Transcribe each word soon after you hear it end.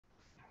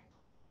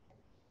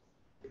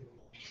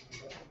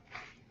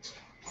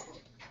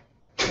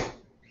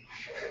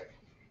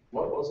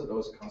it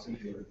always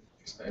concentrated with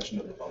expansion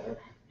of the bubble?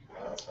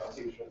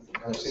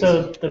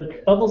 So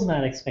the bubble's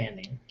not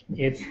expanding.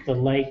 It's the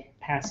light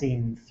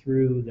passing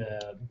through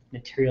the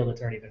material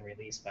that's already been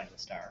released by the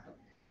star.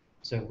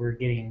 So we're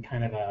getting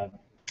kind of a,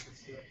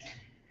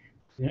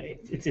 you know,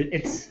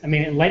 I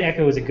mean, light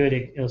echo is a good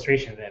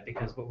illustration of that,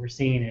 because what we're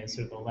seeing is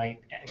sort of the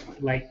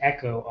light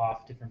echo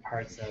off different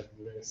parts of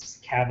this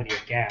cavity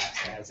of gas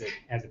as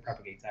it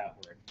propagates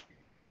outward.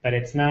 But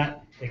it's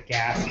not the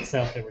gas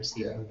itself that we're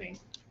seeing moving.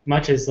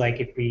 Much as like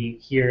if we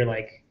hear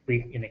like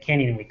in a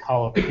canyon and we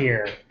call over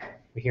here,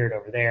 we hear it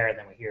over there, and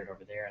then we hear it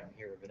over there, and we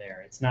hear it over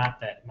there. It's not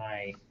that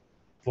my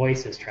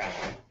voice is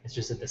traveling. It's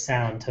just that the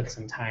sound took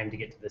some time to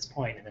get to this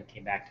point and then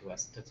came back to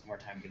us. It took some more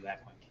time to get to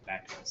that point, came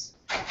back to us.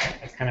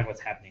 That's kind of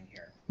what's happening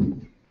here.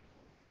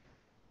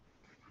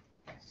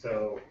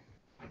 So,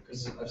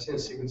 because I've seen a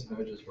sequence of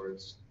images where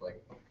it's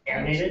like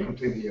animated,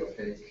 completely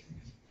opaque.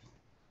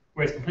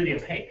 Where it's completely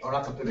opaque. Or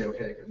not completely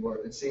opaque. Where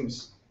it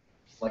seems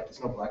like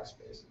there's no black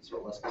space. It's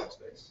less black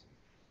space.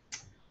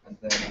 And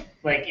then,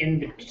 like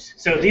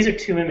so these are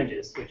two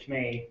images, which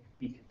may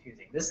be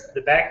confusing.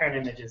 The background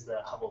image is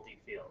the Hubble deep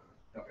field.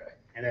 Okay.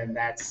 And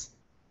then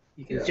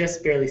you can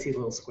just barely see the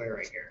little square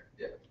right here.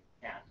 Yeah.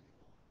 Yeah.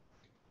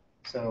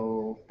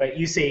 So, but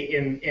you see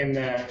in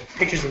the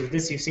pictures of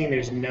this you've seen,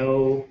 there's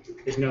no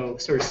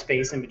sort of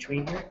space in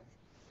between here.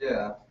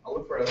 Yeah, I'll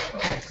look for it.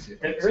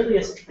 The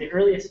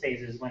earliest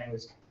phases when it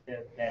was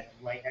that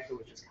light echo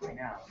was just coming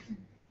out,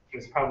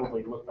 was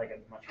probably looked like a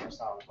much more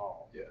solid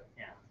ball. Yeah.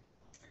 Yeah.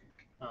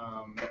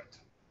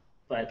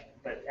 But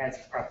as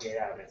it's propagated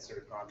out, it's sort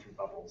of gone through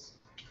bubbles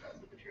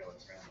of the material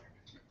that's around there.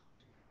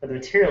 But the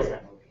material's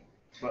not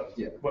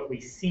moving. What we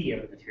see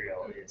of the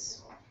material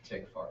is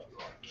take far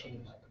too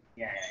long.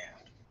 Yeah.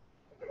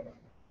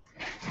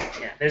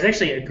 There's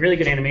actually a really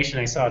good animation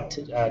I saw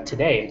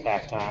today, in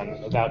fact,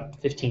 on about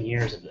 15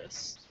 years of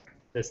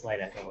this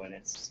light echo, and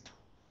it's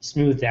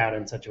smoothed out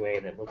in such a way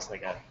that it looks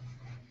like a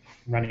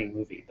running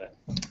movie, but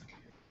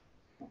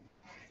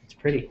it's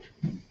pretty.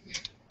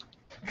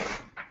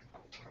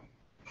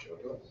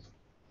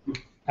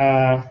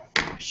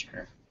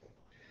 Sure.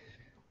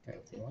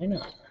 Why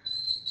not?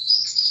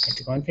 I have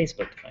to go on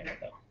Facebook to find it,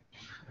 though.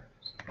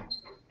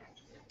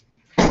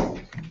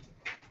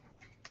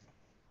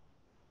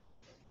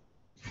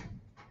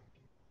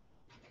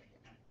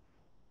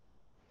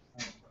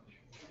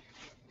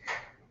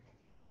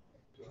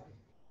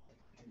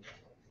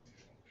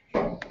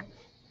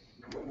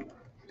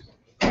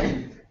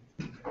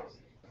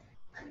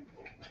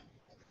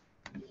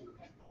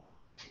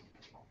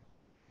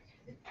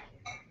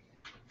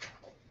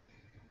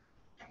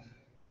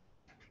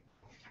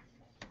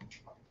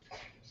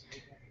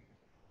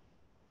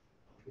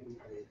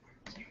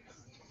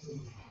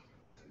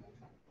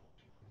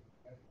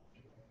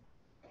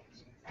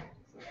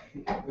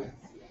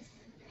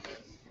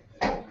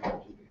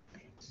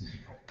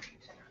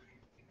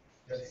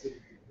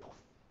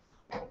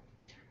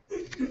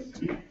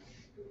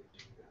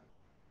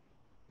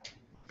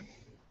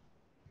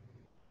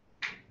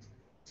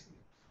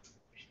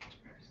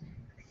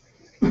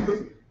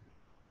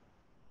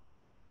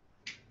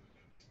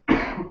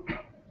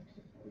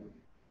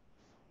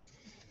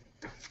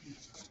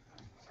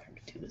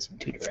 Do this in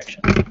two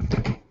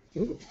directions.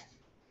 Ooh.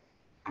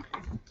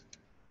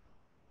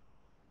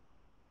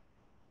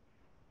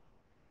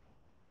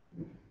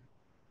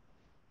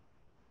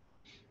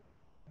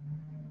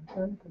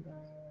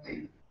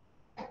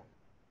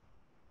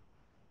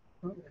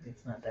 Oh,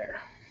 it's not there.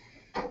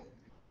 Oh,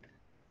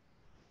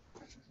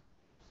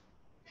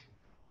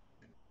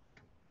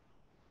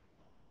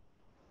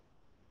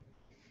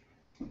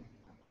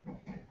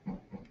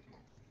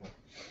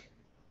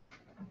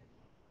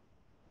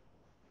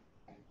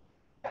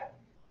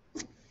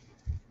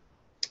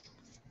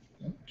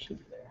 should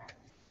be there.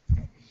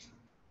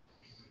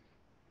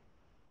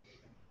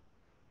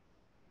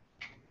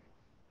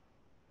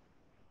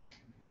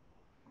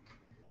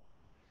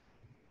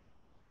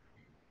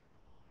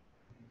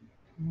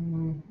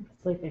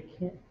 It's like I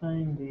can't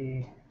find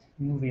the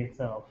movie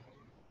itself.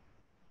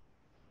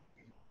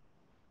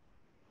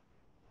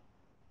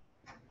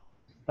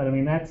 But I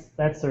mean, that's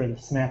sort of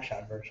the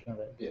snapshot version of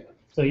it. Yeah.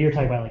 So you're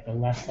talking about like the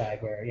left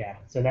side where, yeah.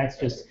 So that's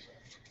just,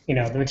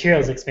 the material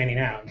is expanding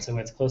out, and so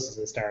when it's closest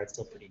to the star, it's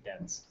still pretty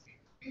dense.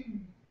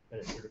 But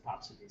it sort of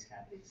pops through these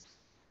cavities.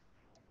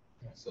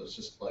 Yeah. So it's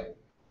just like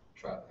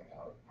traveling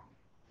out.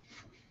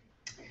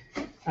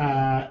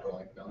 Or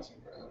like bouncing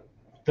around.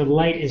 The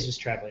light is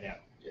just traveling out.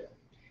 Yeah.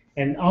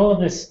 And all of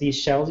these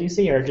shells you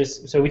see are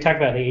just, so we talked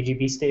about the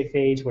AGB state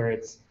phase where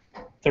it's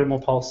thermal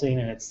pulsing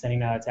and it's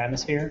sending out its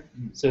atmosphere.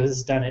 So this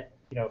has done it,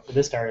 for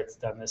this star, it's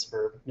done this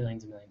for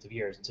millions and millions of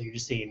years. And so you're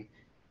just seeing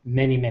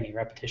many, many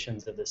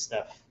repetitions of this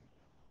stuff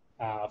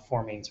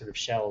forming sort of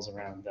shells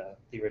around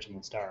the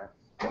original star.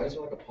 Why is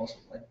it like a pulse of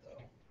light,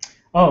 though?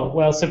 Oh,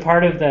 well, so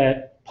part of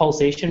the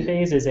pulsation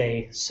phase is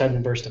a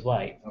sudden burst of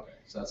light. Okay,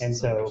 so that's and the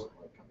sudden so, burst of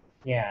light coming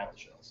from yeah. the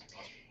shells.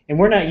 And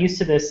we're not used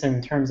to this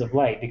in terms of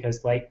light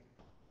because light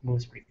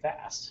moves pretty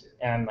fast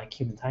and like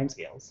human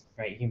timescales,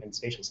 right? Human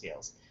spatial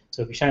scales.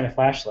 So if you shine a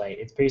flashlight,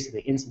 it's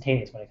basically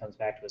instantaneous when it comes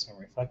back to us when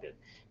reflected.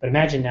 But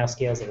imagine now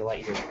scales that are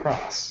light years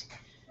across.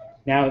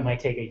 Now it might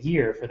take a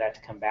year for that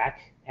to come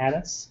back at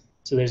us.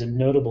 So there's a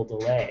notable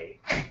delay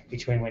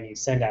between when you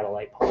send out a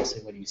light pulse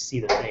and when you see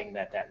the thing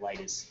that that light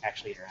is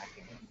actually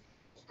interacting with.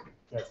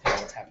 That's kind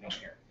of what's happening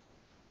here.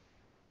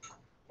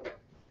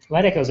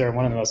 Light echoes are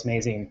one of the most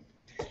amazing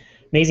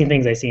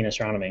things I see in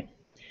astronomy.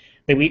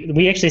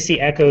 We actually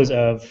see echoes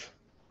of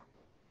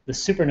the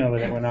supernova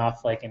that went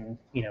off like in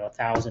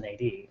 1000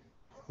 AD.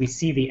 We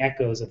see the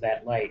echoes of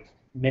that light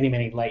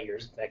many light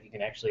years. In fact, you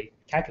can actually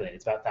calculate it.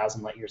 It's about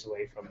 1,000 light years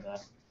away from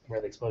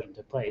where the explosion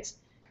took place.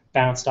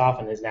 Bounced off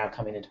and is now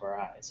coming into our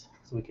eyes.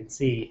 So we can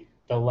see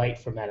the light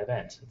from that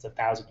event. It's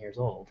 1,000 years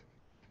old,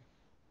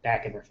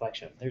 back in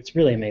reflection. It's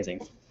really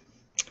amazing.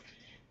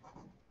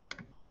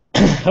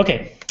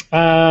 Okay,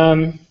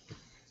 that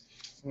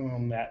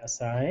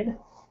aside.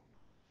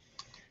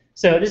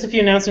 So just a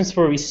few announcements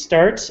before we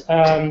start.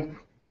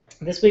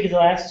 This week is the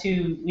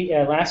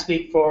last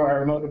week for our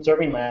remote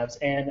observing labs,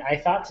 and I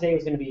thought today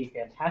was going to be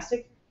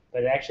fantastic,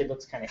 but it actually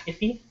looks kind of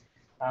iffy.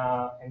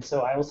 And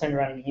so I will send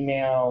around an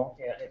email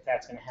if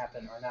that's going to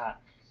happen or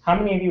not. How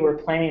many of you were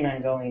planning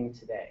on going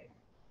today?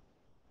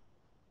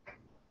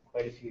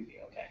 Quite a few of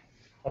you, okay.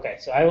 Okay,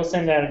 so I will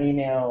send out an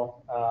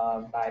email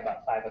by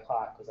about 5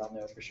 o'clock because I'll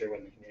know for sure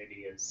when the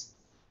humidity is,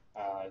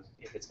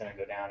 if it's going to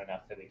go down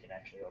enough that we can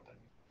actually open.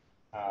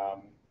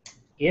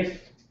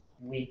 If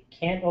we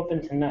can't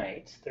open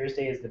tonight,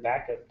 Thursday is the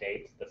backup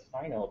date, the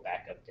final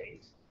backup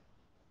date.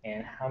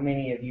 And how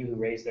many of you who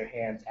raised their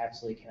hands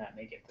absolutely cannot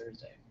make it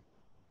Thursday?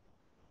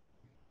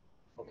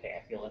 Okay,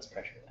 I feel less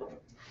pressure then.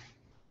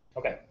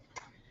 Okay.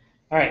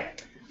 All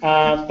right.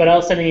 But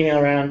I'll send an email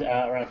around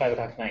 5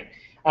 o'clock tonight.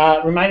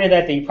 Reminder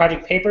that the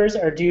project papers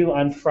are due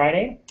on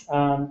Friday.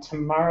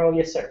 Tomorrow,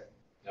 yes, sir.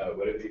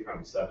 Would it be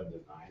from 7 to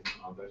 9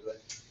 on Thursday?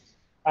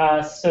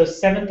 So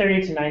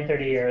 7:30 to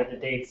 9:30 are the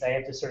dates. I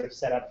have to sort of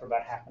set up for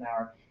about half an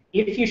hour.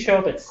 If you show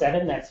up at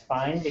 7, that's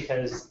fine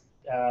because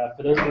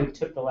for those of you who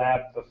took the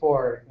lab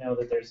before, know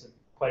that there's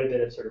quite a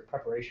bit of sort of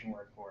preparation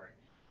work for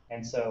it.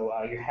 And so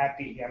I'm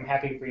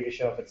happy for you to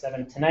show up at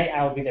 7. Tonight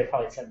I will be there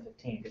probably at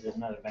 7:15 because there's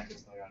another event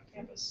that's going on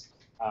campus,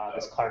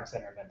 this Clark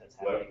Center event that's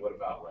happening. What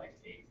about like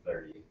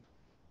 8:30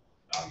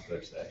 on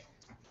Thursday?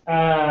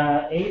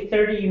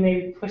 8:30 you may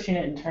be pushing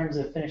it in terms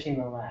of finishing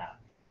the lab.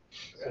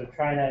 So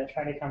try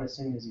to come as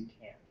soon as you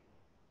can.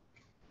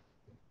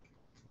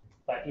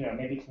 But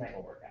maybe tonight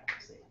will work out.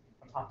 We'll see.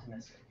 I'm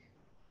optimistic.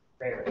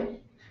 Very.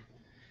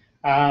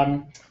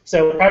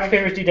 So project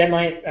papers due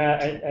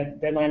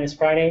deadline is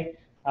Friday.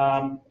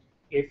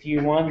 If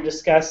you want to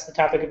discuss the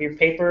topic of your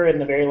paper in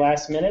the very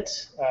last minute,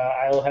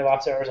 I will have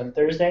office hours on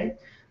Thursday,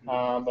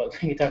 but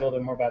we can talk a little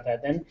bit more about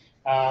that then.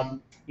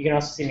 You can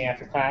also see me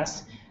after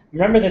class.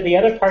 Remember that the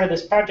other part of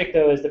this project,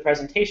 though, is the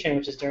presentation,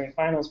 which is during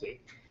finals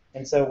week.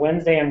 And so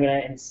Wednesday, I'm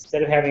going to,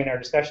 instead of having our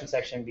discussion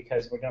section,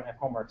 because we don't have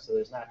homework, so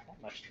there's not that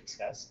much to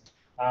discuss,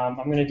 I'm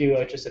going to do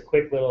just a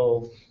quick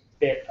little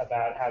bit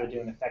about how to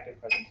do an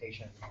effective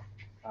presentation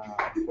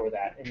for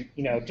that. And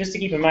just to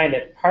keep in mind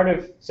that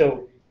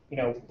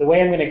the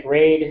way I'm going to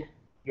grade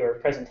your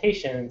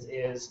presentations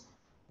is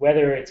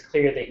whether it's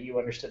clear that you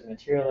understood the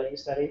material that you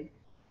studied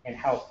and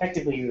how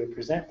effectively you would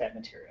present that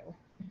material.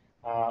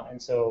 And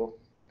so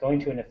going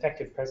to an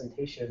effective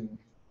presentation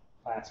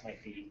class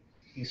might be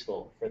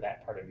useful for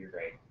that part of your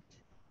grade.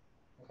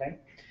 Okay,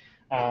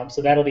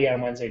 so that'll be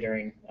on Wednesday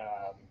during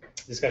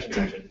discussion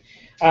section.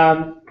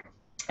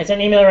 I sent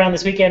an email around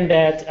this weekend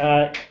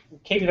that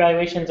CAPE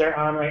evaluations are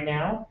on right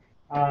now,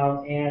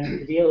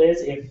 and the deal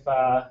is if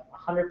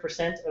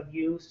 100% of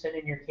you send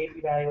in your CAPE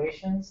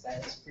evaluations,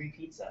 that is free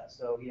pizza.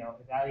 So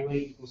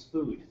evaluate equals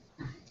food.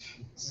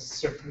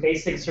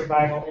 Basic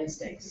survival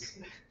instincts,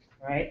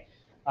 right?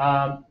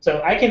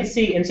 So I can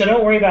see, and so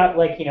don't worry about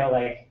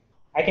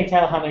I can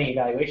tell how many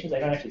evaluations. I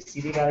don't actually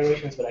see the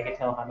evaluations, but I can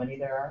tell how many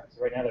there are.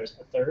 So right now there's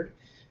a third.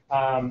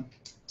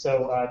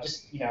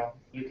 Just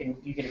you can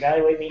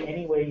evaluate me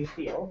any way you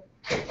feel.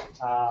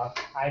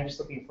 I'm just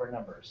looking for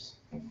numbers,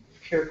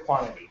 pure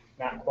quantity,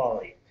 not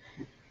quality.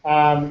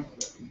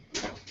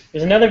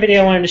 There's another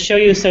video I wanted to show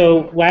you.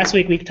 So last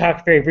week we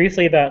talked very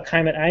briefly about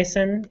Comet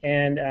Ison,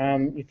 and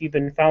if you've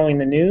been following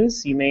the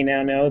news, you may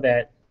now know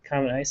that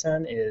Comet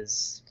Ison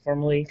is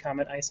formerly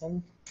Comet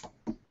Ison.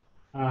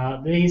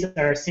 These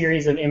are a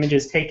series of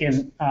images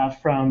taken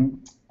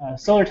from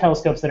solar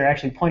telescopes that are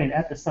actually pointed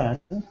at the sun.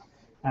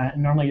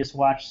 Normally just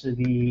watch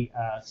the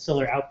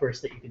solar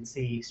outbursts that you can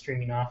see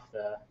streaming off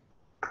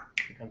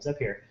it comes up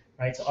here,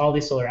 right? So all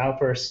these solar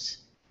outbursts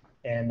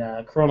and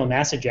coronal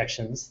mass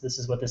ejections, this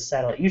is what this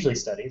satellite usually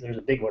studies. There's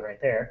a big one right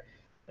there.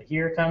 But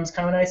here comes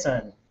Comet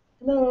Ison.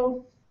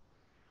 Hello.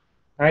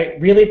 All right,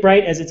 really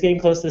bright as it's getting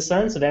close to the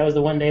sun, so that was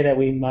the one day that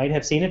we might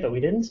have seen it, but we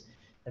didn't.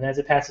 And as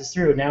it passes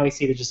through, now we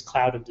see the just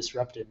cloud of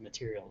disrupted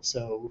material.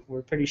 So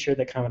we're pretty sure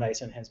that Comet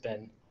Ison has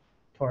been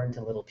torn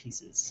into little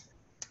pieces.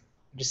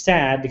 Which is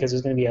sad because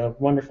there's going to be a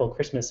wonderful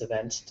Christmas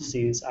event to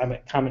see this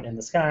comet in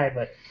the sky,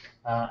 but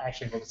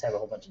actually we'll just have a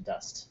whole bunch of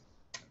dust,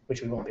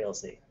 which we won't be able to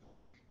see.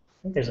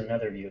 I think there's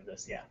another view of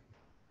this, yeah.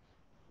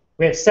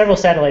 we have several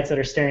satellites that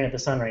are staring at the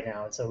sun right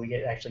now, and so we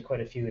get actually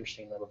quite a few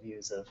interesting little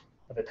views of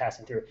it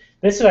passing through.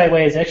 This, by the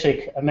way, is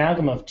actually an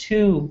amalgam of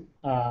two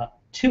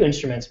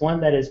instruments.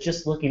 One that is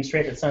just looking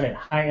straight at the sun at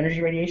high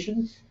energy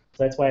radiation, so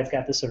that's why it's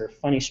got this sort of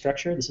funny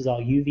structure. This is all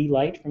UV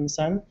light from the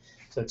sun,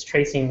 so it's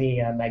tracing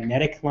the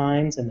magnetic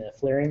lines and the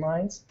flaring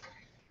lines.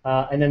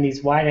 And then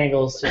these wide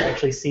angles to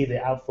actually see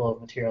the outflow of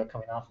material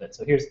coming off it.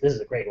 So this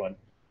is a great one.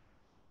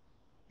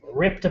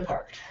 Ripped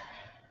apart.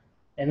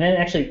 And then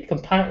actually,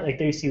 like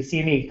there you see the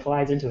CME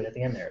collides into it at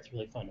the end there. It's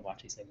really fun to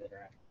watch these things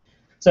interact.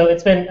 So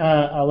it's been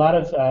a lot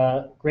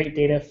of great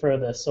data for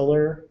the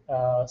solar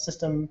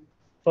system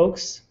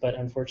folks, but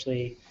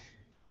unfortunately,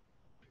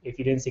 if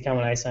you didn't see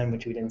Comet ISON,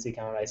 which we didn't see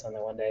Comet ISON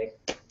that one day,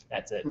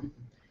 that's it.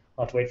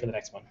 I'll have to wait for the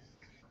next one.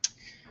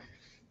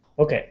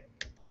 Okay.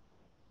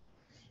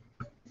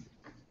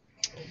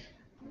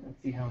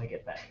 Let's see how I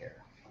get back here.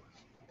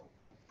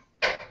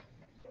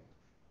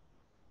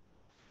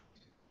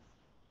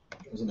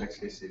 There was an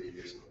XKCD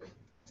recently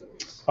that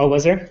was Oh,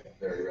 was there?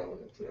 very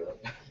relevant to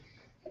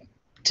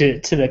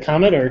that. To the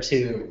comet or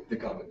to? The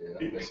comment,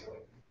 yeah, basically.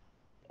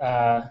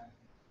 Can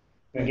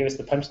you give us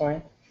the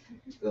punchline?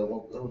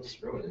 They'll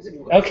just ruin it.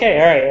 Okay,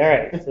 all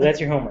right. So that's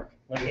your homework.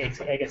 I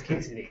guess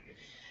KCD.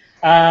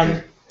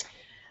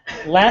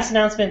 Last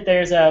announcement.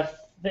 There's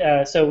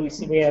so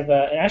we have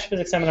an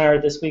astrophysics seminar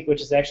this week,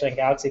 which is actually a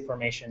galaxy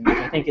formation, which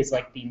I think is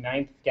like the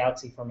 9th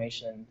galaxy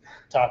formation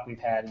talk we've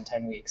had in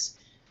 10 weeks.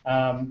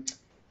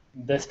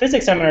 The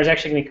physics seminar is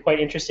actually going to be quite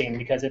interesting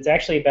because it's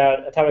actually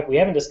about a topic we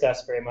haven't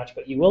discussed very much,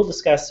 but you will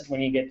discuss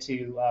when you get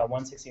to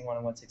 161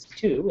 and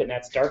 162, and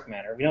that's dark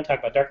matter. We don't talk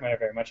about dark matter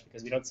very much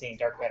because we don't see any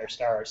dark matter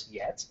stars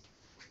yet,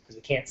 because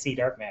we can't see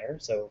dark matter,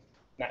 so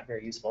not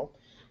very useful.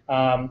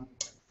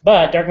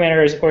 But dark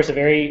matter is, of course, a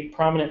very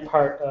prominent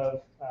part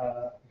of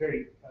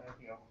the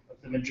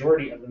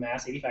majority of the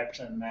mass,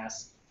 85% of the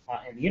mass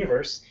in the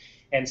universe.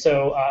 And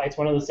so it's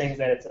one of those things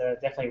that it's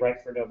definitely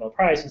ripe for a Nobel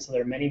Prize, and so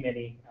there are many,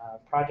 many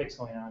projects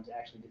going on to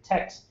actually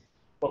detect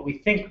what we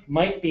think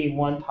might be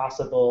one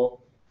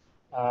possible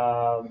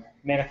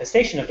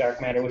manifestation of dark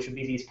matter, which would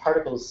be these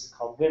particles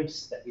called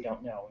WIMPs that we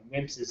don't know. And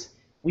WIMPs is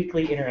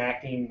weakly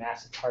interacting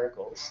massive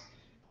particles.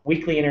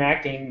 Weakly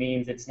interacting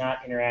means it's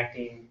not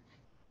interacting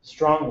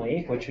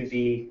strongly, which would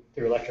be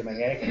through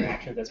electromagnetic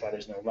interaction. That's why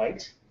there's no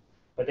light.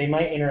 But they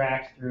might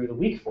interact through the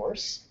weak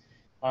force.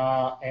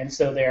 And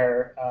so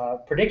there are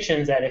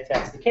predictions that if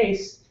that's the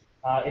case,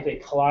 if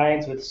it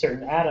collides with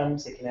certain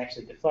atoms, it can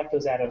actually deflect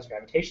those atoms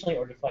gravitationally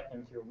or deflect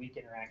them through a weak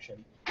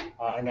interaction.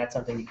 And that's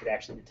something you could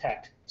actually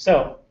detect.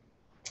 So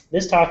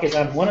this talk is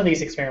on one of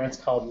these experiments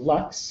called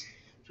LUX,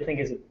 which I think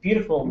is a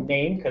beautiful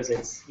name because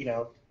it's,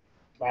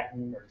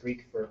 Latin or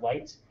Greek for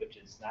light, which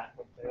is not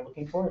what they're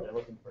looking for. They're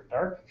looking for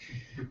dark.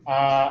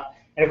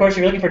 And of course,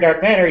 you're looking for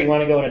dark matter. You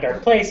want to go in a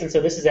dark place. And so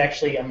this is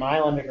actually a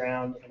mile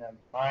underground in a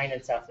mine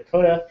in South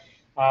Dakota.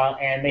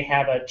 And they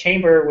have a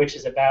chamber which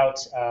is about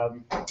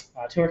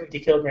 250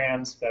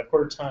 kilograms, about a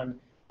quarter ton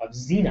of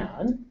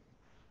xenon.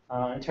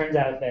 It turns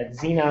out that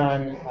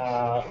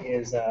xenon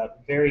is a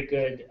very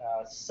good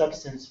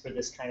substance for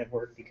this kind of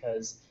work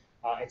because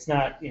it's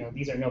not,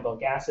 these are noble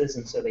gases,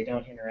 and so they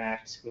don't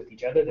interact with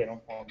each other. They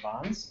don't form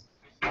bonds,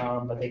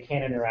 but they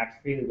can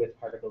interact freely with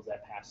particles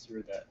that pass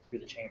through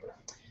the chamber.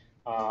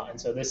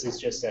 And so this is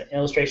just an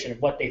illustration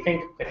of what they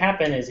think could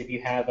happen is if you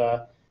have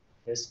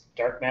this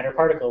dark matter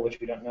particle,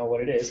 which we don't know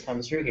what it is,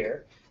 comes through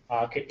here,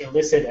 could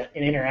elicit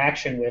an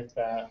interaction with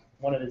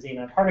one of the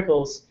xenon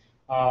particles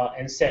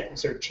and set a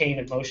sort of chain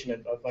of motion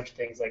of a bunch of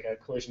things like a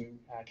collision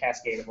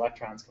cascade of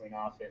electrons coming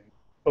off and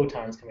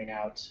photons coming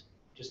out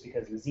just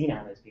because the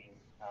xenon is being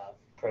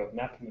probed,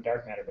 not from the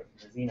dark matter, but from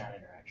the xenon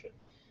interaction.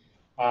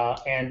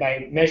 And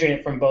by measuring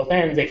it from both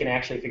ends, they can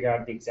actually figure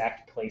out the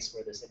exact place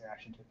where this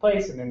interaction took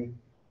place and then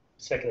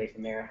speculate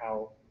from there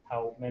how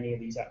many of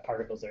these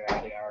particles there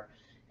actually are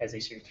as they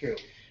shoot through.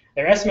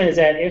 Their estimate is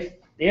that if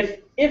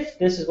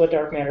this is what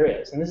dark matter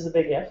is, and this is a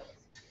big if,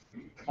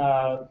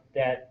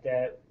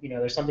 that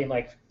there's something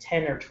like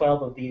 10 or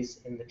 12 of these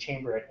in the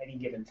chamber at any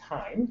given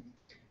time,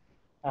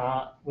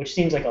 which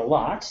seems like a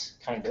lot,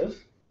 kind of.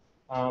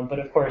 But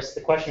of course,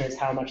 the question is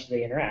how much do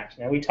they interact?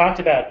 Now, we talked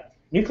about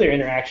nuclear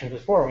interactions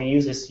before. We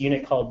use this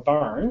unit called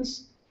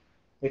barns,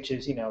 which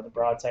is the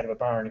broadside of a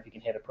barn. If you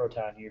can hit a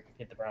proton, you can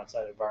hit the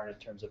broadside of a barn in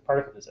terms of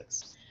particle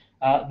physics.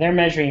 They're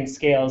measuring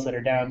scales that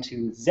are down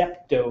to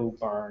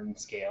zeptobarn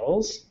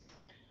scales,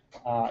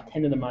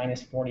 10 to the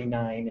minus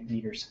 49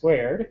 meters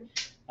squared,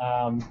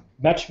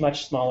 much,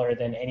 much smaller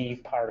than any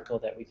particle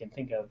that we can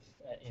think of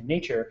in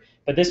nature.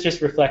 But this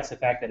just reflects the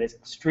fact that it's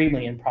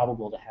extremely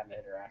improbable to have an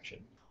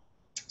interaction.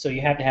 So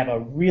you have to have a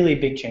really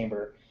big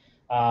chamber,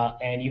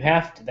 and you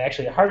have to,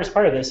 actually the hardest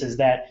part of this is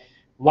that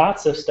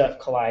lots of stuff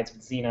collides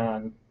with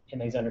xenon in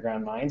these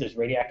underground mines. There's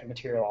radioactive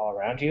material all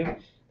around you.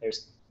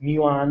 There's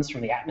muons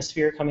from the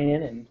atmosphere coming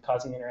in and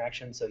causing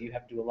interaction, so you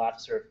have to do a lot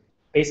to sort of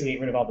basically get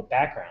rid of all the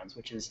backgrounds,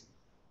 which is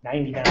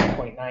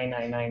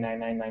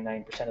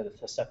 99.9999999% of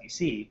the stuff you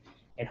see,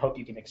 and hope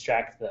you can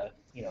extract the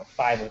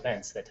 5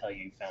 events that tell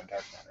you found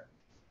dark matter.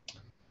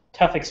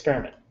 Tough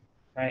experiment,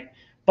 right?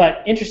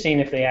 But interesting,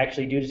 if they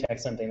actually do detect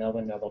something, they'll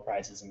win Nobel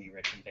Prizes and be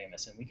rich and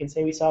famous. And we can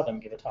say we saw them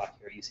give a talk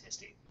here at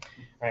UCSD.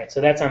 All right,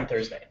 so that's on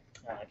Thursday,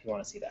 if you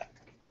want to see that.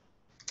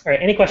 All right,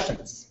 any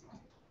questions?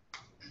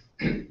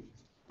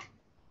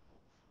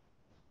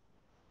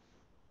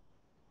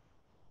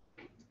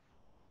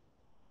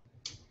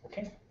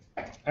 Okay,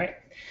 all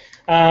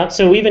right.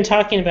 So we've been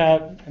talking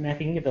about,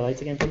 Matthew, can you get the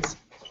lights again, please?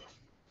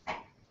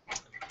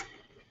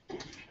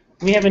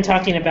 We have been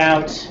talking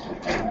about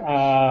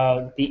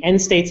the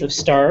end states of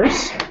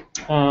stars.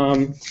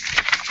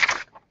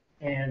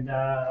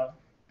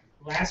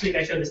 Last week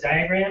I showed this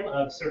diagram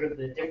of sort of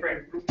the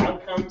different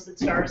outcomes that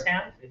stars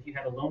have. If you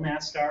have a low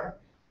mass star,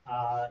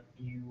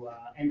 you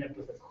end up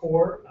with a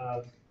core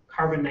of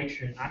carbon,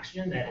 nitrogen, and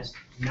oxygen that is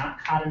not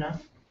hot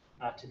enough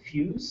to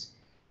fuse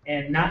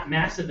and not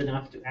massive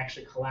enough to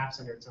actually collapse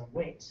under its own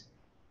weight.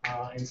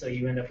 And so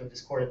you end up with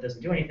this core that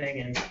doesn't do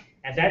anything. And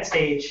at that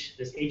stage,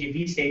 this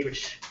AGB stage,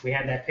 which we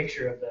had that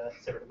picture of the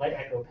sort of light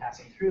echo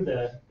passing through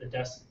the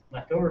dust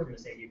left over from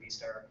this AGB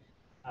star,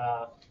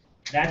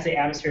 that's the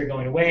atmosphere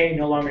going away,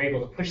 no longer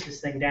able to push this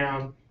thing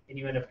down, and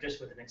you end up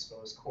just with an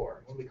exposed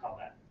core. What do we call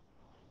that?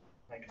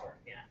 Light core,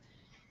 yeah.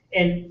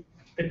 And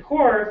the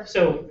core,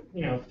 so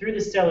through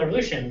the stellar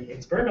evolution,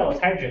 it's burned all its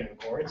hydrogen in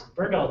the core, it's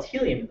burned all its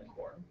helium in the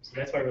core, so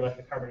that's why we're left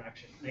with carbon,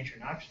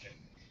 nitrogen, and oxygen.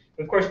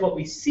 But of course, what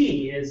we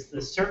see is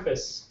the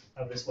surface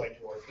of this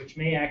white dwarf, which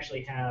may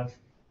actually have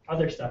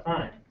other stuff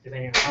on it,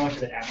 depending on how much of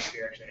that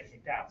atmosphere actually gets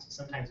kicked out. So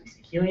sometimes we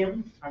see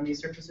helium on these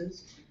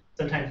surfaces,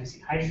 sometimes we see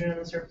hydrogen on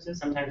the surfaces,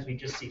 sometimes we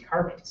just see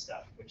carbon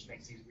stuff, which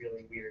makes these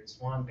really weird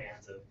swan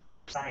bands of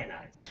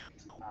cyanide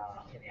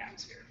in the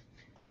atmosphere.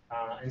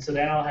 And so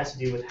that all has to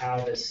do with how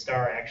this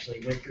star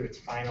actually went through its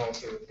final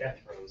sort of death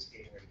throes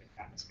getting rid of its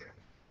atmosphere.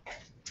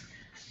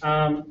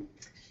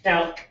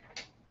 Now,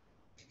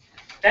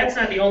 that's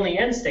not the only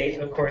end state,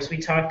 of course. We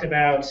talked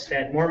about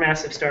that more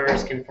massive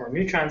stars can form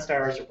neutron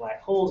stars or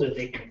black holes, or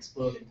they can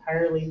explode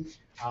entirely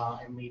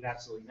and leave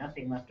absolutely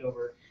nothing left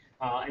over.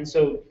 And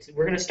so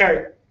we're going to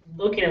start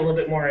looking a little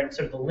bit more at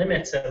sort of the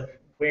limits of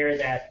where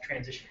that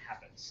transition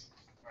happens,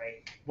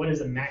 right? What is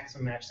the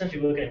maximum mass?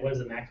 Essentially, we're looking at what is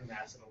the maximum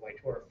mass of a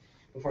white dwarf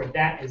before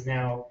that is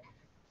now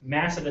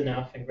massive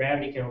enough and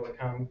gravity can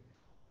overcome,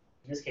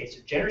 in this case,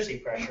 degeneracy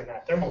pressure,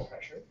 not thermal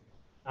pressure,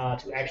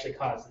 to actually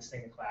cause this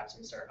thing to collapse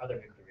and start other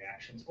nuclear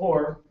reactions,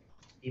 or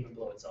even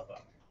blow itself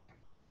up.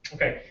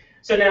 Okay,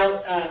 so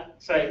now,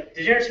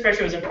 degeneracy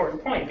pressure was an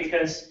important point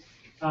because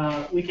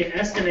we can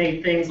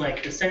estimate things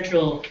like the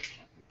central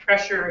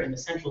pressure and the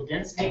central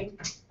density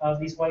of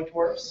these white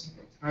dwarfs.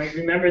 All right,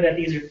 remember that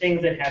these are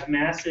things that have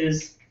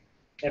masses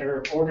that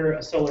are order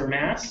a solar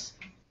mass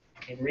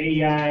and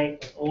radii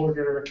of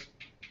order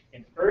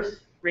an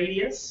Earth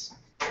radius.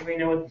 Everybody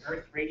know what the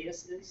Earth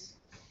radius is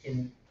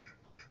in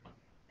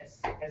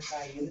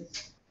SI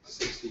units?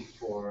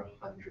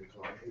 6,400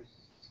 kilometers.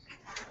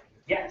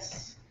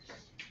 Yes.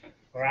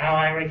 Or how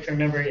I like to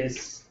remember it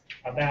is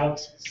about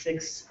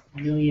 6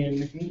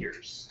 million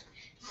meters,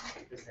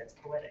 because that's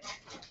poetic.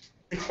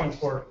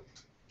 6.4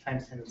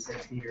 times 10 to the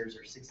 6 meters,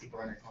 or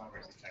 6,400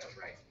 kilometers, if that was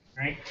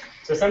right?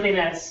 So something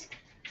that's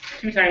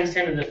 2 times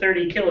 10 to the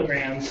 30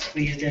 kilograms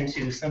squeezed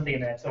into something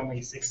that's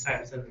only 6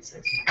 times 10 to the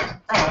 6 meters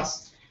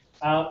across.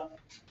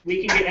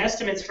 We can get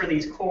estimates for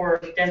these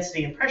core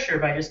density and pressure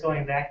by just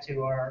going back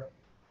to our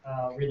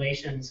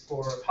relations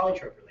for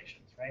polytrope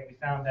relations, right? We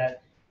found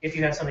that if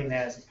you have something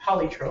that is a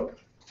polytrope,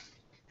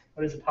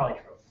 what is a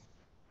polytrope?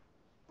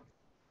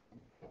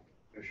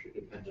 Pressure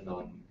dependent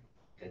on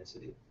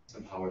density,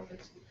 some power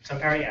density. Some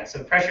power, yeah.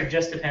 So pressure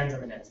just depends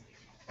on the density,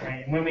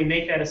 right? And when we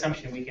make that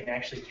assumption, we can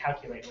actually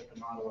calculate what the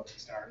model of the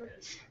star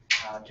is,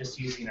 just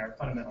using our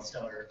fundamental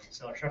stellar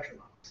structure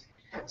models.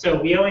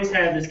 So we always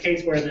had this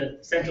case where the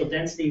central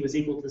density was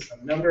equal to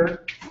some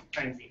number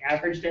times the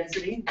average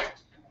density,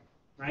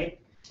 right?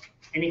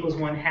 N equals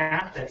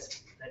 1/2,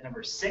 that's that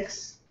number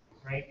 6,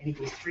 right? N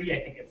equals 3, I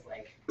think it's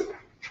like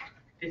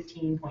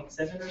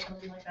 15.7 or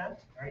something like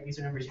that. All right, these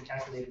are numbers you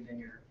calculated in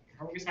your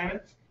homework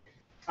assignment.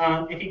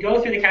 If you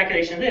go through the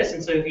calculation of this,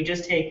 and so if you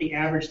just take the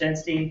average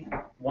density,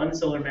 1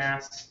 solar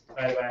mass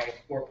divided by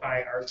 4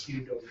 pi r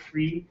cubed over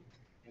 3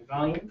 in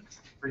volume,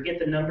 forget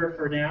the number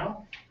for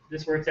now.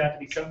 This works out to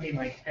be something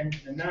like 10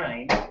 to the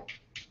 9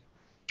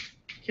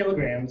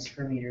 kilograms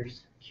per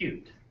meters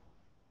cubed.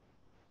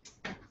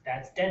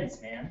 That's dense,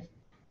 man.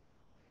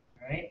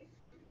 All right?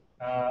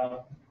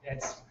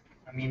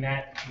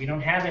 We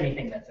don't have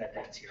anything that's that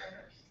dense here on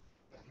Earth.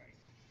 Right?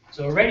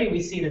 So already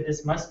we see that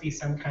this must be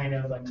some kind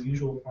of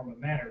unusual form of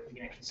matter if we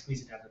can actually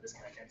squeeze it down to this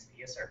kind of density.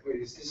 Yes, sir?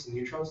 Wait, is this a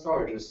neutron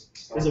star or just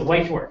star? This is a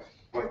white dwarf.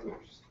 White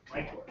dwarfs.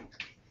 White dwarf.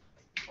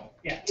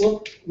 Yeah,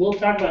 we'll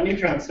talk about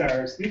neutron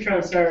stars.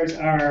 Neutron stars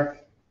are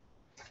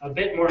a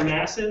bit more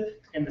massive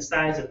and the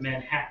size of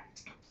Manhattan.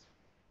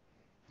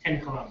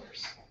 10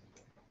 kilometers.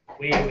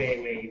 Way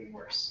even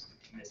worse.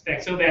 In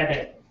fact, so bad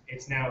that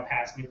it's now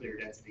past nuclear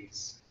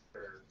densities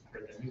for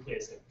the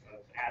nucleus of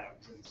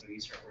atoms, and so you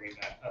start worrying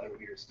about other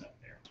weird stuff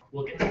there.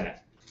 We'll get to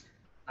that.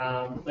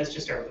 Let's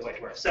just start with the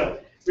white dwarf. So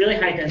really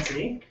high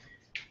density.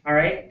 All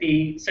right,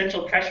 the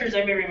central pressures,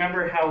 anybody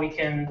remember how we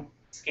can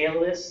scale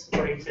this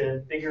according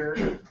to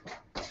bigger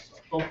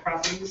bulk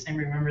properties? And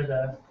remember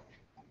the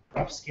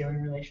rough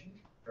scaling relation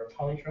for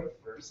polytrope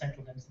for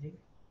central density?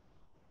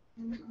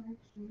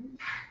 MR2.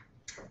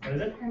 What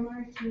is it?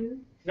 MR2.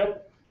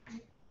 Nope.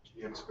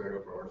 GM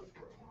squared over R to the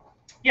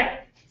fourth. Yeah,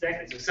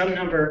 exactly. So some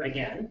number,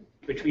 again,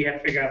 which we have to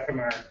figure out from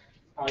our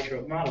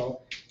polytrope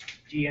model,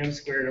 GM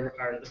squared over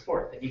R to the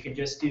fourth. And you can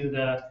just do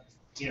the,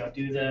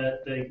 do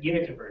the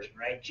unit conversion,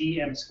 right?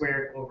 GM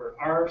squared over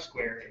R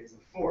squared is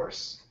the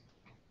force,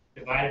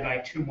 divided by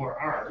 2 more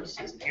R's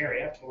is an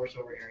area, force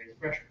over area is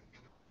pressure.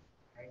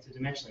 Right? So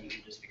dimensionally, you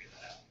can just figure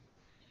that out.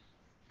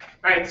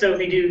 All right, so if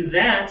we do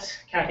that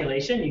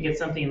calculation, you get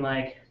something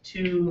like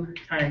 2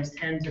 times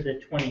 10 to the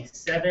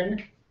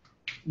 27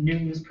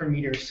 newtons per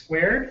meter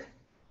squared,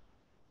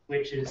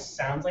 which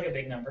sounds like a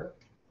big number.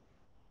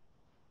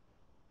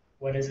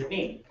 What does it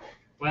mean?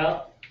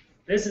 Well,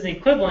 this is the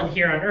equivalent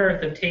here on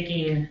Earth of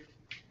taking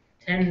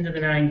 10 to the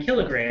 9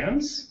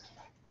 kilograms,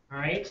 all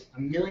right,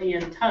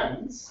 1,000,000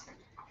 tons,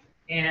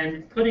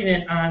 and putting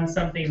it on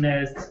something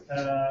that's,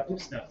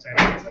 oops, no, sorry,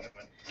 that's the other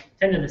one.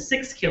 10 to the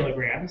 6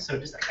 kilograms, so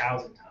just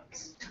 1,000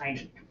 tons,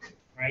 tiny,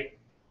 right?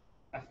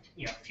 A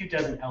few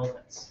dozen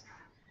elephants.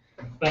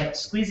 But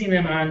squeezing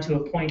them onto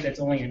a point that's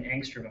only an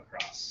angstrom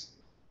across.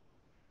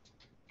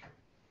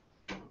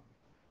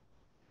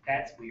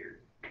 That's weird.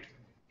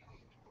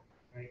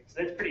 Right? So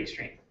that's pretty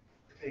extreme.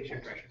 Pretty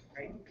extreme pressure,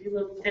 right? A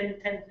little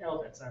 10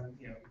 elephants on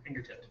your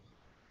fingertip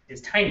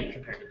is tiny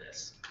compared to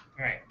this.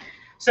 All right.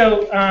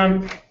 So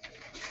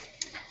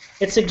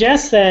it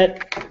suggests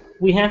that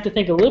we have to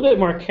think a little bit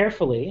more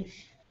carefully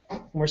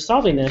when we're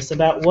solving this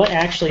about what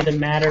actually the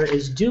matter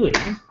is doing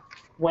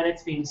when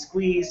it's being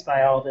squeezed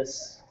by all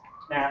this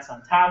mass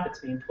on top. It's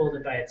being pulled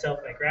in by itself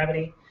by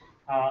gravity,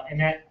 and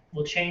that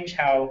will change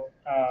how,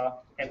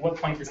 at what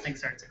point this thing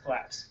starts to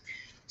collapse.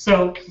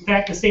 So, in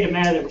fact, the state of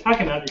matter that we're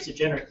talking about is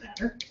degenerate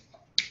matter.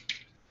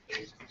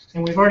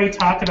 And we've already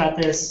talked about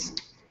this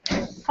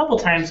a couple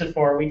times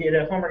before. We did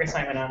a homework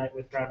assignment on it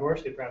with brown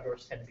dwarfs, because brown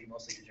dwarfs tend to be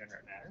mostly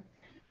degenerate matter.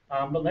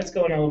 But let's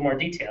go into a little more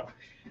detail.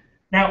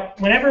 Now,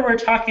 whenever we're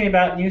talking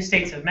about new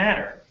states of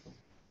matter,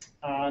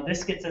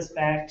 this gets us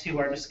back to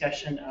our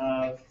discussion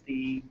of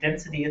the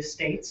density of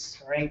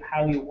states, right?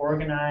 How you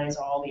organize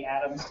all the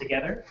atoms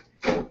together,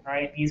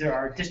 right? These are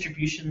our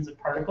distributions of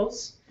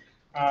particles.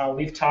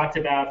 We've talked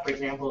about, for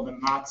example, the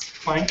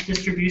Max-Planck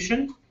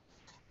distribution,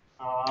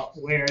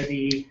 where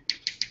the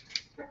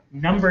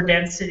number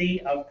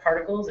density of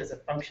particles as a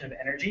function of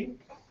energy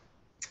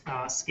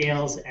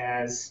scales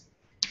as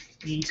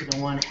e to the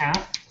 1/2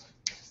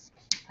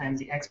 times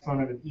the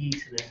exponent of e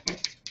to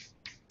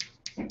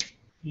the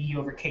e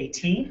over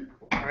kt,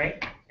 all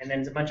right? And then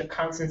there's a bunch of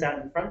constants out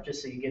in front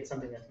just so you get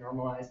something that's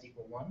normalized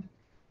equal 1,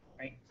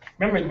 right?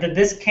 Remember that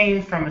this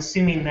came from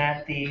assuming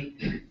that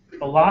the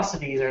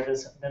velocities are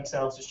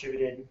themselves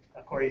distributed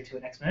according to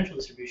an exponential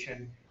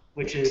distribution,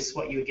 which is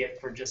what you would get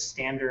for just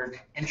standard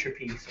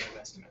entropy sort of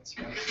estimates,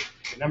 right?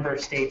 The number of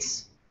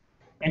states,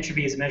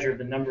 entropy is a measure of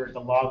the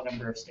log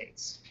number of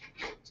states.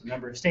 So the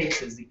number of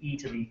states is the e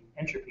to the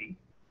entropy,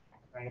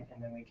 right?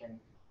 And then we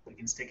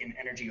can stick in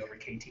energy over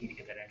kt to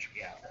get that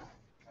entropy out,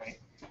 right?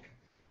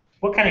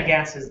 What kind of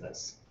gas is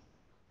this?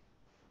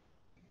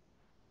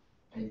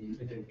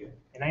 An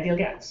ideal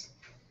gas,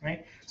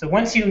 right? So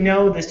once you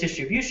know this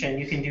distribution,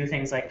 you can do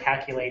things like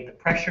calculate the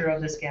pressure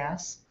of this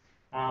gas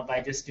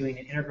by just doing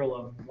an integral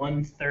of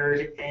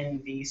 1/3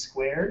 NV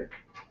squared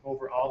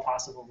over all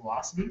possible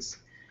velocities.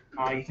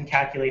 You can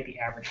calculate the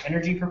average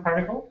energy per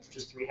particle,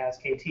 just 3/2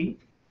 kt.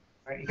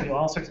 Right? You can do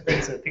all sorts of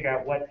things to figure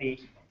out what the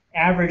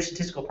average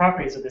statistical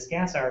properties of this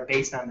gas are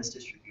based on this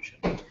distribution.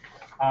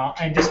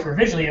 And just for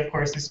visually, of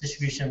course, this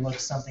distribution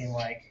looks something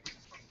like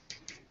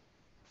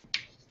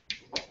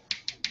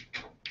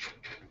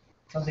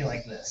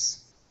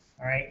this.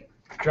 All right,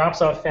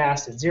 drops off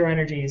fast at 0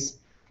 energies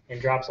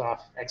and drops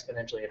off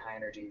exponentially at high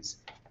energies.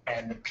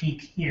 And the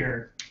peak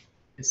here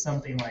is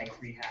something like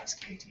 3/2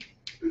 kt.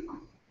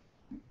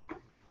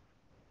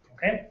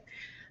 Okay,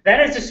 that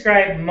has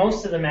described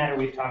most of the matter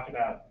we've talked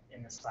about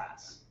in this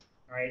class.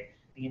 All right,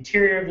 the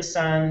interior of the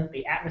sun,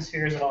 the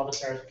atmospheres of all the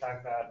stars we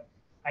talked about.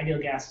 Ideal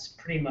gas is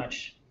pretty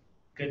much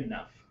good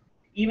enough.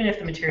 Even if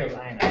the material is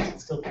ionized,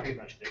 it's still pretty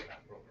much good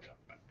enough for what we're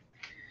talking about.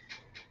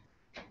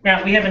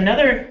 Now, we have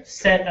another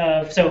set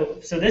of, so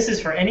this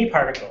is for any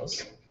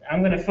particles.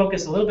 I'm going to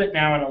focus a little bit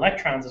now on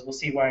electrons, as we'll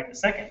see why in a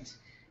second.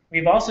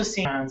 We've also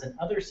seen electrons in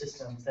other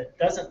systems that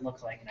doesn't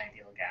look like an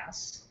ideal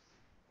gas.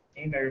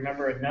 Anybody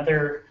remember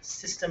another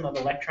system of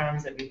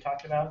electrons that we've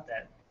talked about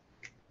that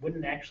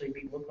wouldn't actually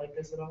look like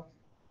this at all?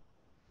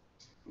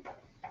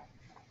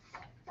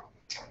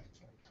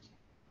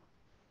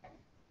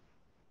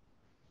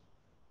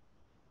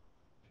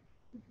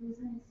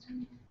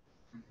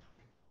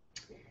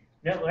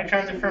 No,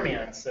 electrons are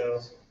fermions, so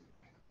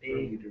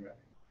the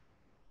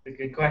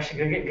good question,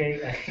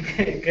 good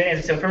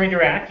answer. So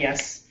Fermi-Dirac,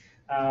 yes,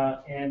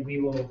 and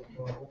we'll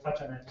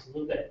touch on that just a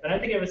little bit. But I'm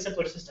thinking of a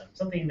simpler system,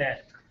 something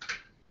that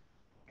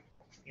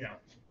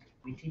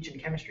we teach in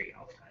chemistry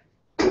all the time.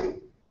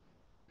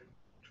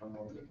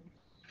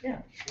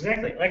 Yeah,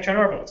 exactly. Electron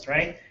orbitals,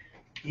 right?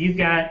 You've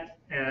got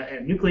a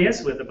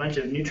nucleus with a bunch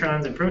of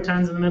neutrons and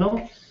protons in the middle,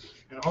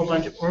 and a whole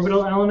bunch of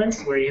orbital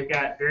elements where you've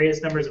got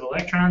various numbers of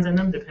electrons in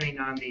them depending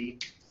on the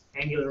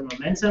angular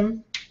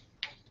momentum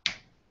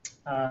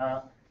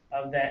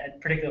of that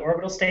particular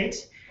orbital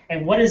state.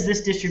 And what is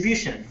this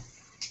distribution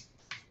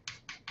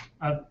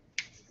of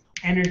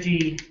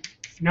energy,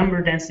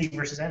 number density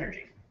versus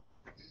energy?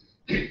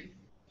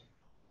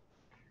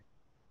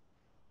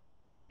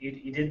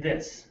 You did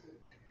this.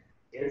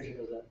 The energy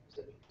goes up.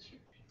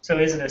 So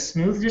is it a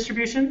smooth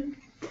distribution?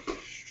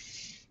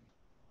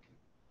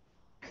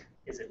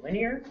 Is it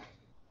linear?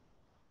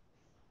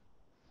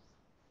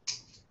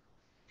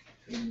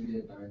 Shouldn't be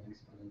a dying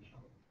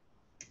exponential.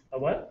 A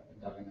what?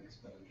 A dying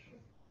exponential.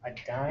 A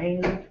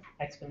dying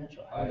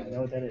exponential. I don't even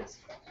know what that is.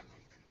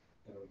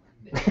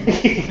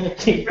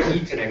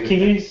 Never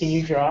Can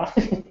you draw?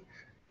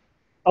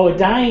 Oh, a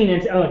dying.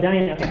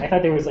 Dying. Okay, I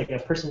thought there was like a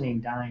person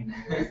named Dying.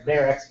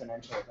 Their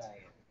exponential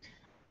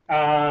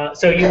dying.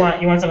 So you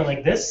want something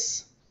like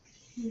this?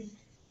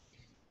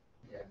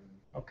 Yeah.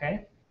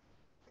 Okay.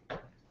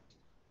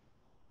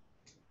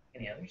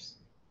 Any others?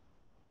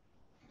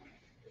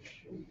 It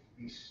should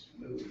be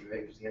smooth,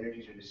 right? Because the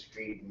energies are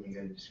discrete, and you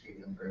got a discrete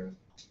number.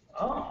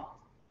 Oh.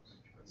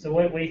 So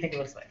what do you think it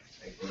looks like?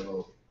 Like a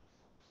little,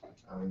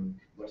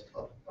 what's it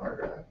called, bar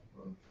graph,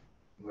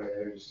 where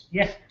there's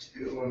Yeah.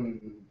 two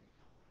and.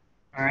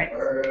 All right.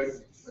 Or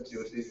let's see,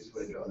 what's the easiest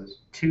way to draw this?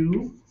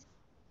 2.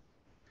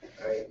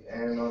 All right,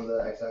 and on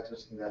the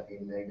x-axis, can that be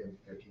negative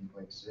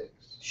 13.6?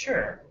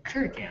 Sure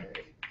it can.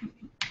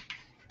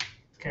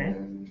 Okay.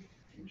 And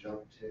if you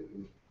jump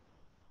to,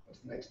 what's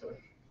the next one?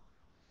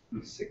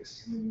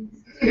 6.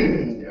 All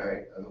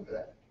right, I'll go for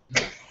that.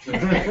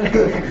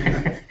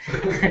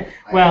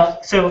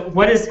 Well, so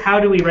how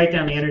do we write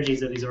down the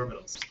energies of these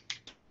orbitals?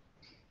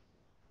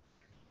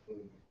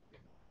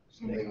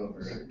 Something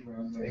over.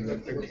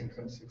 Negative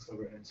 13.6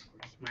 over n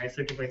squared. Minus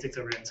 13.6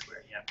 over n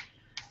squared, yeah.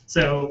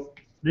 So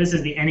this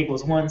is the n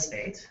equals 1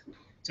 state.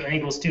 So n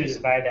equals 2, just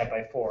divide that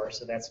by 4,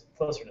 so that's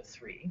closer to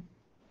 3.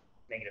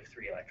 Negative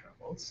 3 electron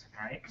volts,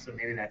 all right? So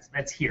maybe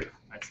that's here,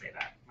 let's say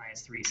that,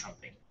 minus 3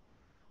 something.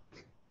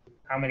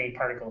 How many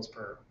particles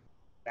per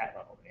that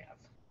level do we have?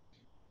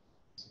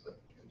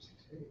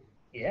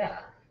 Yeah.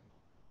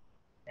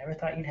 Never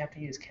thought you'd have to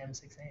use Chem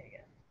 6a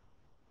again.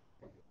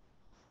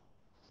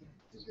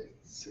 Is it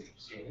 6.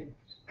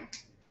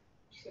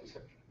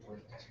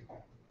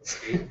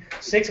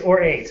 6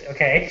 or 8,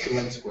 okay.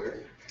 2n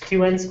squared.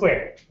 2n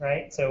squared,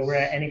 right? So we're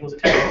at n equals 2,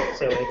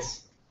 so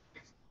it's,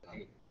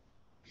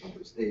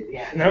 Numbers 8.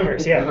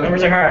 yeah,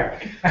 numbers are hard.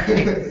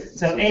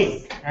 So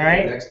 8, all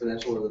right? An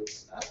exponential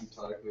that's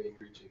asymptotically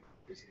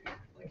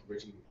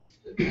reaching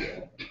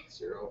the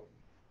 0.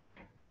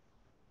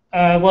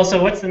 Well,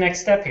 so what's the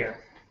next step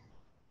here?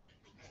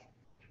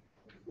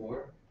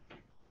 4.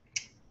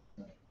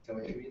 Tell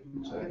me what you mean.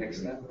 So the next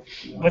step.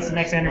 What's the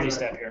next energy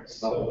step here?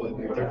 So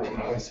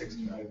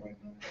 13.6.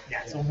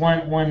 Yeah, so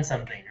 1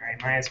 something, right?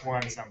 Minus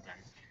 1 something.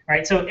 All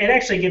right, so it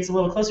actually gets a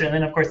little closer, and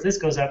then of course this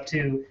goes up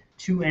to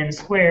 2n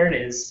squared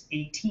is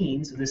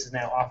 18, so this is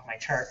now off my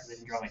chart because I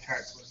didn't draw my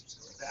chart, so let's just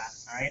go with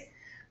that, all right?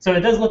 So it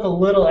does look a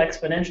little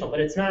exponential,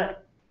 but it's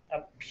not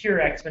a pure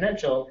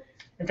exponential.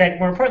 In fact,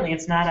 more importantly,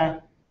 it's not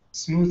a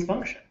smooth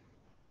function,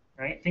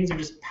 right? Things are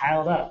just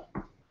piled up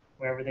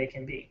wherever they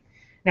can be.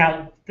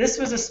 Now, this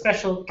was a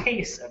special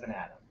case of an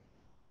atom.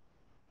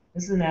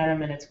 This is an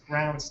atom in its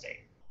ground state.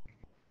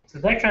 So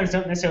the electrons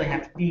don't necessarily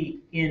have to be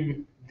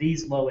in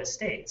these lowest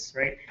states,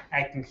 right?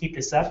 I can keep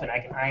this up and I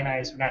can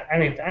ionize, I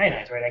don't even have to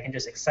ionize, right? I can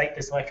just excite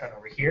this electron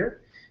over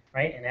here,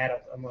 right? And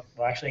add well,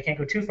 actually I can't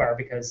go too far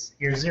because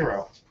here's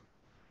 0.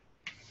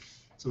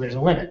 So there's a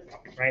limit,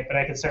 right? But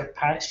I can start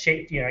I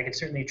can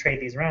certainly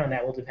trade these around, and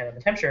that will depend on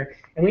the temperature.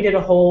 And we did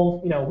a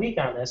whole, week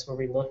on this where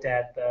we looked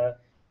at the,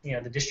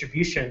 the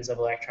distributions of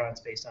electrons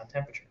based on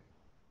temperature,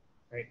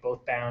 right?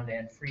 Both bound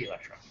and free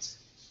electrons,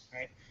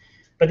 right?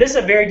 But this is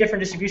a very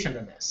different distribution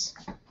than this,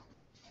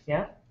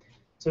 yeah?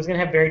 So it's going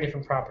to have very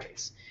different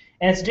properties.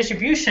 And it's a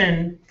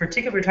distribution,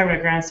 particularly if we're talking about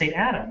a ground state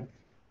atom,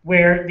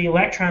 where the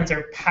electrons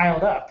are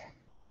piled up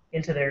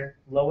into their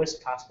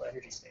lowest possible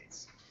energy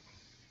states.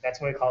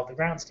 That's what we call it the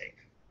ground state,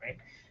 right?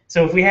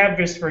 So if we have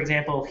just, for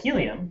example,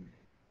 helium,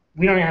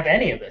 we don't have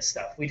any of this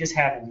stuff. We just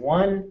have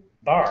 1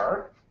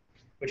 bar,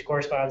 which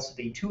corresponds to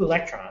the 2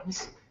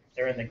 electrons.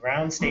 They're in the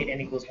ground state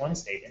n equals 1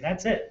 state, and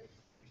that's it.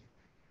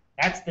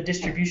 That's the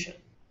distribution.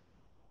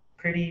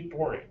 Pretty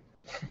boring.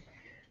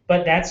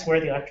 But that's where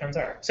the electrons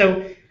are.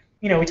 So,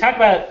 we talk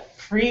about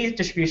free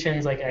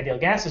distributions like ideal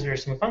gases or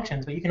smooth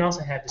functions, but you can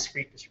also have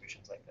discrete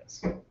distributions like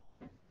this.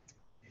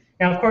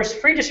 Now, of course,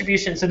 free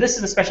distribution, so this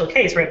is a special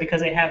case, right,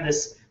 because they have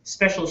this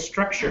special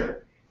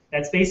structure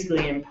that's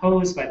basically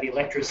imposed by the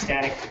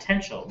electrostatic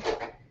potential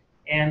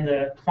and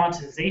the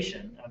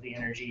quantization of the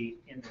energy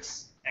in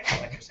this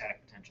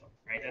electrostatic potential,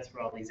 right? That's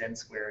where all these n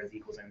squared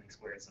equals n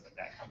squared, stuff like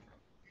that come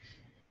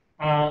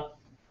from.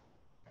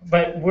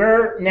 But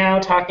we're now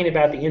talking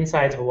about the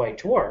insides of a white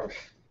dwarf,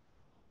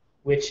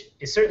 which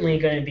is certainly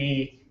going to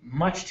be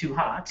much too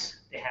hot.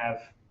 They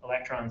have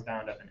electrons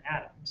bound up in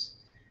atoms.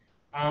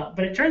 But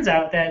it turns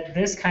out that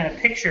this kind of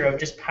picture of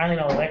just piling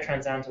all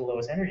electrons down to the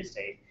lowest energy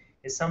state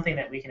is something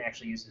that we can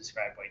actually use to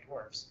describe white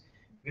dwarfs.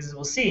 Because as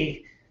we'll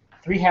see,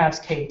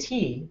 3/2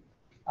 kT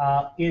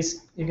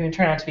is going to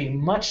turn out to be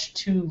much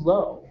too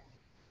low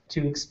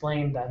to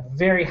explain the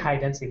very high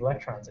density of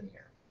electrons in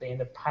here. They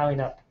end up piling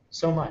up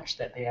so much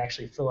that they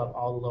actually fill up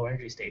all the low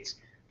energy states,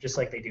 just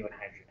like they do in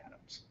hydrogen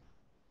atoms.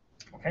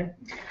 Okay,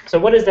 so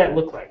what does that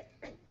look like?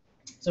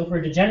 So for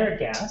a degenerate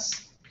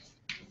gas,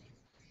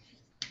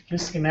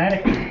 just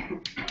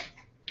schematically,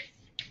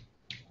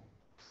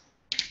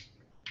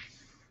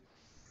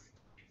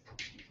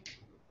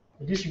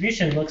 the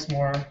distribution looks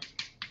more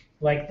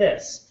like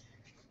this.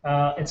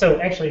 And so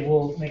actually,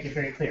 we'll make it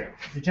very clear.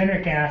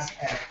 Degenerate gas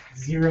at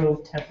 0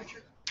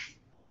 temperature.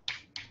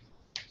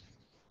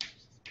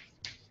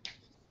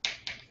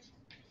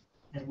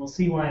 And we'll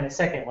see why in a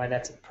second, why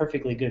that's a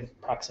perfectly good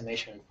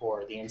approximation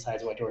for the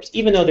insides of white dwarfs.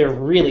 Even though they're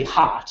really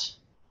hot,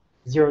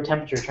 0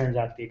 temperature turns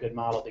out to be a good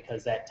model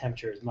because that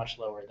temperature is much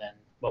lower than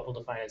what we'll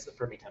define as the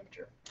Fermi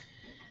temperature.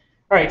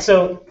 All right,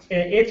 so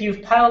if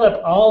you've piled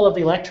up all of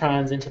the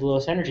electrons into the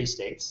lowest energy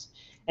states,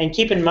 and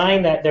keep in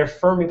mind that they're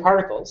Fermi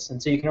particles,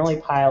 and so you can only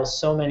pile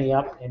so many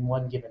up in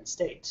one given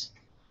state.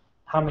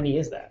 How many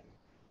is that,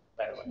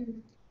 by the way?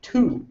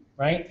 2,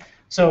 right?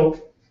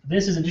 So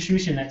this is a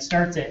distribution that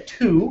starts at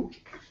 2,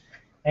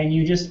 and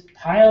you just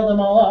pile them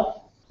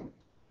all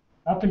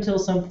up until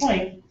some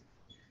point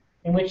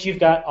in which you've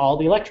got all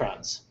the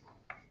electrons.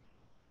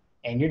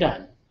 And you're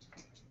done.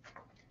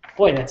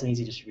 Boy, that's an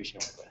easy distribution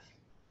to work with.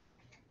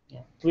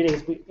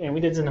 Yeah, we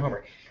did this in the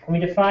homework. And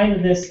we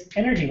defined this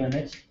energy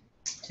limit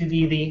to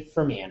be the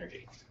Fermi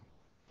energy.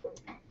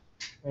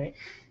 Right?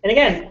 And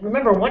again,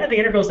 remember, one of the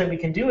integrals that we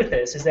can do with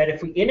this is that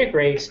if we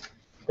integrate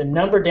the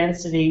number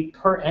density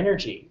per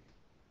energy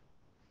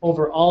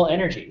over all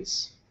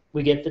energies,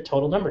 we get the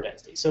total number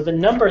density. So the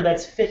number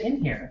that's fit in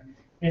here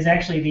is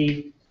actually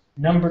the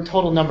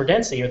total number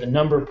density, or the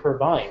number per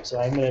volume. So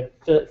I'm going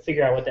to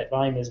figure out what that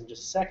volume is in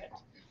just a second.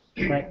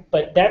 Right?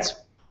 But that's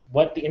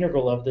what the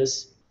integral of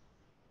this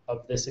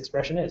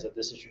expression is, of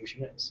this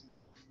distribution is.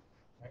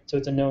 Right? So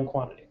it's a known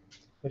quantity,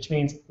 which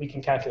means we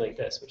can calculate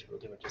this, which we'll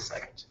do in just a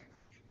second.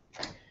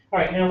 All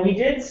right, now we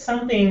did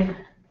something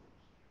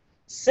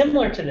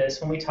similar to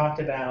this when we talked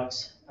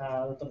about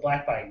the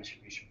black-body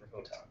distribution for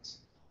photons,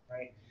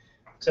 right?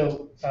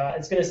 So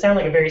it's going to sound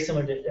like a very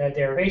similar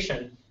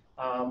derivation,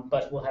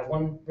 but we'll have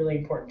one really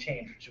important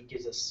change, which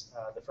gives us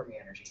the Fermi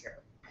energy here.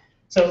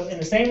 So in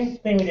the same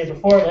thing we did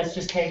before, let's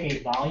just take a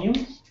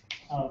volume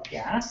of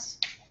gas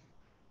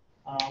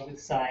with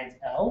sides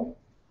L.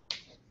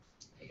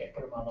 Okay,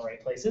 put them on the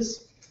right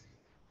places.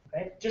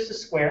 Okay, just a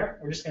square.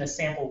 We're just going to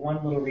sample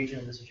one little region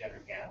of this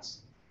degenerate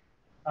gas.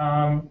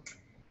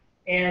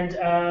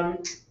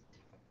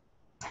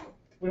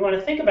 We want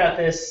to think about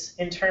this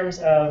in terms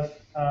of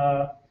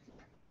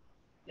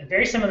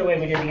very similar to the way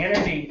we did the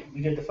energy, we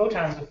did the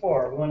photons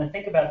before. We want to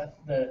think about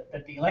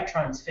that the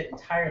electrons fit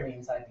entirely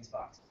inside these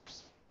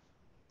boxes.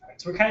 All right,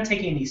 so we're kind of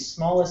taking the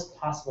smallest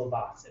possible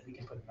box that we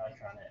can put an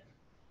electron in.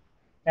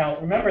 Now,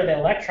 remember that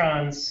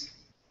electrons,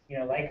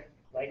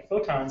 like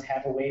photons,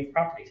 have a wave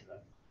property to them.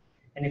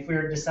 And if we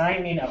were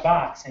designing a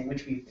box in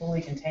which we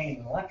fully contain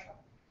an electron,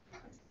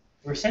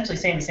 we're essentially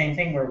saying the same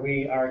thing, where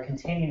we are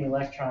containing the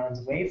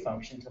electron's wave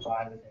function to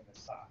lie within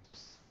this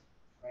box,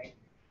 right?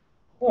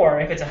 Or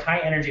if it's a high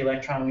energy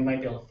electron, we might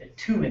be able to fit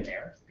 2 in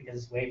there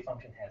because its wave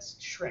function has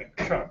shrunk.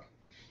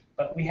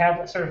 But we have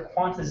a sort of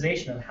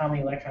quantization of how many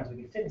electrons we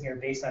can fit in here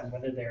based on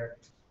whether their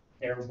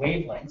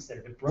wavelengths,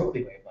 their de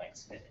Broglie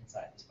wavelengths, fit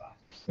inside this box.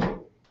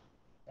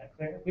 Is that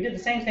clear? We did the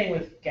same thing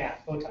with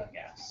photon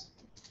gas.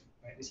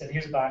 Right? We said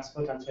here's a box,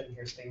 photons fit in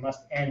here, so they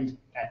must end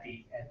at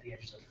the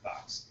edges of the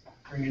box.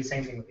 We're going to do the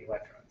same thing with the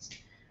electrons.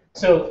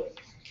 So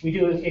we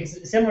do a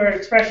similar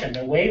expression.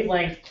 The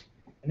wavelength,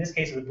 in this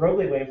case, the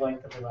Broglie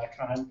wavelength of the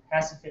electron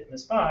has to fit in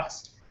this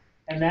box,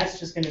 and that's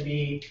just going to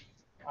be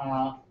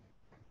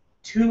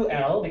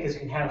 2L, because you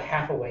can have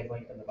half a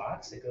wavelength in the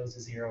box. It goes to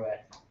 0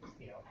 at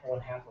 1/2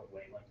 of a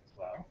wavelength as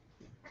well,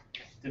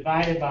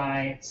 divided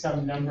by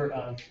some number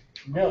of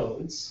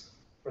nodes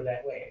for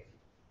that wave.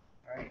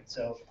 All right,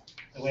 so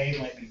the wave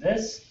might be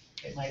this,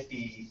 it might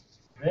be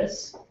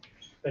this,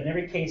 but in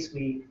every case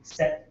we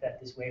set that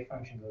this wave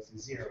function goes to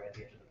 0 at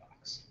the edge of the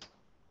box,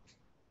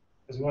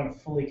 because we want to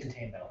fully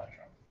contain that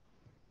electron.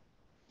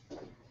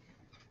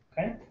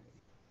 Okay?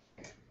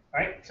 All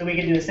right, so we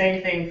can do the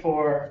same thing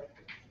for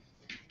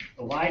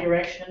the y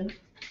direction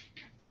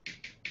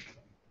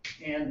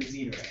and the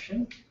z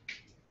direction.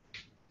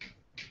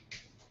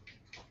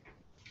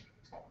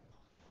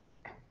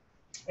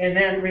 And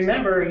then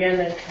remember, again,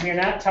 that we're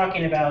not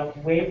talking about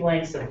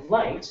wavelengths of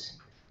light,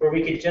 where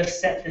we could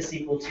just set this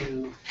equal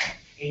to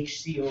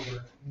hc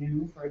over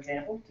nu, for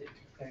example, to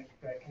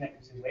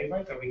connect it to the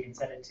wavelength, or we can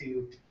set it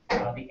to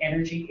the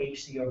energy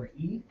hc over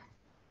E,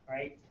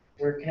 right?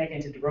 We're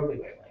connecting to de Broglie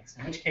wavelengths.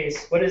 In which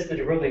case, what is the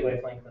de Broglie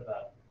wavelength of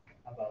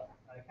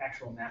an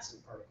actual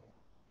massive particle?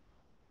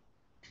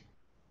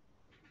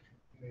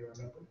 you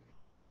remember?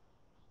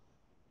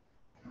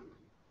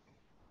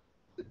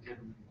 The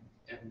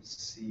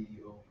MC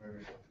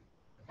over.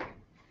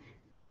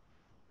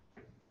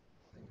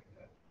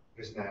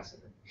 There's mass in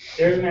it.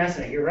 There's mass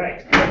in it. You're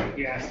right.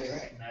 You're absolutely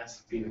right.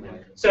 Mass being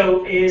like.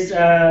 So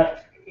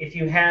if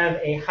you have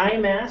a high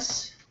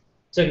mass,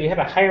 so if you have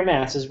a higher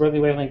mass, does Rotary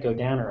wavelength go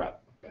down or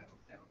up?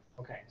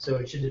 Okay, so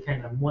it should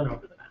depend on 1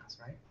 over the mass,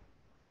 right?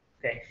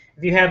 Okay,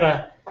 if you have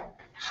a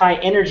high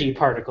energy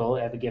particle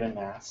at a given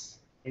mass,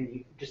 and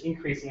you just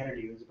increase the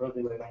energy, does the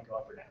Rotary wavelength go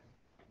up or down?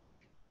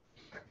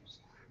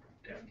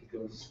 Down, it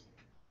goes.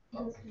 It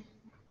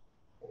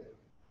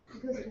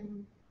goes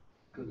down.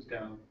 Goes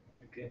down.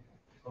 Okay.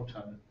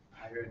 Photon,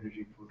 higher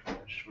energy photon,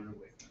 shorter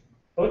wavelength.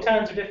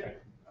 Photons are different.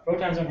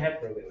 Photons don't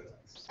have Rotary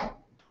wavelengths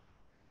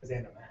because they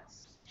have no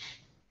mass.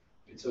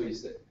 So you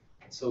said,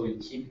 so you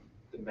keep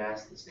the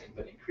mass the same,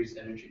 but increase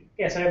energy.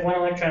 Yeah, so I have 1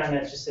 electron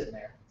that's just sitting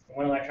there, and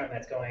 1 electron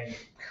that's going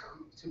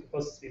super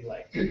close to the speed of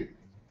light.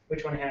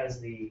 Which one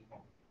has the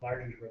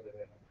larger Rotary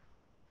wavelength?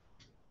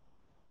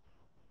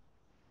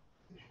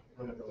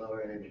 One of the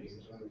lower energies,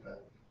 one of the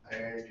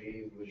higher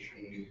energy would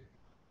be,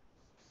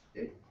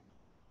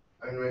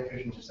 I mean, my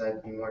intuition just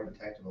said be more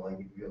detectable, like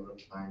you'd be able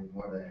to find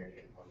more of the energy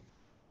in one.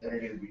 The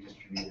energy would be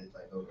distributed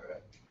like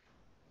over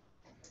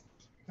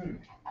a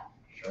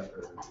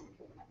sharper.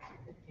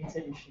 It's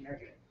an interesting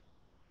argument.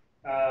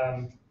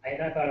 I had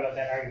not thought about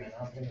that argument.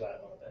 I'll think about it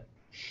a little bit.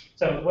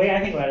 So the way I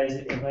think about it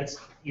is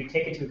you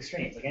take it to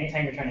extremes. Like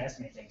anytime you're trying to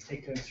estimate things, take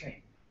it to an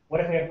extreme. What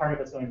if we have a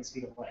particle that's going at the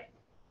speed of light?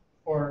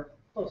 Or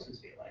close to the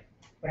speed of light?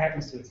 What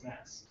happens to its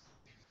mass?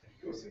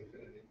 It goes to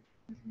infinity.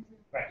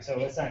 Right, so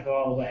let's not go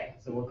all the way.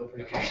 So we'll go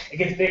pretty far. It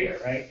gets bigger,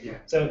 right? Yeah.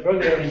 So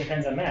Rotary wavelength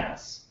depends on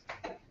mass.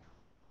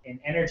 And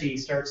energy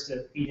starts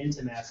to feed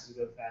into mass as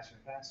we go faster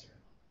and faster.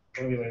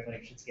 Rotary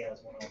wavelength should scale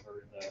as 1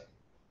 over the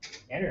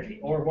energy,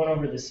 or 1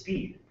 over the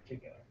speed in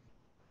particular.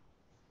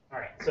 All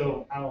right,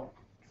 so I'll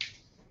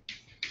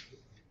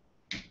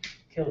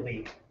kill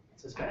the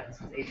suspense.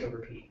 It's h over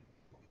p.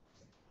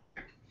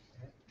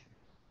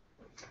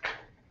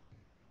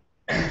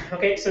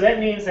 Okay, so that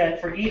means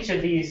that for each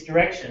of these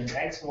directions,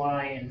 x,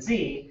 y, and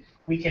z,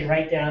 we can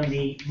write down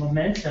the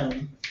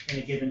momentum in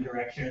a given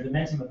direction, or the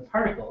momentum of the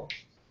particle,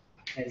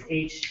 as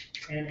h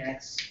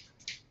nx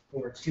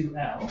over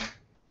 2l. All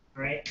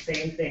right,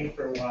 same thing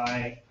for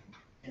y,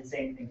 and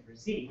same thing for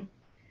z.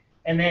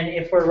 And then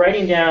if we're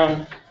writing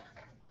down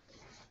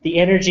the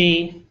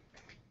energy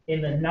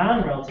in the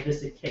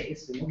non-relativistic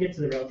case, and we'll get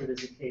to the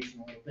relativistic case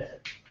in a little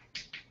bit.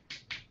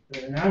 So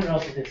in the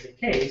non-relativistic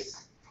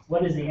case,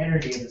 what is the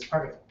energy of this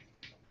particle?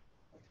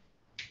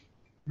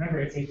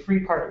 Remember, it's a free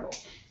particle,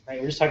 right?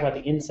 We're just talking about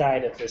the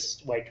inside of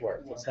this white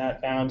dwarf. It's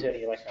not bound to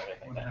any electron or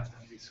anything like that.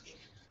 1/2 mv squared.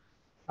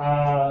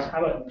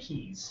 How about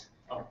p's?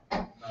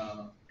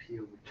 P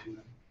over 2.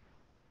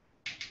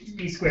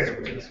 P squared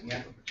over 2,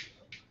 yeah.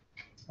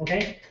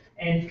 Okay,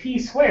 and p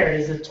squared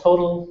is the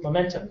total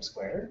momentum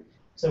squared.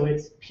 So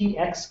it's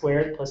px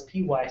squared plus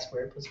py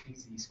squared plus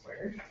pz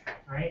squared.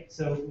 All right,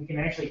 so we can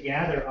actually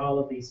gather all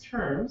of these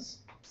terms.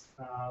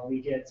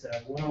 We get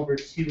 1 over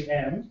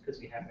 2m, because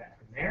we have that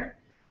from there.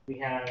 We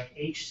have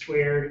h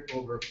squared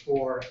over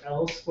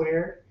 4l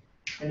squared.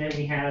 And then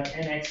we have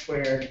nx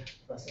squared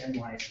plus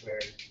ny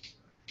squared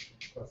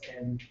plus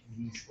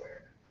mz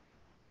squared.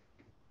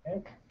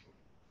 Okay?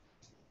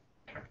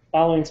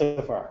 Following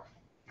so far?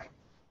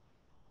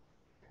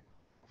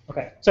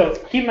 Okay, so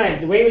keep in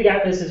mind, the way we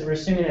got this is we're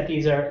assuming that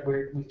these are,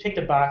 we've picked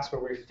a box where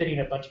we're fitting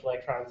a bunch of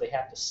electrons. They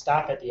have to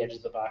stop at the edges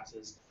of the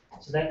boxes.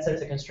 So that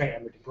sets a constraint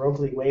on the de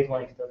Broglie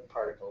wavelength of the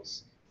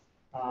particles.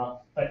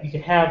 But you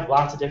can have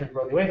lots of different de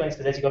Broglie wavelengths,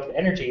 because as you go up to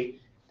energy,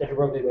 the de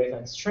Broglie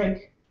wavelengths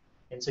shrink.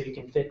 And so you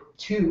can fit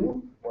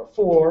 2 or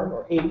 4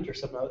 or 8 or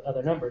some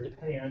other number,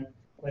 depending on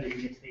whether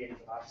you get to the edge of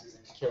the boxes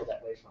and kill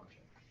that wave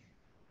function.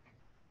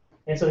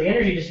 And so the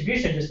energy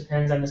distribution just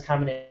depends on this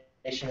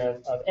combination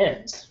of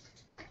ends.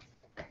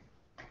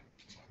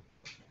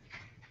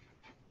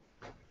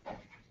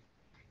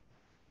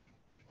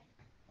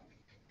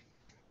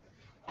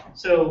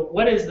 So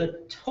what is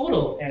the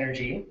total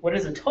energy? What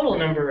is the total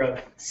number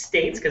of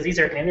states? Because these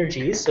are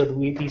energies, so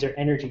these are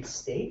energy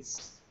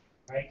states,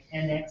 right?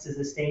 Nx is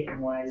a state, and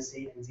y is a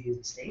state, and z is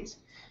a state.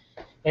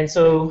 And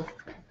so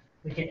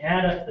we can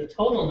add up the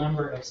total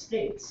number of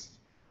states.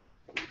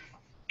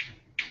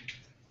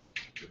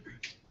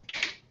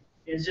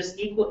 Is just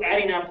equal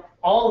adding up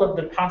all of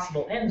the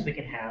possible ends we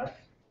can have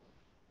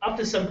up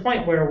to some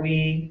point where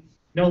we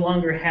no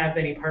longer have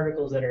any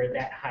particles that are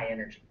that high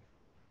energy.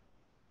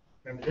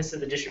 Remember, this is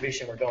the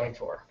distribution we're going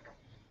for.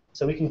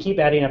 So we can keep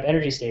adding up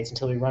energy states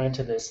until we run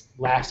into this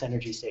last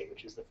energy state,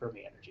 which is the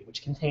Fermi energy,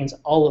 which contains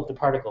all of the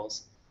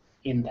particles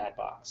in that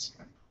box.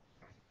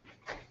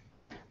 All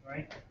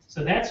right?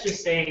 So that's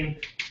just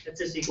saying that's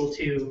just equal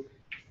to,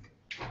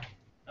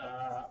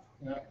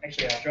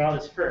 actually I'll draw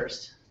this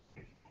first.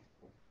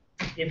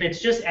 If it's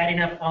just adding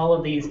up all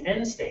of these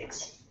end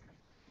states,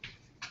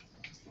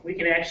 we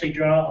can actually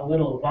draw a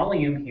little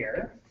volume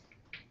here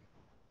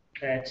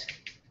that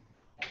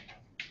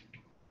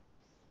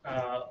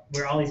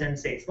where all these end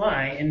states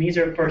lie, and these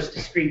are, of course,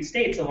 discrete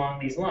states along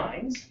these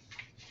lines.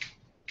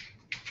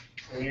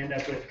 So we end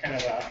up with kind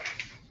of a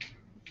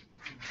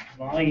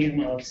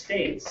volume of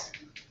states.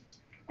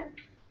 I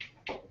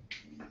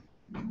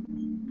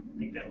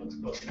think that looks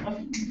close enough,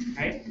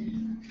 right?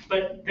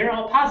 But they're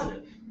all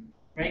positive,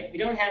 right? We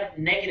don't have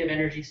negative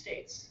energy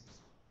states.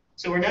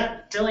 So we're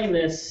not filling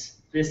this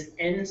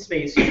n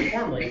space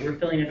uniformly. We're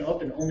filling it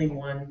up in only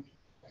one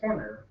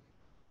corner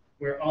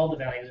where all the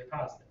values are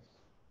positive,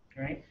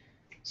 right?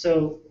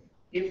 So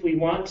if we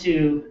want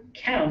to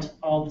count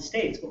all the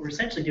states, what we're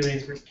essentially doing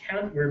is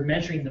we're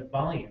measuring the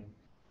volume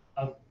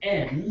of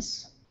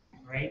n's,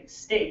 right,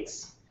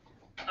 states,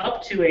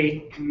 up to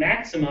a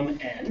maximum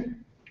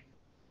n,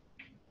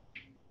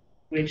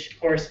 which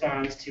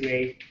corresponds to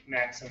a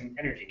maximum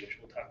energy, which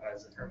we'll talk about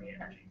as the Fermi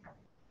energy.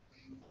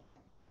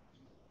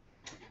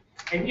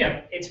 And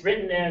yeah, it's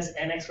written as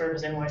nx squared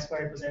plus ny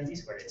squared plus nz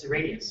squared. It's a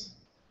radius.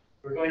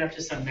 We're going up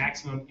to some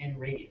maximum n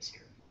radius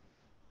here.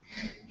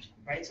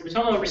 Right? So the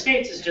total number of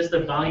states is just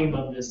the volume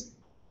of this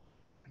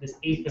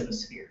eighth of a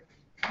sphere.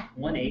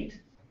 1/8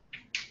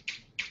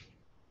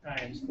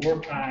 times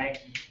 4 pi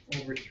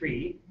over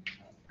 3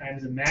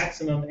 times the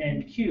maximum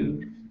n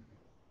cubed,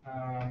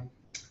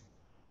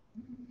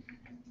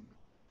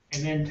 and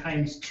then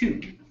times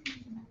 2,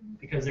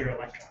 because they're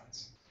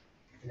electrons,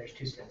 and there's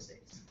 2 spin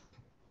states.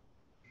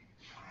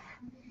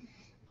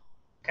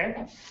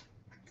 Okay?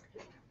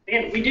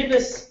 Again, we did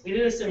this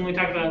when we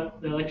talked about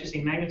the electricity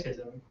and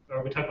magnetism,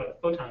 or we talked about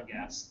photon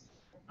gas,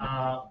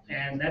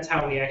 and that's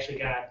how we actually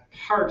got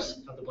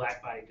parts of the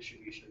black body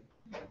distribution.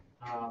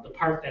 The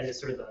part that is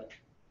sort of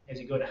as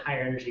you go to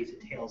higher energies,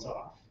 it tails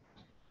off.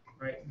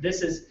 Right?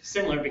 This is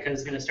similar because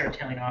it's going to start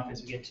tailing off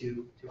as we get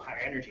to higher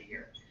energy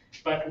here.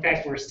 But in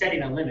fact, we're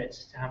setting a limit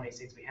to how many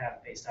states we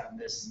have based on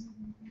this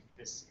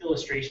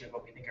illustration of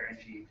what we think our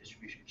energy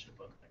distribution should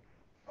look like.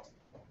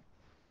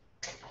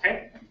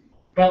 Okay?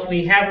 But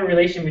we have a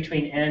relation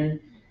between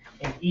n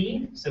and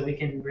e, so we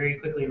can very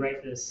quickly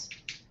write this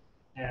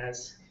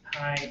as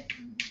pi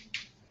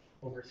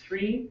over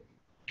 3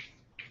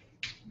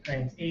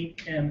 times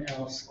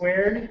 8ml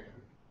squared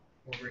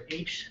over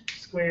h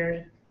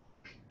squared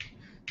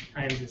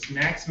times its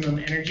maximum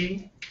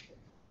energy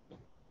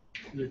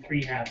to the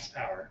 3/2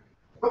 power.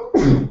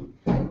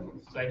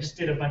 So I just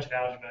did a bunch of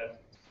algebra to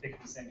stick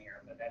this in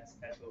here, but that's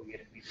what we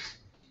get if we just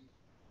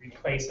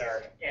replace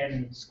our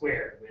n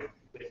squared with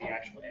the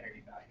actual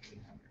energy value we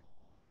have here.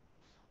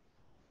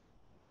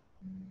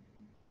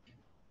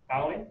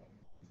 Following?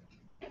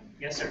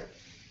 Yes, sir.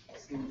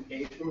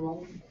 H for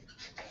one?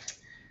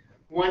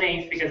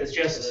 1/8 because it's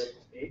just.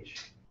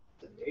 H?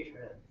 Is it H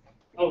or N?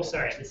 Oh,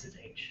 sorry, this is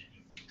h.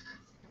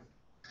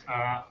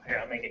 Here,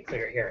 I'll make it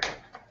clear here.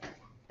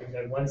 We've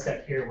got one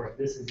step here where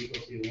this is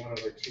equal to 1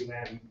 over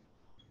 2m,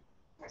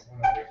 1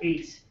 over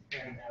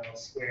 8ml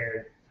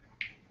squared,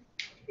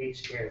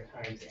 h squared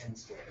times n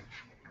squared.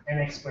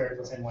 Nx squared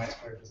plus ny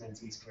squared plus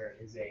nz squared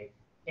is a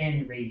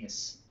n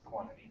radius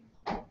quantity.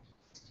 Okay,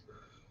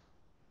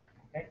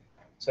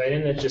 so I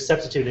didn't just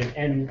substitute an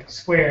n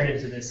squared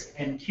into this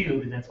n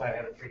cubed, and that's why I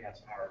have a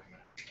 3/2 power coming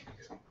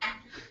out.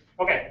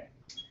 Okay,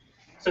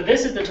 so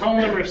this is the total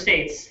number of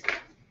states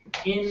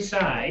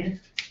inside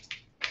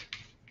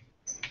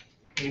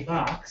a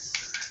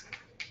box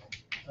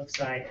of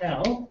side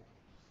L.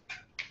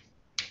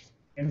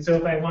 And so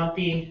if I want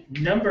the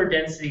number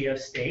density of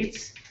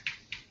states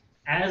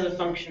as a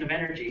function of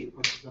energy,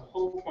 which is the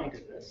whole point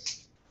of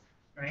this,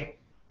 right?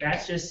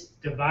 That's just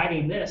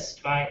dividing this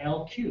by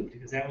L cubed,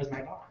 because that was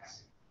my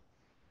box.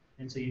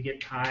 And so you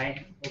get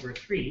pi over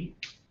 3,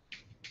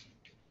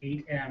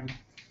 8m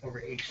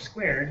over h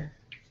squared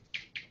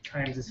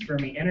times this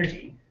Fermi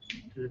energy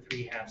to the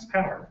 3/2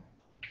 power.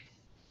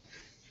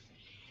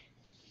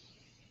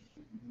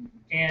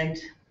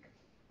 And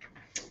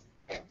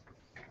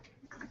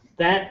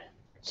that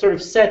sort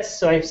of sets,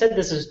 so I've said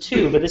this is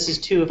 2, but this is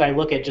 2 if I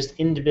look at just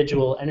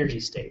individual energy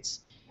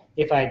states.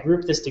 If I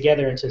group this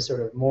together into sort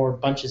of more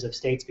bunches of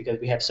states, because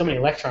we have so many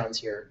electrons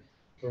here,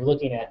 we're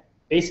looking at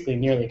basically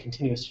nearly a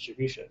continuous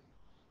distribution.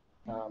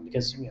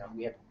 Because we have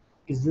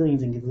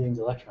gazillions and gazillions of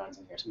electrons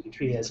in here, so we can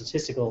treat it as a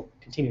statistical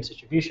continuous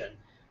distribution.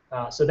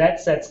 So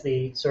that sets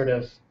the sort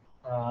of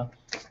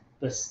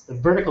the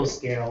vertical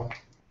scale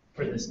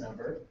for this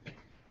number.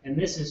 And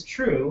this is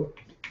true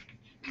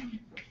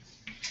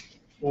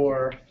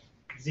for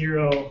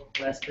 0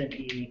 less than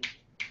E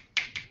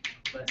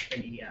less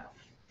than EF.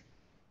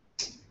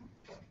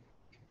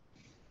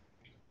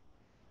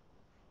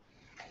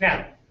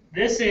 Now,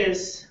 this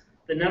is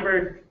the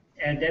number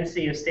and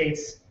density of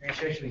states.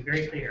 Actually, I should be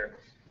very clear.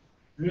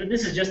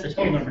 This is just the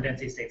total number of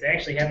density of states. I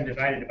actually haven't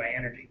divided it by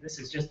energy. This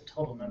is just the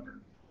total number.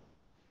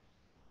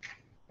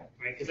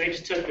 Right? Because I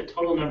just took the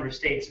total number of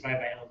states divided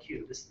by L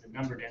cubed. This is the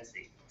number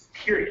density,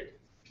 period.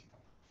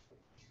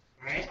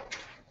 All right? Let me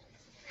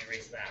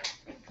erase that.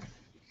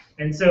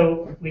 And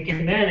so we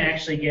can then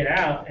actually get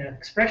out an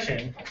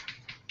expression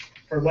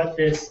for what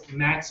this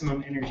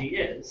maximum energy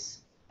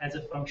is as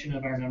a function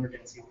of our number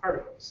density of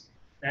particles.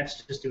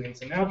 That's just doing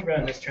some algebra,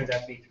 and this turns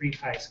out to be 3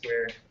 pi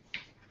squared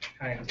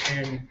times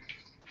n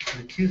to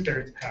the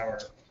 2/3 power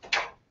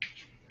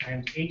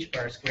times h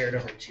bar squared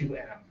over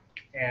 2m.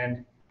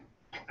 And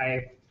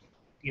I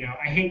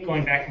hate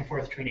going back and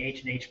forth between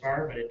h and h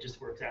bar, but it just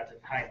works out to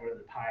hide where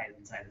the pi is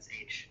inside this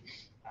h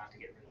to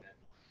get rid of it.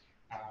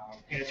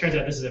 And it turns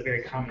out this is a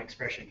very common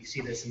expression. You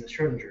see this in the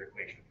Schrodinger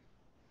equation,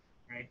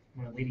 right?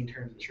 One of the leading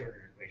terms of the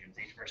Schrodinger equation is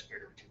h bar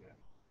squared over 2m.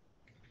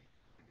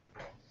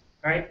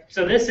 All right,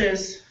 so this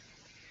is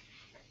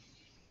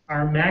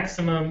our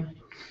maximum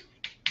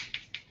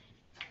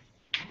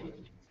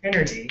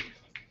energy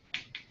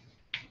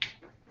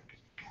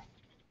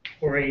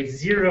for a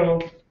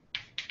zero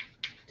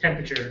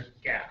temperature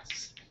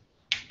gas,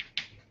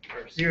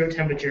 or zero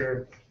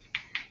temperature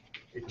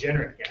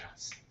degenerate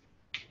gas.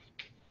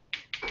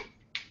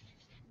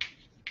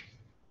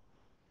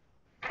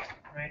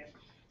 Right?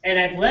 And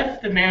I've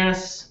left the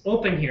mass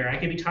open here. I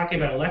could be talking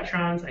about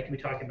electrons, I can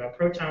be talking about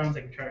protons,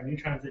 I can be talking about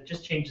neutrons. It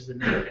just changes the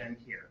number n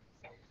here.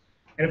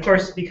 And of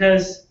course,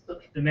 because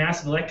the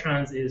mass of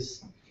electrons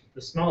is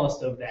the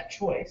smallest of that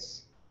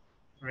choice,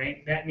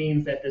 right? That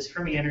means that this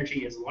Fermi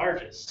energy is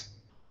largest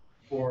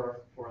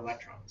for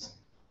electrons.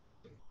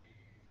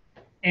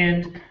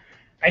 And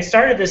I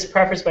started this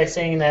preface by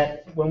saying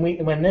that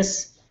when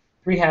this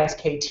 3/2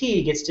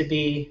 kT gets to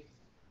be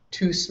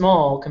too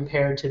small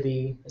compared to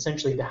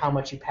essentially how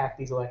much you pack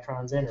these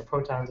electrons in, or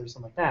protons, or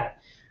something like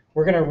that,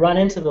 we're going to run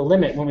into the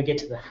limit when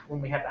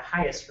we have the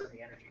highest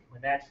Fermi energy,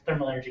 when that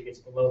thermal energy gets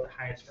below the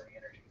highest Fermi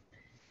energy.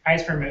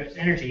 Highest Fermi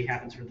energy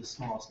happens for the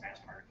smallest mass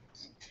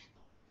particles.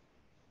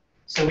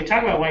 So we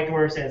talk about white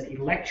dwarfs as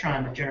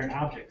electron degenerate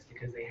objects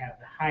because they have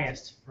the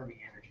highest Fermi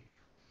energy.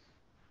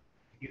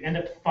 You end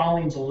up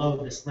falling below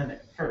this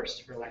limit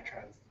first for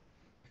electrons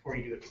before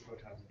you do it for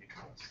protons and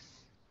neutrons.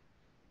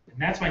 And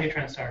that's why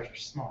neutron stars are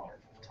smaller.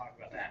 We'll talk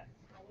about that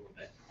in a little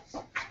bit.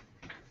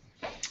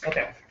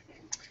 Okay.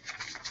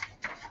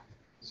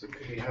 So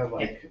could we have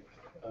like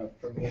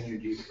Fermi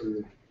energy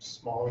for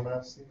smaller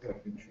mass things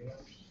like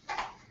neutrinos?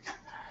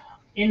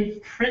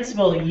 In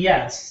principle,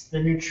 yes. The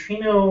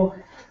neutrino,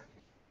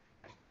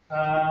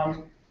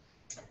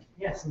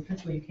 yes, in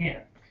principle you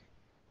can.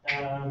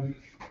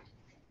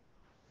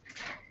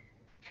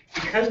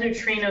 Because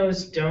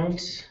neutrinos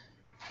don't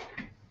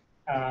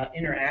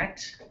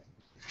interact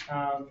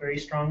very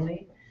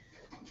strongly,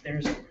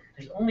 there's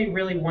only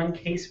really one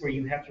case where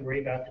you have to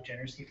worry about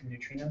degeneracy from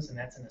neutrinos, and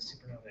that's in a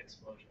supernova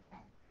explosion,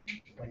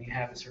 when you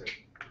have a sort of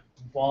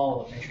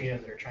wall of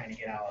neutrinos that are trying to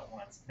get out at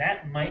once.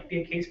 That might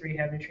be a case where you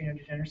have neutrino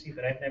degeneracy,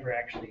 but I've never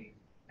actually,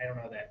 I don't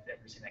know that I've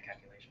ever seen that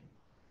calculation.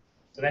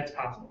 So that's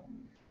possible,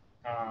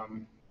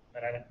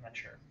 but I'm not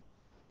sure.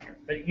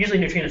 But usually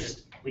neutrinos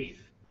just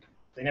leave.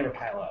 They never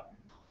pile up.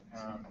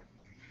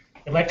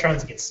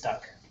 Electrons get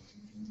stuck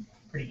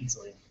pretty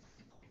easily.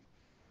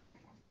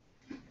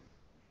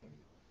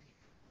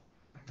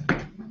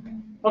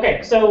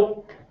 Okay,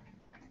 so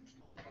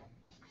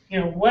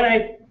what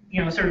I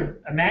sort of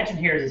imagine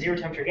here is a zero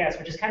temperature gas,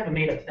 which is kind of a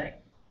made-up thing,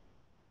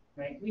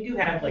 right? We do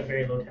have like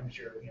very low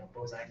temperature,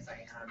 bosons,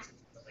 ions, and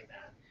stuff like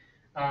that.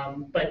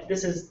 But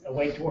this is a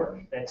white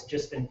dwarf that's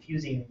just been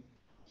fusing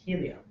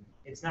helium.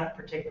 It's not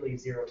particularly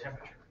zero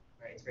temperature,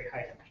 right? It's very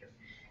high temperature.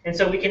 And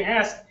so we can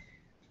ask,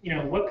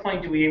 what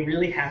point do we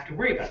really have to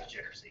worry about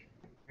degeneracy,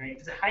 right? If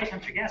it's a high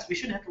temperature gas, we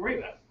shouldn't have to worry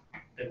about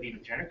them being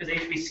degenerate because they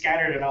should be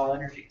scattered at all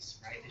energies,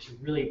 right? They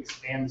should really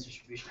expand this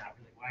distribution out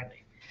really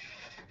widely.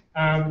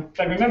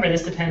 But remember,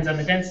 this depends on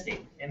the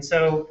density. And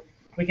so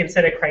we can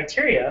set a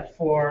criteria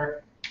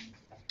for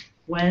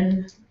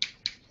when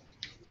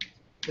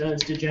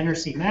does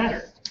degeneracy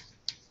matter.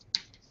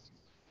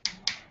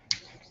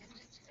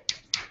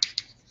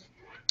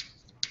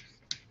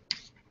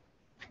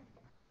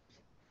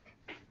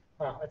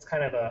 Well, that's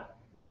kind of a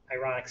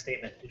ironic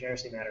statement,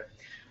 degeneracy matter.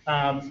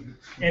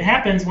 It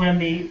happens when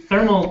the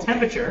thermal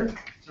temperature,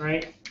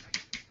 right,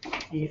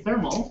 the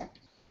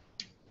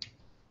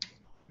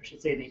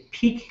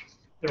peak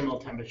thermal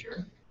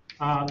temperature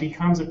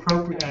becomes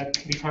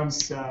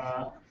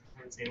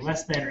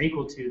less than or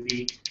equal to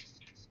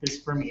this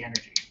Fermi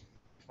energy,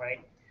 right?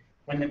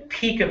 When the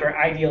peak of our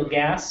ideal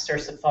gas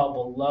starts to fall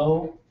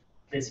below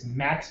this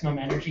maximum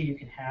energy you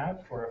can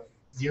have for a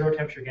zero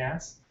temperature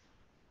gas,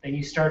 then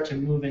you start to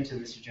move into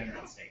this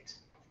degenerate state,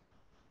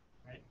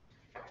 right?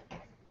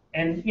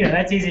 And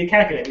that's easy to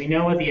calculate. We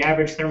know what the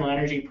average thermal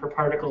energy per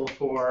particle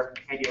for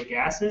ideal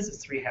gases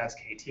is 3/2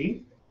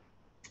 kT.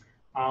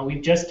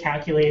 We've just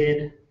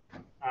calculated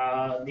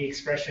the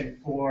expression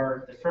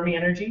for the Fermi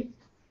energy.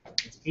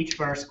 It's h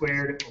bar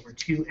squared over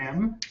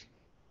 2m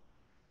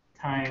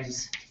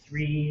times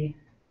 3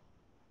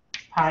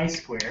 pi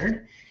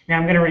squared. Now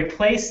I'm going to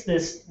replace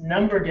this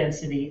number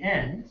density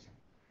n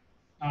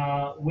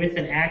with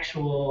an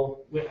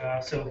actual,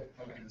 so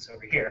I'll do this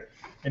over here.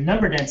 The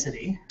number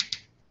density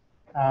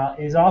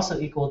is also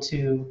equal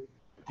to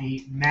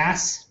the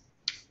mass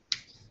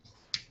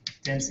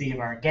density of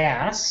our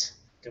gas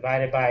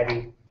divided by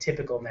the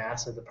typical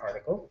mass of the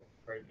particle,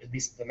 or at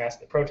least the mass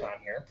of the proton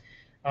here,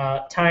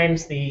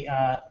 times the,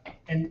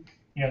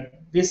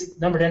 this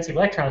number density of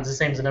electrons is the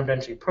same as the number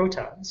density of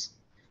protons.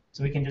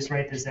 So we can just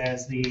write this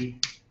as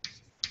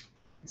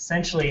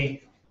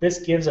essentially, this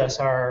gives us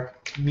our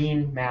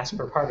mean mass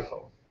per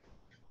particle.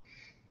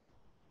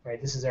 Right,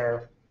 this is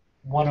our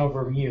 1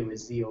 over mu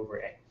is Z over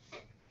A.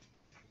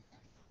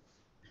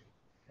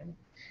 Okay.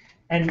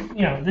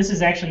 And this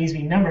is actually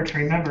easy number to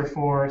remember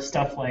for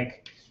stuff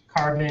like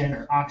carbon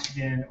or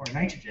oxygen or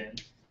nitrogen.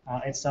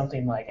 It's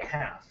something like a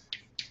half.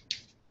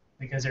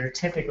 Because there are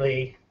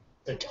typically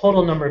the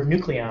total number of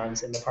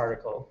nucleons in the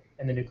particle,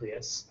 in the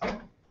nucleus.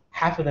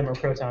 Half of them are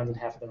protons and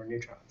half of them are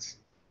neutrons.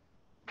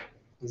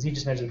 Z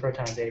just measures the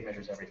protons, A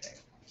measures everything.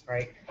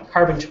 Right?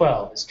 Carbon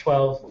 12 is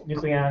 12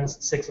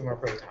 nucleons, 6 of them are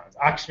protons.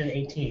 Oxygen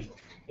 18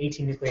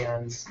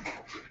 nucleons.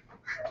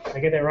 Did I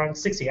get that wrong?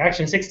 60.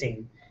 Oxygen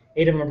 16,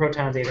 8 of them are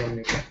protons, 8 of them are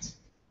neutrons.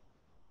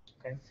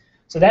 Okay?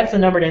 So that's the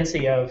number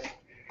density of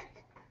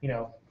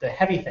the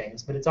heavy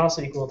things, but it's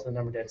also equal to the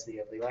number density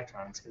of the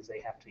electrons because they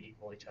have to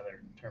equal each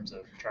other in terms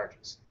of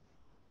charges.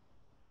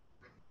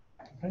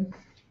 Okay?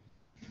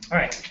 All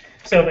right,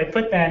 so if I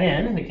put that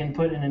in, we can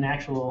put in an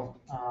actual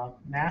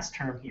mass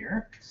term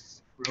here,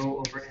 rho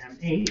over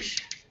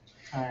mh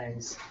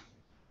times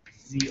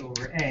Z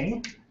over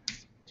A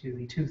to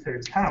the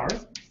 2/3 power.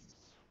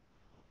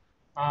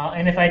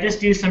 And if I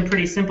just do some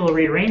pretty simple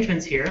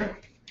rearrangements here,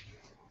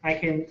 I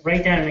can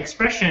write down an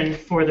expression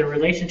for the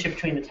relationship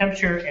between the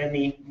temperature and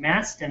the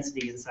mass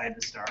density inside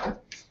the star.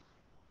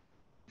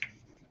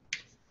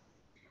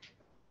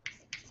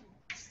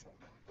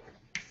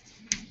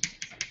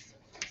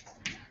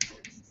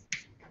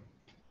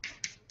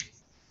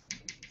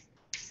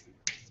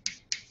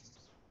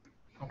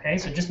 Okay,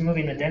 so just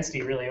moving the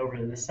density really over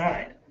to this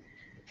side.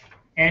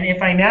 And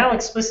if I now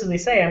explicitly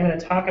say I'm going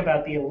to talk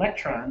about the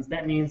electrons,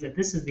 that means that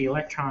this is the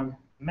electron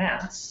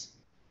mass,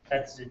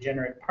 that's the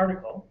degenerate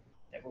particle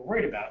that we're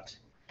worried about.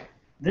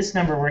 This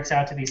number works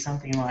out to be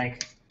something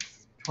like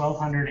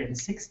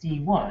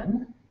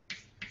 1261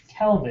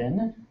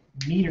 Kelvin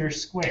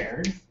meters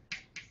squared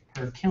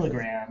per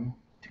kilogram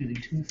to the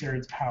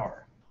 2/3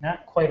 power.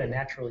 Not quite a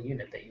natural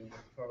unit that you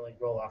normally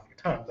roll off your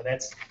tongue, but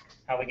that's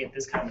how we get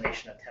this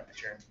combination of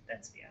temperature and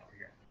density out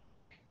here.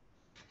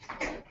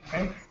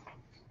 Okay?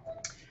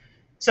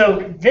 So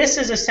this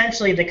is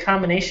essentially the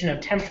combination of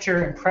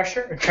temperature and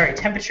pressure,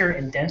 temperature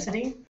and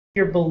density. If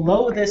you're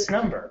below this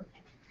number,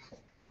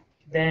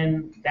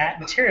 then that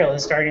material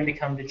is starting to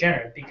become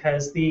degenerate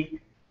because the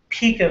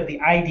peak of the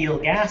ideal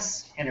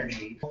gas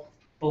energy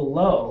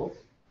below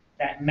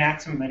that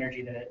maximum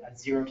energy that a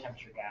zero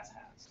temperature gas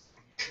has.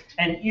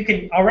 And you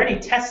can already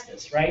test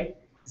this, right?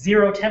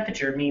 Zero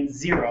temperature means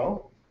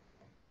 0,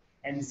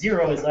 and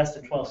 0 is less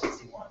than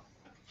 1261.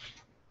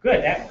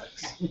 Good, that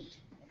works.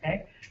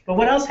 Okay? But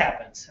what else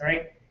happens, all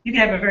right? You can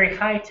have a very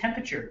high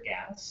temperature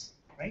gas,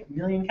 right?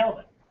 1,000,000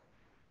 Kelvin.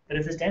 But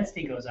if this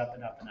density goes up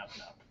and up and up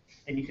and up,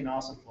 then you can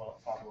also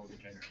fall below the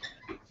degenerate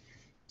limit.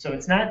 So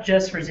it's not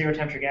just for zero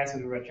temperature gas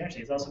with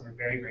density, it's also for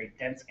very, very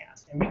dense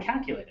gas. And we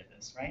calculated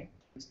this, right?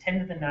 It was 10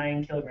 to the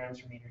 9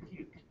 kilograms per meter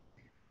cubed.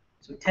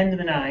 So 10 to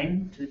the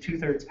 9 to the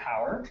 2/3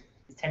 power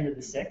is 10 to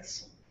the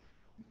 6.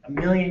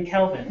 1,000,000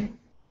 Kelvin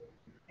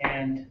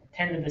and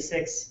 10 to the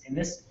 6 in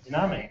this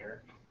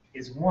denominator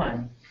is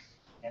 1,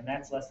 and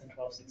that's less than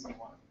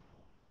 1261.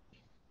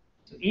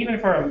 So even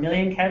for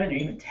 1,000,000 Kelvin, or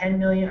even 10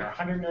 million or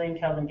 100 million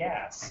Kelvin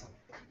gas,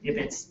 if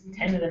it's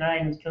 10 to the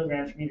 9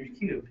 kilograms per meter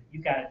cubed,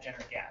 you've got a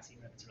degenerate gas,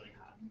 even if it's really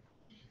hot.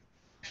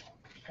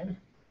 Okay.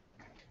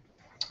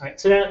 All right,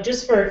 so now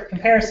just for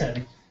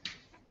comparison,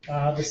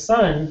 the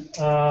sun,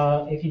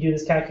 if you do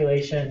this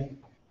calculation,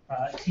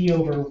 T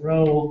over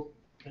rho,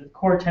 the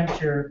core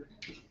temperature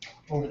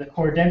over the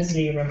core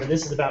density, remember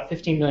this is about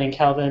 15 million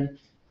Kelvin.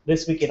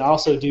 This we can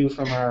also do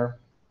from our,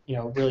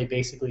 really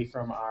basically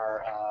from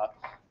our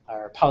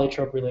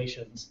polytrope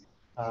relations.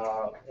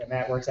 And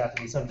that works out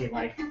to be something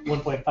like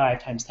 1.5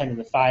 times 10 to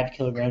the 5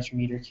 kilograms per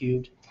meter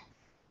cubed.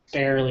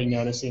 Barely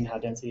noticing how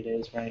density it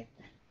is, right?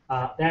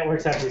 That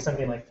works out to be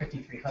something like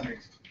 5,300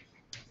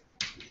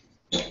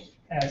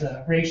 as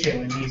a ratio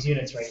in these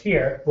units right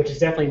here, which is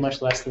definitely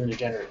much less than the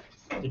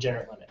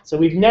degenerate limit. So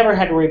we've never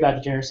had to worry about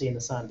degeneracy in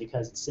the sun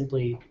because it's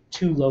simply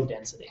too low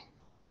density.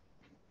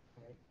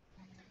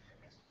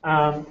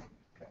 But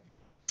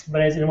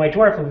as in white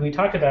dwarf, we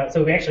talked about,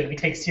 so we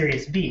take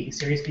Sirius B.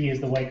 Sirius B is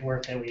the white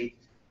dwarf that we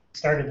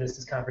started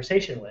this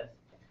conversation with.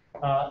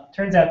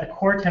 Turns out the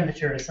core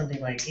temperature is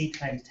something like 8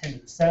 times 10 to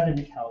the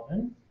 7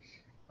 Kelvin.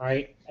 All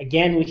right.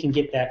 Again, we can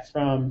get that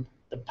from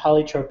the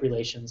polytrope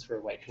relations for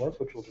a white dwarf,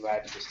 which we'll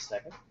derive in just a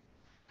second.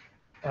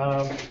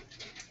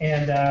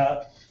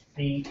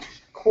 The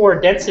core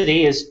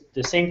density is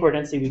the same core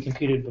density we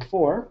computed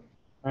before,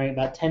 right?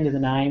 About 10 to the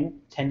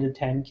 9, 10 to the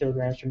 10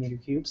 kilograms per meter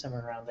cubed,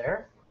 somewhere around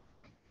there,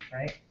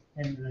 right?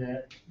 10 to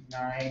the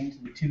 9 to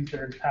the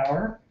 2/3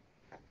 power,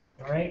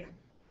 all right?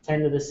 10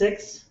 to the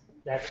 6,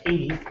 that's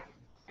 80,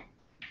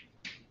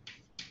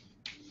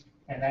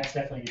 and that's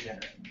definitely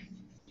degenerate.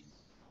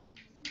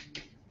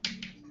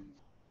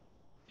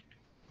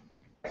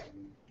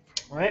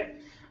 All right.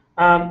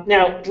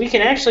 Now, we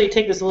can actually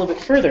take this a little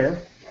bit further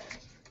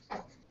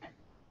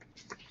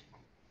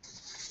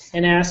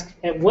and ask,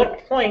 at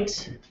what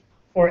point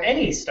for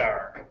any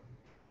star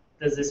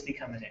does this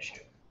become an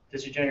issue.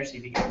 Does degeneracy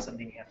become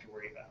something you have to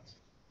worry about?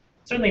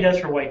 It certainly does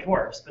for white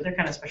dwarfs, but they're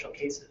kind of special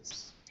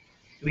cases.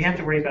 Do we have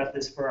to worry about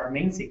this for our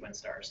main sequence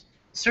stars?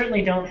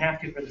 Certainly don't have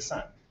to for the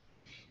sun.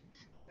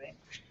 Okay?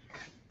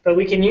 But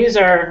we can use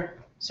our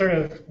sort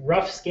of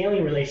rough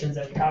scaling relations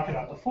that we talked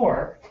about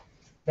before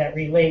that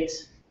relate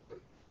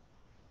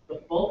the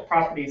bulk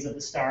properties of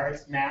the star,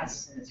 its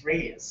mass and its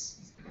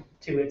radius,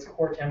 to its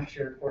core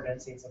temperature, core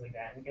density, and stuff like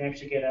that. And we can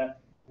actually get a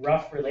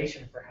rough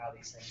relation for how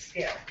these things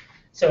scale.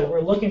 So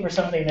we're looking for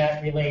something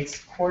that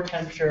relates core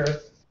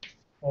temperature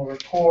over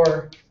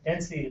core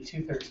density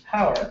to 2/3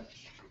 power.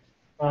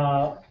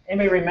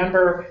 Anybody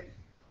remember,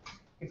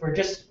 if we're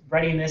just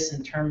writing this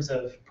in terms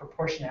of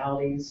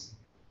proportionalities,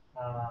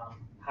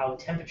 how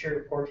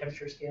temperature to core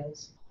temperature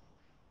scales?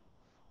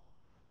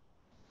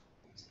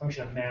 It's a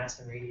function of mass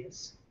and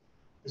radius.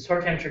 Does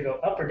core temperature go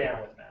up or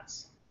down with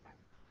mass?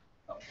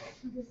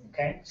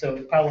 Okay,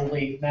 so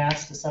probably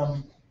mass to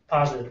some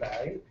positive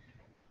value.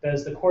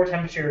 Does the core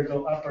temperature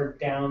go up or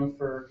down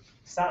for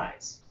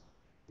size?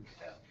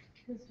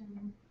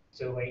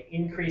 So if I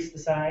increase the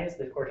size,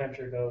 the core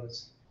temperature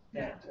goes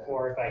down.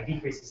 Or if I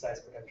decrease the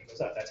size, the core temperature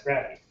goes up. That's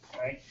gravity,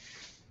 right?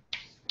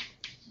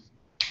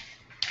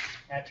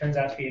 That turns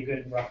out to be a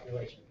good rough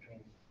relation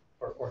between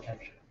core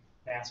temperature,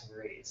 mass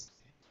over radius.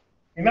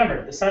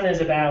 Remember, the sun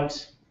is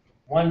about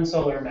 1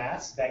 solar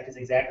mass. In fact, it's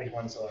exactly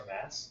 1 solar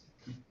mass.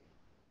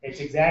 It's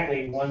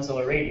exactly 1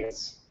 solar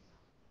radius.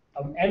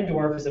 M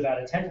dwarf is about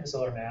 1/10 of a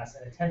solar mass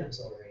and 1/10 of a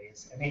solar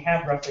radius, and they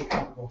have roughly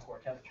comparable core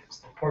temperatures.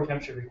 The core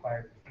temperature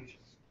required for fusion.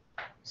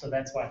 So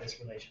that's why this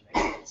relation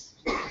makes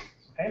sense.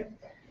 Okay?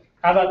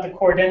 How about the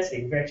core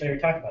density? We've actually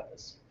already talked about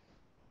this.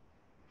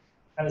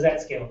 How does that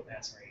scale with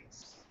mass and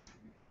radius?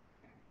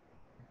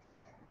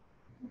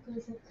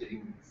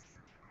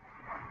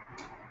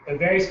 But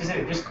very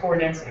specific, just core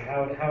density.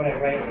 How would I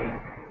write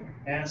a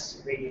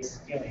mass radius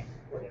scaling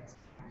core density?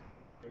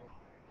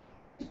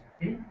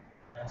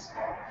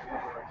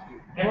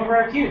 M over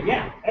R cubed,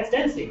 yeah, that's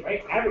density,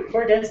 right? Average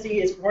core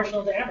density is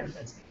proportional to average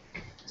density.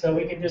 So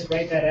we can just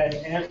write that as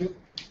M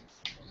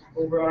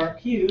over R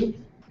cubed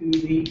to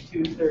the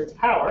 2/3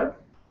 power,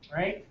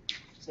 right?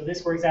 So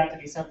this works out to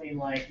be something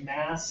like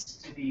mass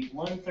to the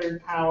 1/3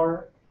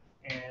 power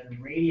and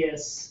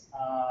radius,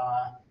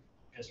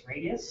 just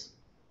radius,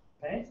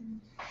 okay?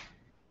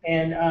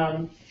 And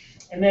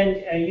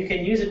then you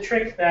can use a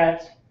trick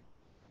that,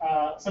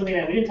 something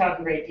that we didn't talk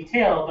in great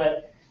detail,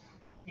 but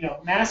you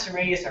know, mass and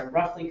radius are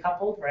roughly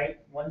coupled, right?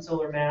 1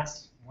 solar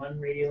mass, 1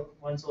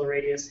 solar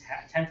radius,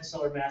 1/10 of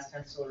solar mass,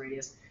 1/10 of solar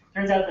radius.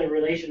 Turns out the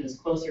relation is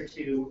closer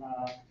to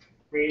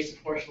radius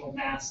proportional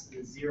mass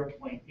to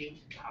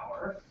 0.8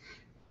 power,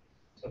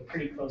 so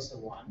pretty close to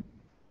 1.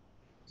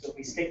 So if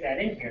we stick that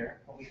in here,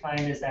 what we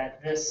find is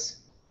that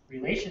this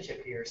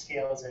relationship here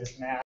scales as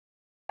mass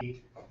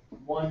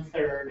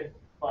 1/3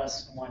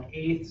 plus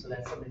 1/8, so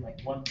that's something like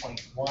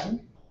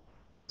 1.1,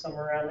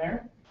 somewhere around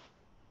there.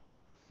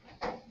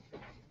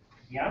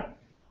 Yeah.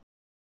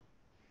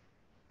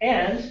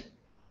 And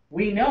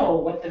we know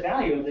what the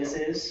value of this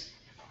is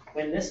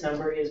when this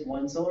number is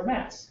 1 solar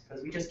mass,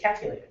 because we just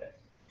calculated it.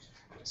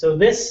 So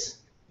this,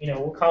 you know,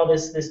 we'll call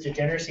this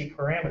degeneracy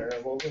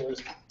parameter, we'll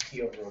just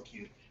T over rho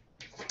cubed,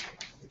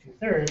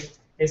 2/3,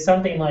 is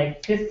something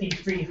like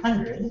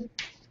 5,300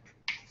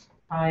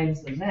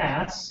 times the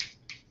mass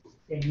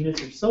in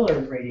units of solar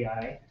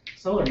radii,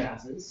 solar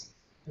masses,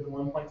 to the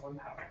 1.1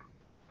 power.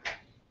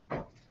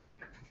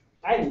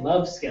 I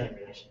love scaling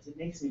relations. It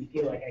makes me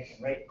feel like I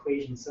can write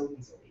equations so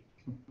easily.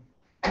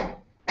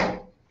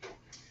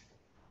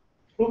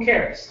 Who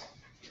cares?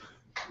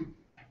 The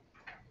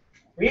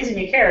reason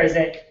you care is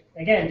that,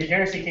 again,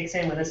 degeneracy kicks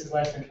in when this is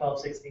less than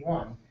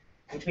 1261,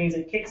 which means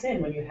it kicks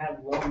in when you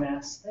have low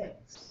mass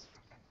things.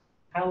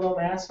 How low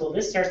mass? Well,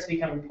 this starts to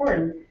become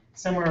important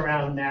somewhere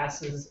around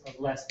masses of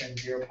less than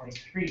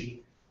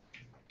 0.3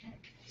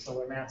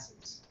 solar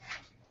masses.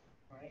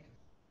 Right?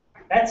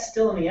 That's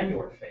still in the M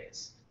dwarf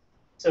phase.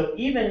 So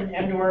even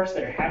M dwarfs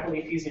that are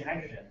happily fusing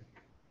hydrogen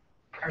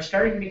are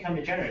starting to become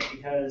degenerate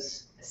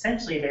because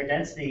essentially their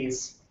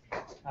densities,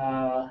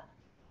 well,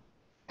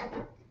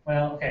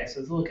 okay,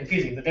 so it's a little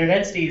confusing, but their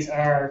densities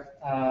are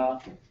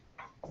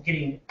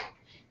getting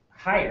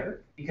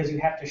higher because you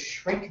have to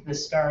shrink the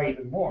star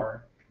even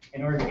more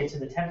in order to get to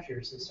the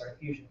temperatures to start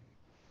fusion.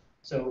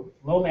 So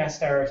low mass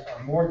stars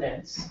are more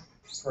dense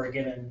for a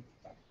given,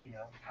 you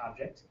know,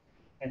 object,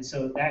 and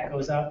so that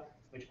goes up,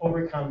 which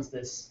overcomes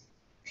this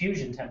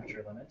fusion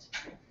temperature limit,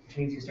 which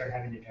means you start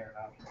having degenerate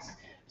objects.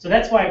 So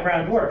that's why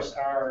brown dwarfs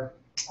are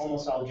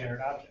almost all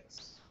degenerate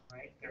objects,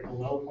 right? They're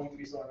below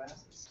 0.3 solar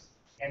masses.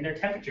 And their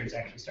temperatures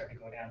actually start to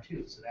go down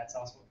too, so that's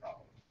also a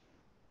problem.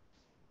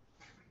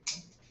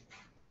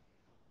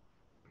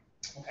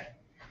 Okay.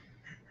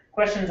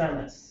 Questions on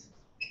this?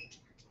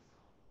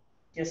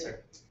 Yes,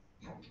 sir.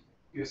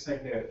 You're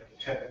saying that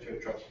temperature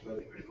drops below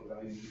the critical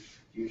value in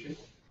fusion.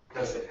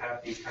 Does it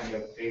have these kind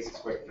of phases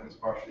where it becomes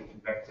partially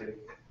convective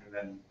and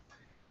then?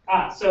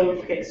 So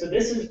okay, so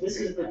this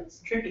is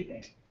the tricky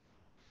thing.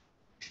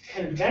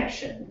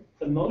 convection,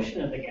 the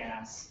motion of the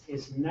gas,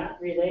 is not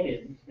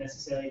related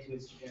necessarily to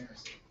its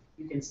degeneracy.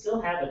 You can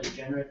still have a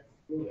degenerate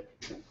fluid.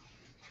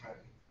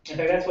 In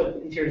fact, that's what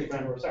interior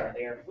ground dwarfs are.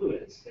 They are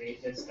fluids.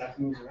 That stuff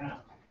moves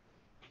around.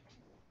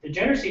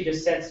 Degeneracy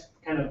just sets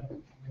kind of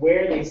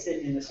where they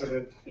sit in the sort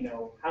of,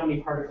 how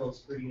many particles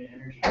per unit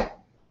energy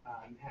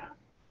you have.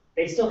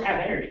 They still have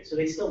energy, so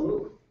they still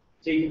move.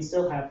 So you can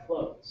still have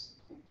flows.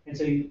 And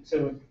so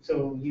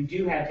you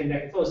do have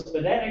convective flows,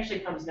 but that actually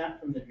comes not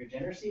from the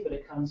degeneracy, but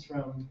it comes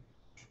from,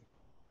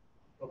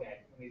 okay,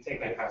 let me take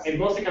that. Opacity. It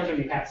mostly comes from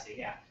the opacity,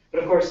 yeah.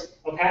 But of course,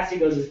 opacity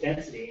goes as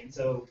density, and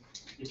so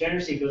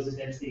degeneracy goes as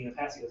density, and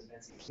opacity goes as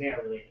density. So they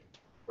are related.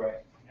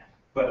 Right. Yeah.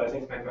 But I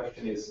think my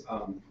question is,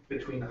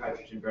 between the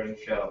hydrogen burning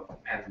shell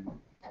and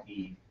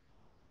the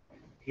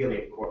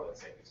helium core,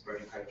 let's say, it's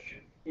burning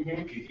hydrogen,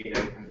 Mhm. if you get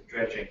any kind of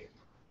dredging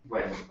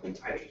when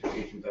the hydrogen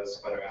fusion does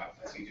sputter out,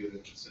 as you do in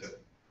the sort of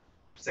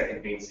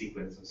second main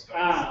sequence of stars,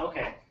 Ah,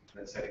 okay. and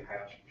then setting high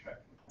oxygen track.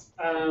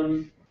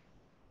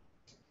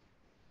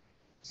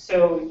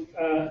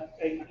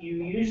 You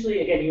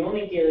usually, again, you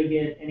only really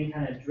get any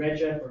kind of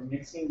dredge up or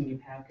mixing when you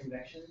have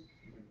convection.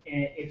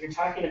 And if you're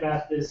talking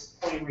about this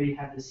point where you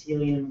have this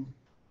helium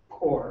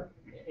core,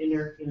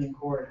 inert helium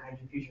core and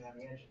hydrogen fusion around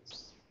the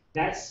edges,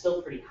 that's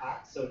still pretty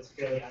hot, so it's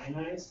fairly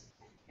ionized.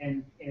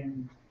 And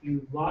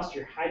you lost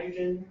your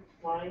hydrogen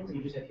lines,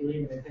 you just have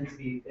helium, and there tends to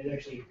be, there's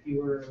actually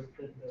fewer,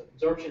 the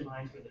absorption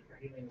lines for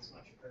helium is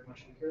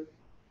much weaker.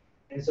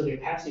 And so the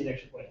opacity is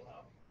actually quite low.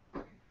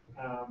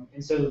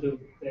 And so the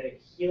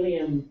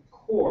helium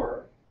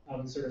core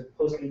of the sort of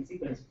post-main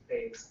sequence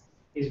phase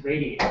is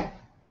radiating.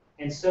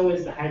 And so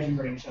is the hydrogen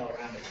burning shell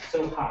around it. It's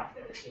so hot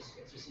that it's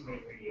just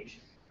emitting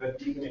radiation.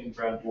 But even in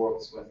brown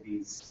dwarfs, when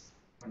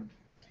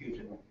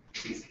fusion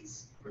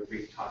ceases for a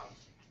brief time,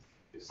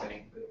 you're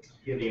saying that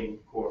helium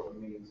core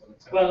remains on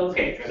its own. Well,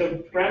 okay,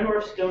 so brown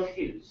dwarfs don't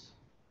fuse.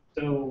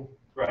 So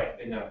Right,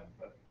 I know,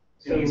 but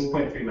So- these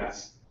 0.3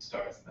 mass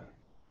stars then.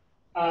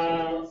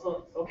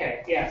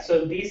 okay, yeah,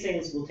 so these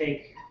things will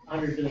take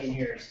 100 billion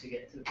years to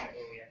get to the point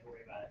where we have to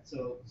worry about it.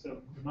 So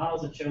the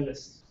models that show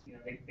this,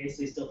 they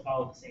basically still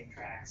follow the same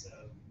tracks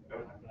of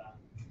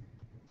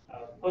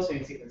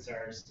post-main sequence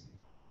stars.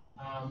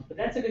 But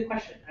that's a good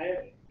question,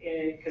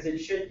 because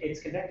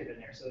it's convective in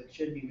there, so it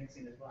should be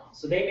mixing as well.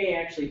 So they may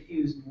actually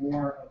fuse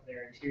more of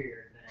their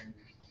interior than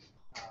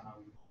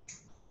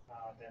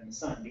the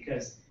sun,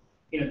 because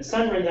the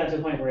sun runs out to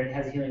the point where it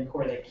has a helium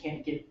core that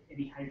can't get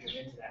any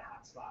hydrogen into that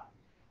hot spot.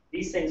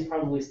 These things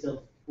probably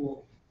still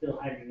fill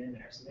hydrogen in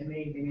there, so they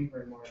may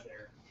burn more of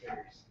their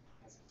interiors.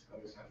 As its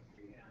colors have to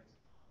be.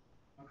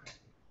 Yeah. Okay.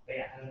 But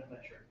yeah, I'm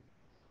not sure.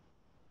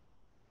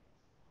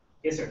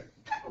 Yes, sir.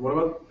 What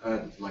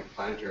about like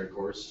planetary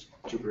cores,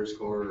 Jupiter's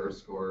core,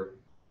 Earth's core?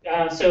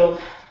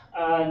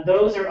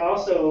 Those are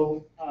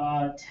also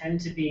tend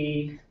to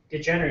be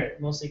degenerate,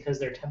 mostly because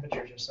their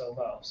temperatures are so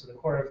low. So the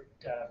core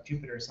of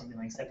Jupiter is something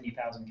like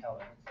 70,000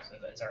 Kelvin, so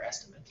that's our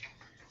estimate.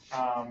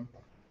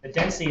 The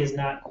density is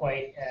not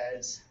quite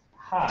as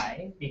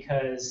high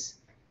because,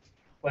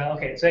 well,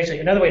 okay, so actually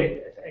another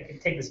way I can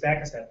take this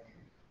back a step.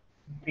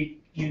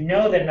 You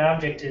know that an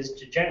object is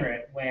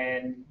degenerate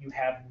when you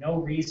have no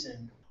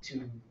reason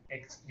to,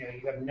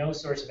 you have no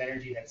source of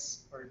energy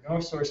or no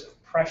source of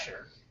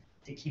pressure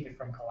to keep it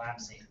from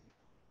collapsing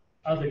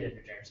other than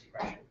degeneracy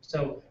pressure.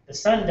 So the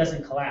sun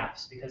doesn't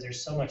collapse because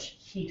there's so much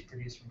heat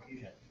produced from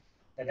fusion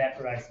that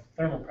provides the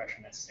thermal pressure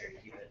necessary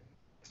to keep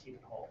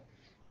it whole.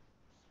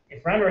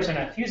 If round dwarfs are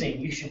not fusing,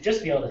 you should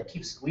just be able to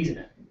keep squeezing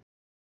it.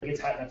 It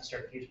gets hot enough to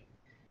start fusion.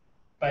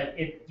 But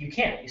you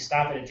can't. You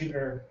stop at a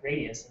Jupiter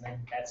radius, and then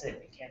that's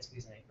it. You can't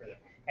squeeze any further.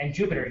 And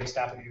Jupiter, you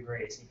stop at a Jupiter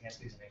radius, and you can't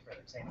squeeze any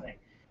further. Same thing.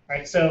 All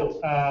right.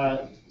 So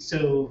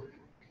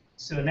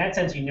in that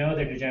sense,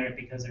 they're degenerate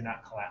because they're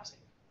not collapsing.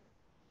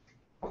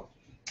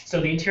 So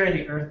the interior of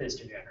the Earth is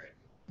degenerate.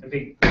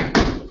 The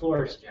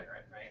floor is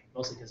degenerate, right?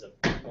 Mostly because of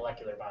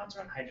molecular bonds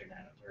around hydrogen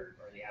atoms or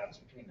the atoms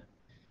between them.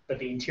 But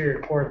the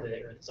interior core of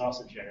the Earth is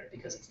also degenerate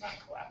because it's not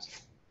collapsing.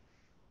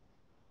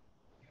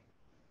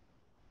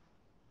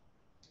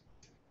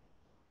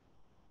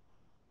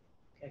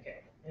 Okay,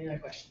 any other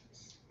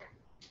questions?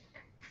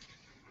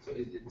 So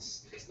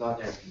it's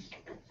not empty.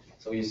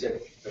 So you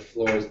said the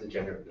floor is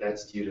degenerate, but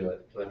that's due to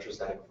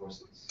electrostatic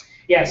forces.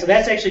 Yeah, so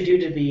that's actually due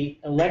to the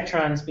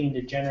electrons being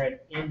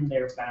degenerate in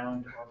their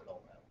bound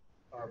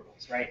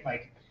orbitals, right?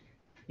 Like,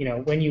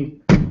 when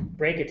you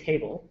break a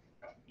table,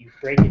 you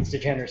break its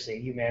degeneracy,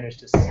 you manage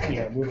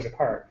to move it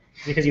apart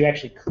because you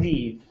actually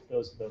cleave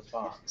those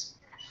bonds.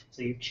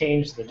 So you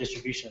change the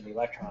distribution of the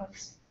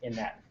electrons in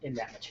that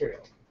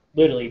material,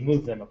 literally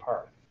move them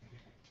apart.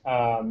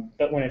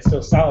 But when it's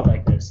still solid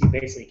like this, you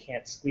basically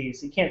can't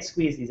squeeze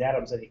these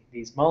atoms,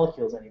 these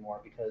molecules anymore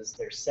because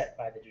they're set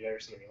by the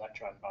degeneracy of the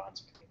electron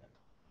bonds between them.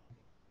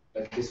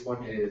 But this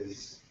one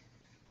is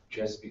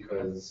just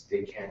because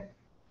they're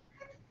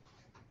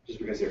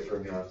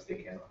fermions, they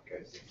can't occupy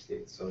the same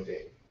state, so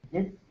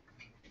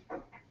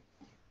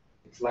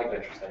it's like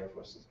electrostatic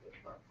forces,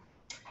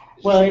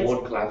 but it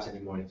won't collapse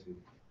anymore into.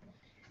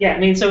 Yeah, I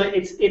mean, so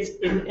it's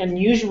an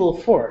unusual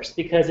force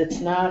because it's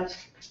not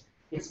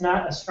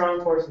a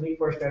strong force, weak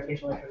force,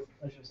 gravitational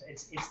electricity.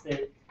 It's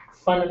the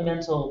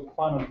fundamental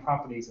quantum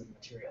properties of the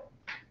material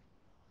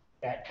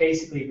that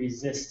basically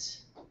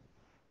resist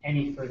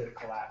any further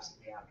collapse of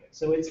the object.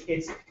 So it's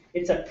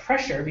a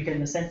pressure because in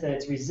the sense that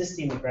it's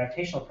resisting the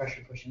gravitational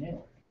pressure pushing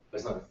inward. But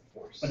it's not a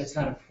force. But it's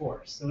not a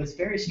force. So it's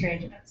very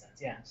strange in that sense,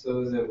 yeah.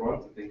 So is it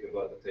wrong to think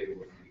about the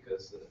table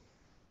because the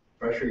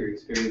pressure you're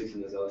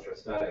experiencing is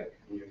electrostatic?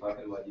 When you're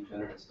talking about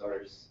degenerate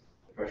stars,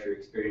 the pressure you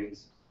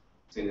experience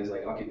seen as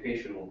like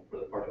occupational for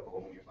the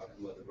particle when you're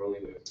talking about the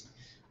Broly wave.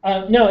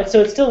 No,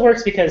 so it still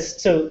works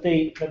because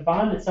the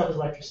bond itself is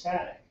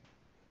electrostatic.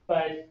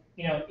 But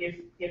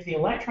if the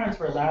electrons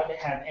were allowed to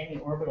have any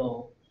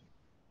orbital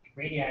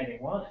radii they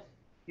wanted,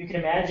 you can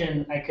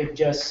imagine I could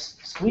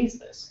just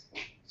squeeze it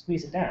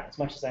down as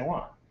much as I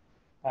want.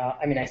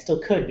 I mean, I still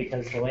could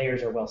because the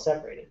layers are well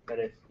separated. But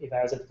if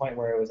I was at the point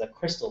where it was a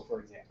crystal,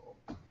 for example,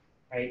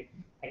 right,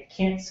 I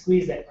can't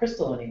squeeze that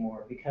crystal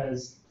anymore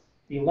because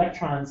the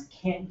electrons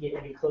can't get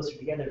any closer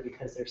together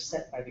because they're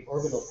set by the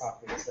orbital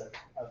properties of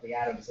the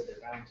atoms that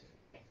they're bound to.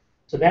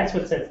 So that's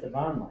what sets the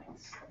bond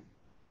lengths.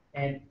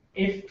 And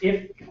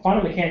if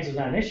quantum mechanics was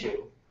not an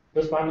issue,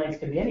 those bond lengths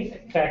could be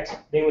anything. In fact,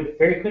 they would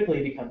very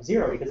quickly become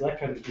zero because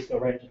electrons would just go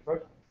right into the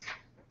protons.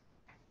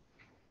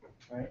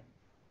 Right?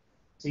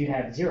 So you'd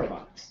have zero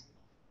bonds.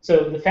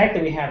 So the fact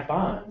that we have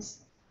bonds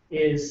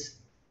is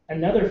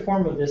another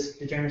form of this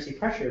degeneracy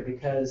pressure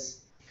because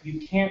you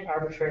can't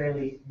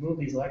arbitrarily move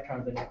these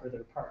electrons any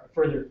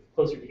further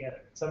closer together.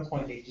 At some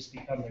point, they just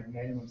become their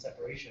minimum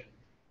separation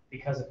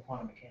because of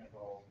quantum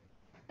mechanical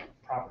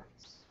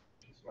properties.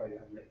 That's why you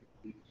have liquid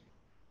heat.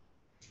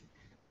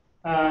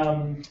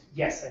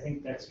 Yes, I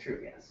think that's true.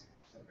 Yes.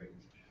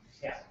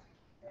 Yeah.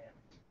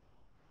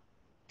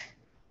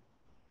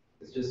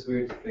 It's just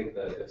weird to think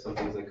that if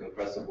something's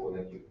incompressible,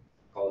 then you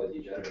call it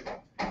degenerate.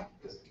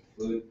 Because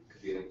fluid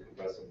could be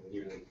incompressible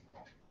nearly.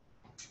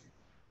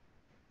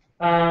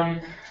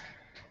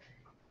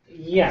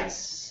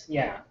 Yes.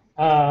 Yeah.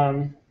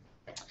 I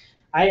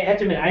have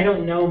to admit, I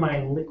don't know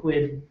my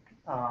liquid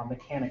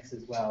mechanics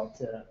as well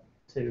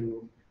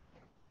to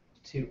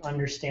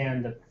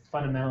understand the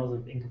fundamentals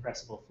of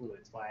incompressible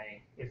fluids.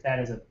 Why, if that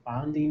is a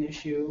bonding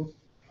issue,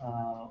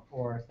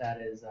 or if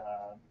that is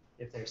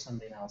if there's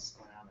something else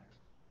going on there.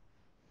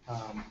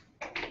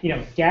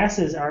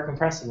 Gases are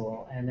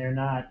compressible, and they're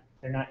not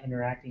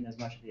interacting as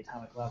much at the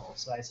atomic level.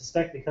 So I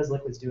suspect because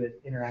liquids do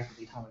interact at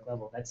the atomic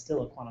level, that's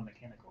still a quantum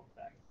mechanical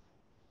effect.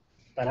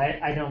 But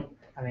I don't.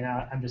 I mean,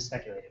 I'm just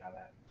speculating on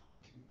that.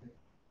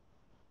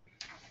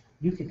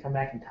 You could come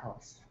back and tell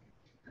us.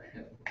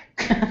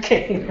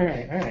 Okay. All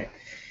right.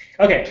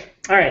 Okay.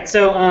 All right.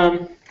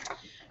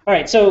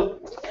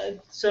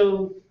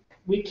 So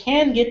we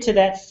can get to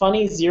that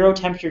funny zero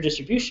temperature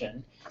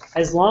distribution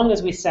as long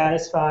as we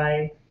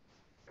satisfy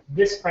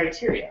this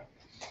criteria.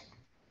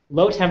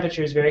 Low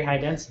temperatures, very high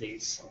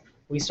densities.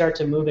 We start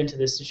to move into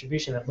this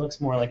distribution that looks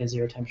more like a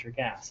zero temperature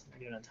gas. We're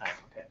doing on time.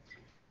 Okay.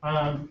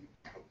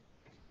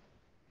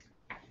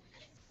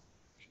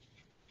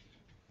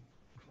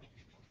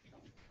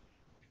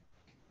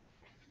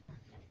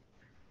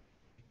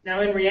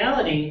 Now, in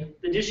reality,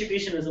 the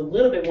distribution is a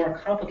little bit more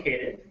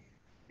complicated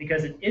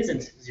because it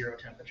isn't zero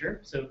temperature.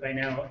 So if I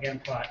now,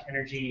 again, plot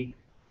energy,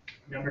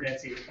 number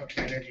density,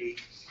 function energy,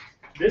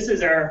 this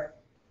is our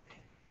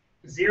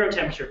zero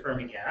temperature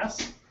Fermi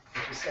gas,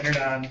 which is centered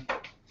on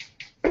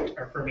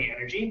our Fermi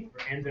energy,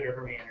 or ends at our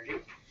Fermi energy.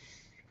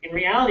 In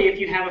reality, if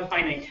you have a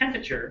finite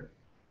temperature,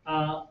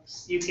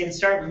 you can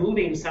start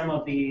moving some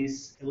of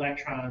these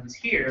electrons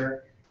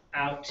here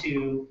out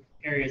to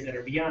areas that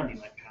are beyond the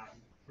electron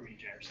Fermi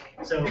degeneracy.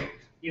 So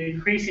you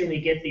increasingly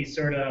get these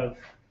sort of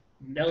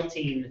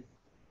melting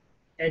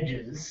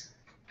edges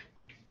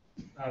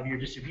of your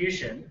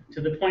distribution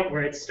to the point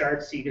where it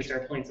starts, so you can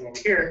start pulling some over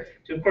here,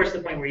 to of course the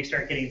point where you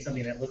start getting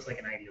something that looks like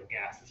an ideal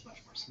gas that's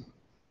much more smooth.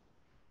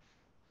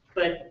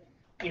 But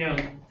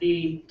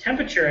the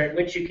temperature at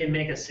which you can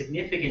make a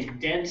significant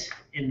dent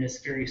in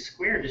this very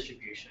square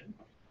distribution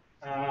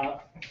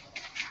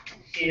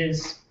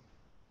is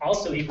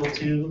also equal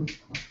to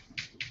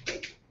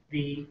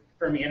the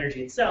Fermi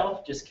energy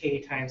itself, just K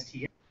times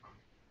T.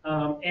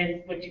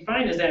 And what you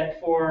find is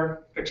that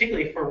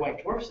particularly for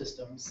white dwarf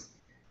systems,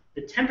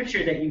 the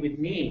temperature that you would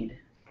need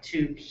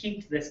to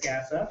heat this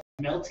gas up,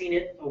 melting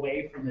it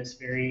away from this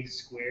very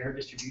square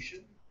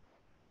distribution,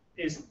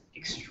 is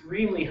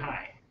extremely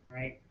high,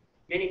 right?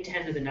 Many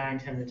 10 to the 9,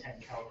 10 to the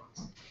 10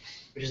 kelvins,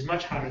 which is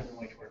much hotter than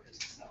white dwarf is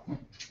itself.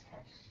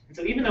 And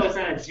so even though it's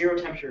not a zero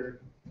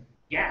temperature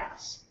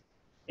gas,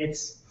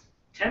 its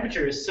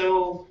temperature is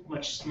so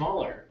much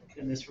smaller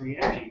than this Fermi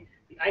energy.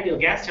 The ideal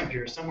gas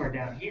temperature is somewhere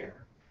down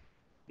here,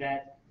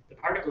 that the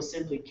particles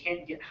simply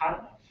can't get hot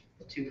enough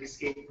to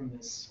escape from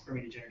this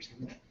Fermi degeneracy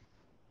limit,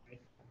 right?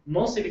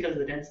 Mostly because of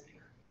the density.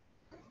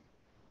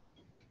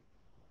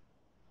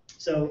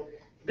 So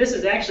this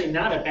is actually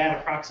not a bad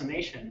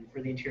approximation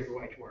for the interior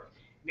white dwarf.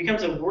 It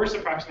becomes a worse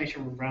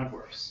approximation for brown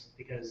dwarfs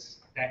because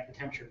in fact the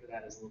temperature for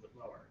that is a little bit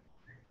lower.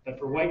 But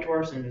for white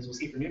dwarfs, and as we'll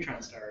see for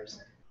neutron stars,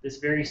 this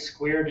very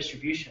square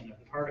distribution of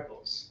the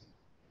particles,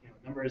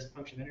 number as a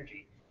function of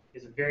energy,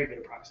 is a very good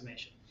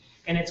approximation.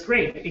 And it's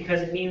great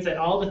because it means that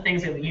all the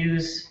things that we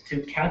use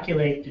to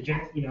calculate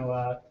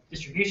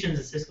distributions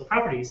and statistical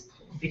properties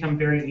become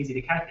very easy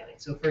to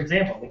calculate. So for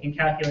example, we can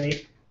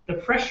calculate the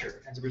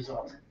pressure as a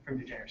result from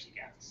degeneracy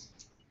gas.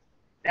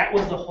 That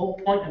was the whole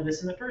point of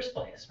this in the first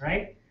place,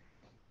 right?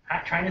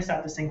 Trying to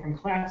stop this thing from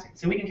collapsing.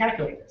 So we can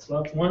calculate this.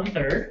 Well, it's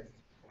 1/3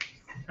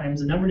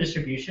 times the number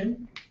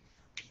distribution.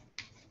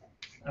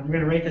 I'm going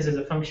to write this as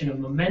a function of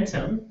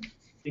momentum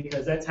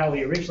because that's how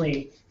we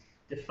originally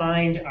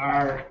defined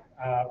our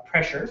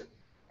pressure,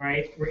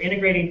 right? We're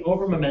integrating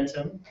over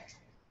momentum,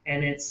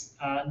 and it's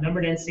number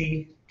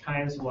density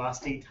times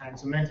velocity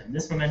times momentum.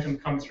 This momentum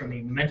comes from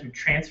the momentum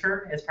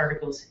transfer as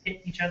particles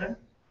hit each other,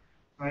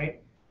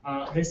 right?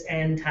 This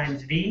n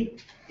times v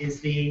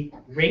is the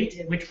rate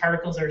at which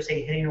particles are,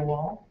 say, hitting a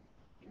wall,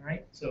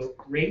 right? So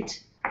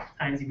rate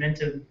times the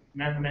amount of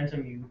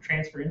momentum you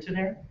transfer into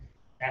there,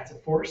 that's a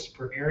force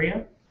per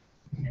area,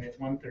 and it's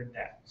 1/3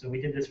 that. So we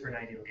did this for an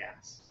ideal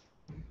gas,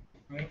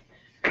 right?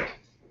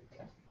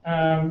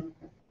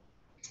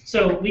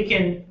 So we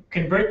can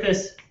convert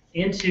this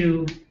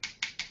into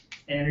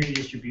an energy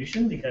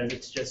distribution because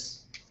it's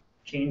just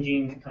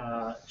changing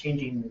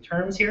the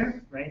terms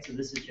here, right? So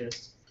this is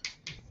just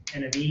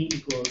N of E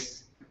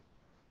equals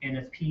N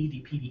of P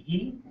dP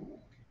dE,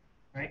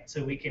 right?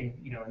 So we can,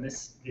 and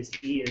this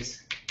E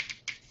is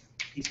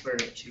P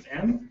squared over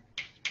 2M.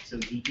 So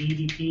dE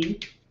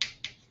dP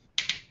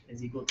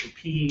is equal to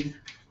P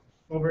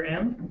over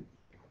M,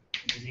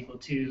 which is equal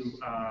to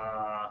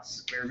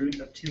square root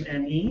of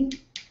 2ME.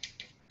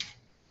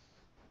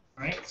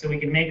 All right, so we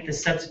can make the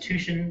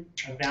substitution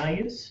of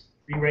values,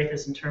 rewrite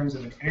this in terms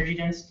of an energy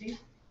density.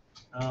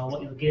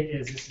 What you'll get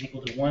is this is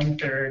equal to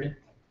 1/3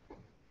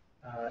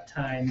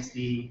 times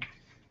the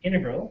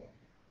integral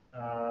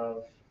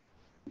of,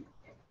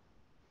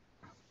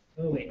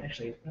 oh wait,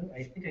 actually, no,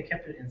 I think I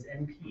kept it as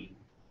NP.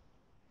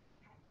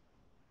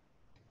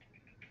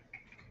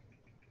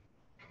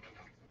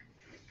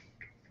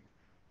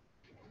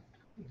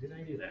 Did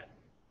I do that?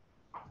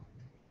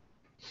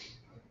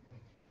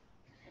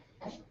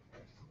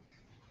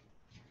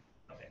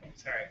 Okay,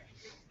 sorry.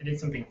 I did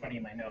something funny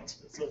in my notes,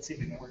 but so let's see if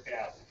we can work it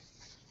out.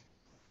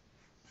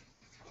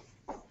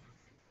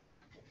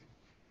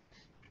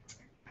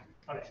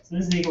 Okay, so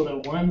this is equal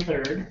to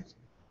 1/3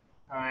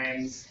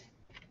 times,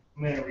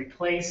 I'm going to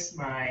replace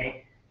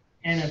my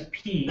N of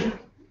P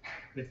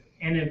with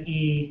N of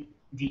E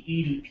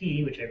dE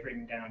dP, which I've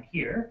written down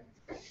here,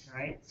 all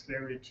right,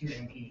 square root of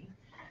 2ME.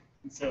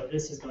 And so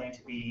this is going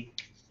to be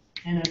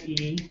N of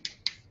E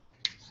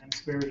times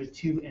square root of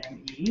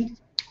 2ME,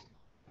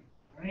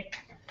 all right?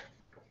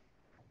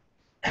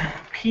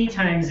 P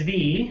times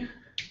V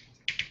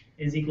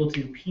is equal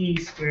to P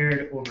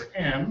squared over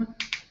M,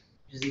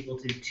 which is equal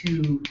to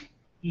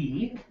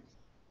 2E.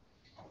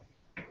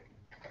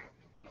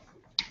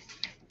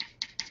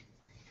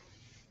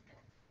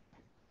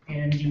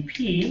 And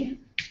dP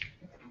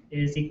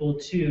is equal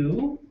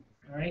to,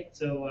 all right,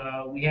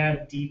 so we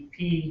have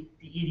dP,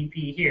 dE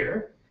dP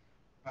here.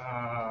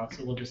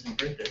 So we'll just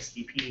invert this.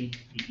 dP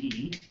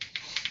dE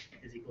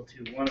is equal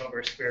to 1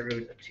 over square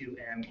root of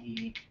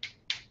 2ME.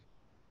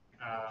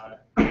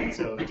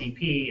 So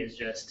dP is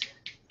just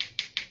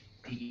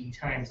dE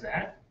times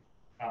that,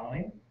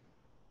 following.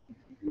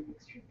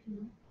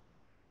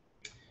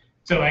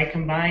 So I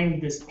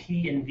combined this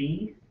P and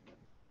V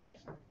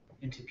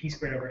into P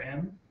squared over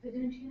M. But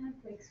don't you have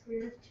like square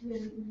root of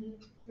 2ME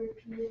for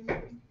P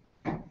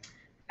and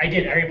I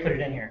did, I already put it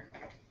in here.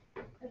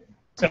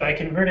 So I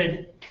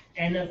converted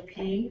N of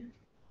P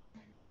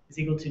is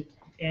equal to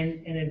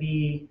N of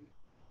E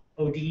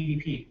dE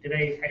dP. Did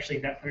I actually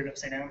not put it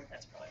upside down?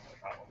 That's probably no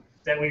problem.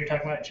 Is that what you're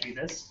talking about? It should be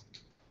this?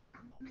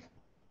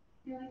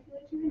 No, I feel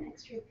like you have an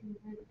extra P,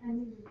 but I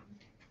mean,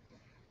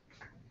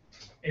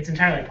 It's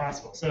entirely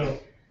possible. So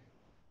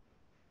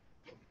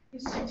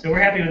we're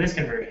happy with this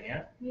conversion,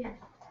 yeah? yeah.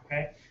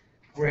 Okay.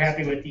 We're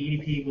happy with the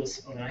EDP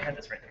equals, oh no, I had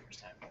this right the first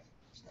time.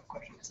 Just no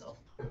question myself.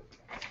 All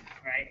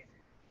right.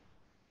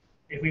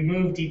 If we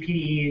move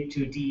dPdE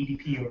to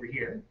dEdP over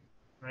here,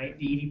 right,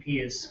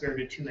 dEdP is square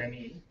root of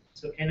 2ME.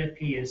 So N of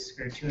P is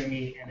square root of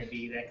 2ME, N of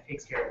E, that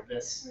takes care of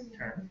this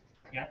term.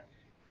 Yeah.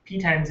 P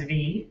times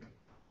V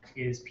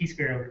is P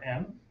squared over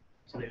M,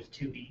 so there's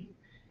 2E.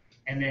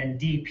 And then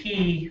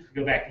dP,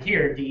 go back to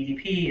here,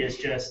 dEdP is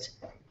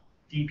just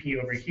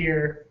dP over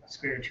here,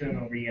 square root of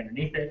 2M over E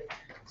underneath it.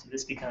 So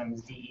this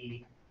becomes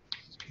dE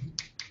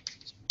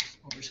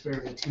over square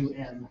root of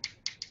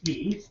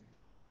 2ME,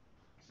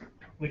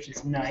 which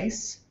is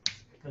nice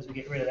because we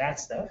get rid of that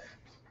stuff,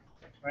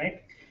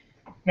 right?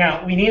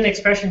 Now, we need an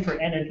expression for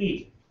N of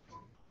E.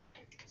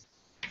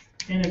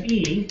 N of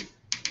E,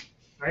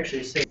 or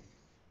actually say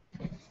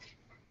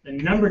the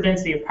number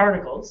density of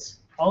particles,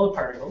 all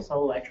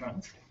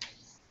electrons,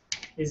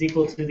 is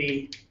equal to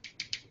the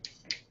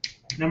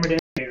number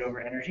density over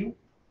energy,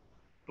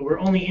 but we're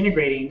only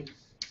integrating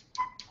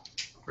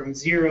from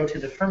 0 to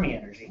the Fermi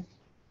energy,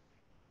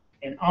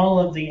 and all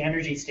of the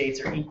energy states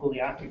are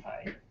equally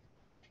occupied.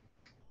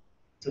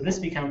 So this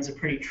becomes a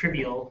pretty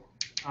trivial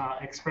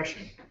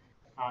expression.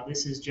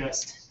 This is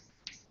just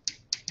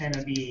N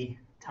of E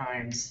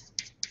times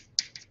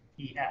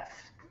EF,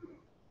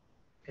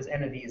 because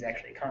N of E is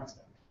actually a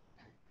constant.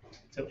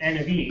 So N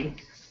of E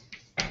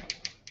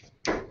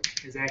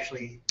is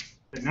actually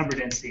the number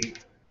density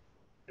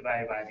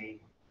divided by the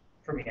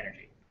Fermi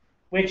energy,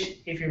 which,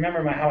 if you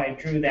remember how I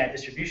drew that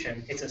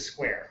distribution, it's a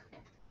square.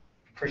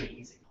 Pretty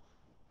easy.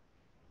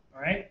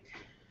 All right?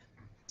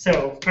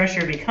 So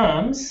pressure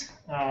becomes,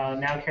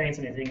 now carrying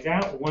some of these things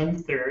out,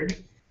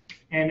 1/3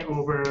 N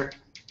over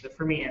the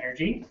Fermi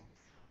energy,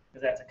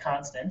 because that's a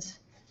constant.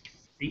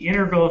 The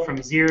integral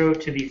from 0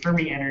 to the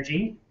Fermi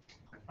energy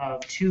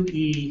of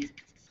 2E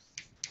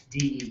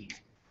dE.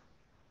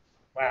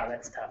 Wow,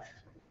 that's tough.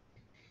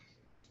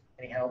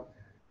 Any help?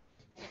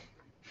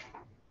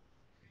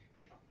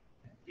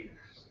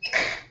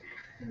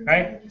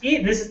 Right?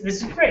 This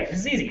is great.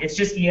 This is easy. It's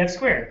just EF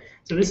squared.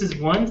 So this is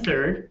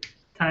 1/3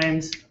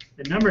 times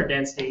the number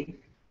density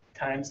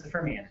times the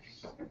Fermi energy.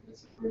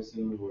 That's the first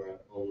thing we're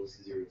at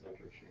almost 0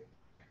 temperature.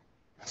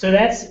 So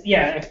that's,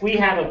 yeah, if we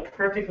have a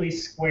perfectly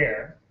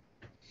square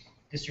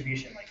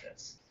distribution like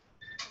this,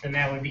 then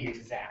that would be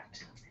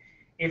exact.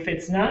 If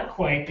it's not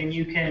quite, then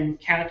you can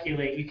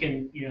calculate, you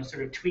can,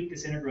 sort of tweak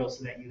this integral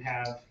so that you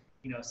have,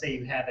 say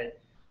you have it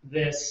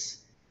this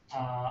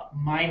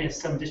minus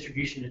some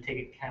distribution to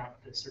take account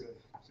this sort of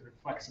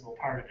flexible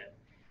part of it.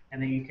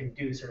 And then you can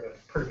do sort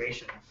of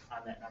perturbation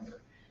on that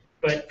number.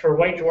 But for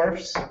white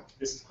dwarfs,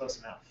 this is close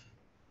enough,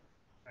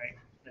 right?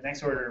 The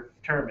next order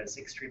term is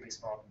extremely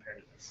small compared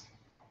to this.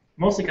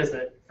 Mostly because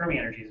the Fermi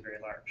energy is very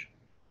large.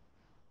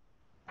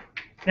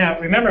 Now,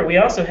 remember, we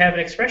also have an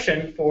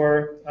expression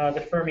for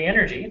the Fermi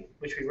energy,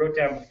 which we wrote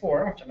down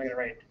before, which I'm going to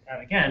write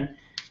down again.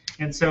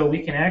 And so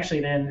we can actually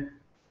then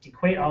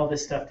equate all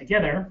this stuff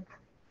together.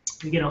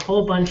 We get a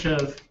whole bunch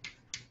of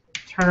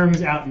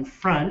terms out in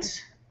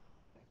front.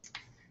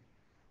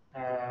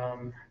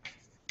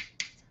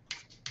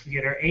 We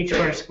get our h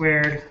bar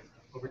squared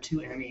over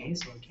 2me,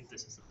 so we'll keep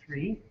this as a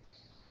 3.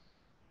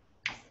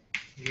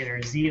 We get our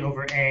z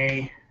over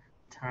a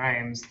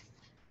times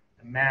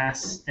the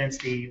mass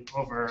density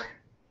over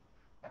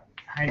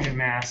hydrogen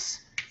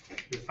mass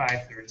to the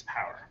 5/3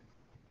 power,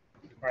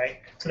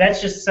 right? So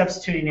that's just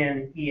substituting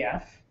in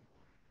EF,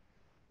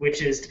 which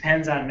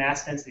depends on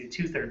mass density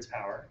to 2/3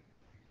 power,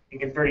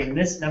 and converting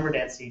this number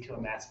density to a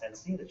mass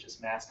density, that's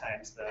just mass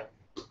times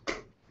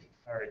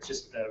it's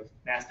just the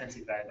mass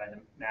density divided by the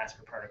mass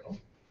per particle.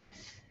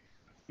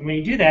 And when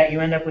you do that, you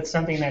end up with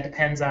something that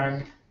depends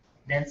on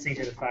density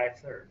to the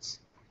 5/3.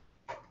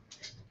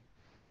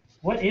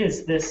 What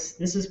is this?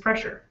 This is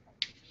pressure.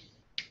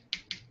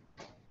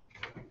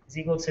 Is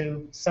equal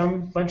to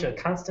some bunch of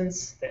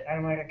constants that I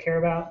don't care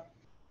about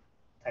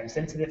times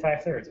density to the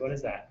 5/3. What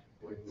is that?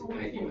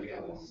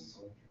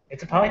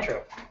 It's a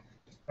polytrope,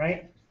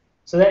 right?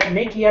 So that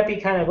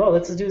makey-uppy kind of,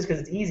 let's just do this because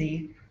it's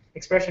easy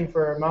expression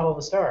for a model of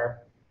a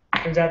star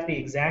turns out to be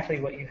exactly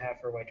what you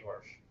have for a white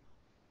dwarf.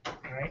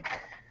 All right?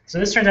 So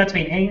this turns out to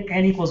be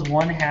n equals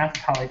 1/2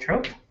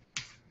 polytrope.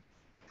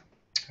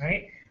 All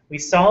right? We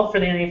solved for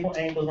the n equals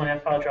 1/2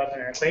 polytrope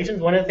in our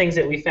equations. One of the things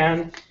that we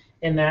found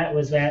in that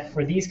was that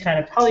for these kind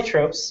of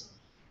polytropes,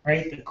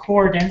 right, the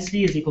core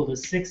density is equal to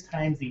 6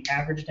 times the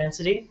average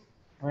density.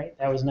 Right?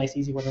 That was a nice,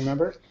 easy one to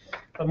remember.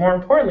 But more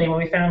importantly, what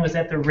we found was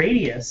that the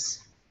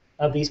radius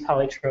of these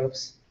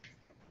polytropes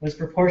was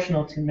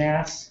proportional to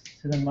mass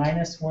to the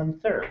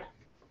 -1/3.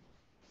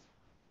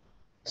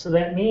 So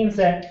that means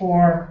that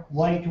for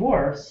white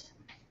dwarfs,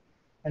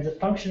 as a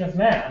function of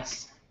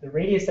mass, the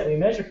radius that we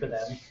measure for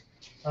them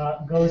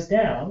goes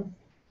down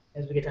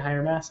as we get to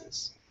higher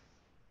masses.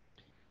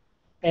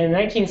 And in the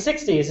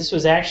 1960s, this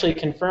was actually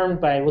confirmed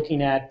by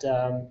looking at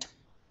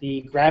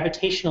the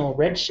gravitational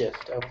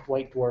redshift of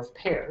white dwarf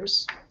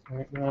pairs.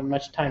 We don't have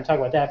much time to talk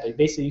about that, but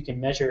basically you can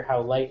measure how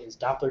light is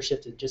Doppler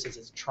shifted just as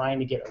it's trying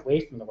to get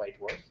away from the white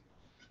dwarf.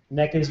 And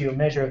that gives you a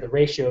measure of the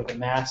ratio of the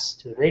mass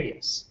to the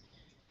radius.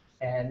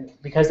 And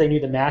because they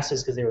knew the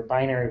masses because they were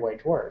binary white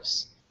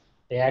dwarfs,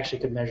 they actually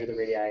could measure the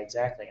radii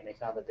exactly, and they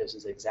found that this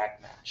is an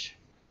exact match.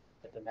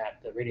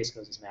 That the radius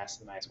goes as mass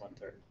to the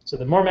 -1/3. So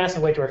the more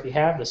massive white dwarf you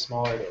have, the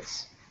smaller it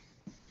is.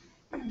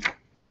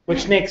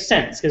 Which makes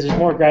sense, because there's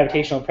more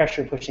gravitational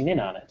pressure pushing in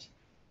on it.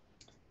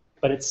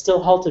 But it's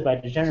still halted by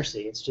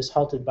degeneracy. It's just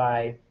halted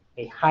by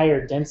a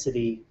higher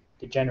density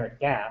degenerate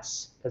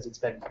gas, because it's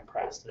been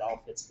compressed. It all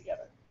fits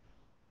together.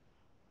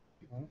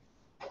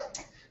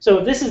 So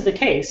if this is the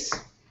case,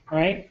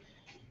 right,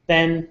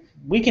 then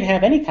we can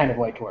have any kind of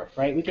white dwarf,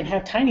 right? We can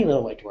have tiny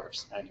little white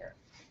dwarfs down here.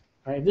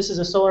 Right? If this is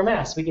a solar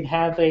mass, we can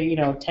have a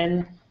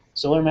 10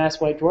 solar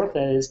mass white dwarf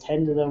that is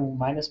 10 to the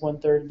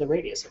 -1/3 the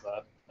radius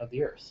of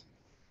the Earth.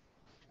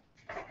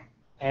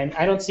 And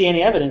I don't see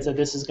any evidence that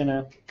this is going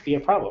to be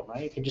a problem,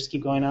 right? It can just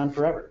keep going on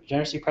forever.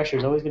 Degeneracy pressure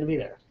is always going to be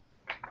there.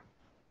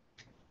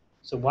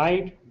 So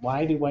why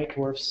do white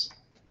dwarfs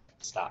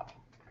stop?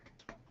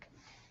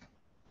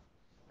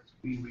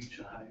 We reach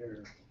a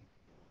higher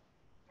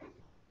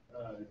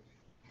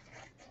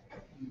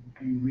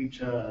you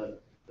reach a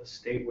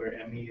state where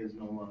ME is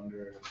no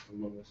longer the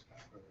lowest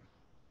power.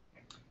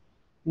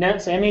 No,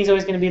 so ME is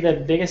always going to be the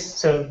biggest,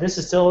 so this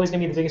is still always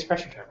going to be the biggest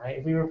pressure term, right?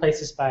 If we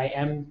replace this by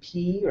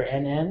MP or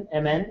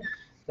MN,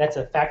 that's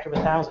a factor of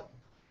 1,000.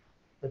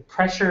 The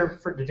pressure,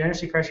 for the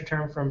degeneracy pressure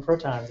term from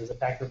protons is a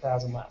factor of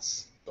 1,000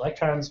 less.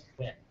 Electrons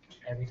win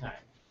every time.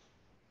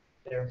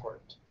 They're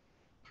important.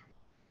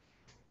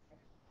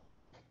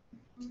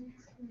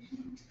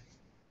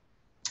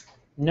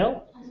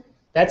 No,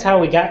 that's how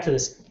we got to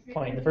this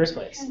point in the first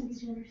place.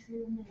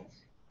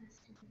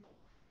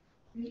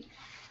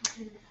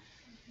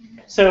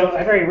 So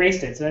I've already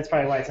erased it, so that's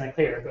probably why it's not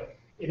clear. But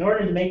in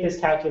order to make this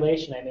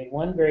calculation, I made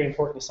one very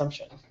important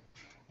assumption,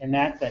 and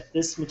that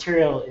this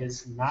material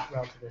is not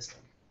relativistic.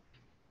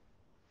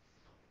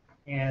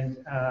 And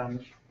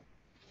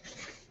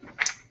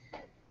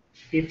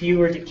if you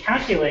were to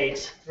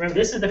calculate, remember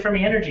this is the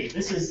Fermi energy.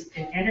 This is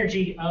an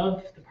energy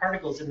of the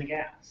particles in the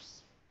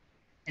gas.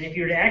 And if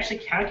you were to actually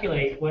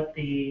calculate what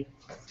the,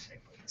 let's see,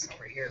 put this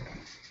over here.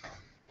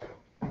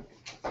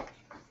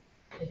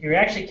 If you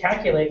actually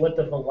calculate what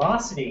the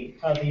velocity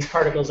of these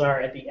particles are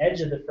at the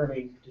edge of the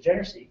Fermi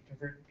degeneracy,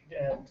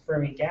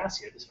 Fermi gas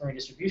here, this Fermi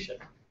distribution,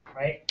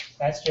 right?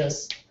 That's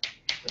just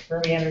the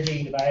Fermi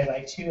energy divided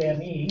by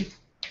 2me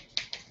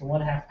to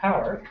 1/2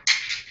 power.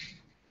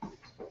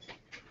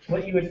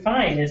 What you would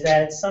find is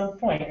that at some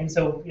point, and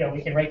so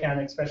we can write down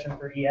an expression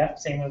for EF,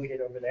 same way we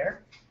did over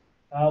there.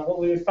 What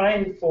we would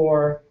find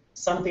for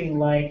something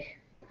like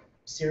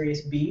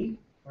Sirius B,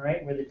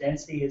 right, where the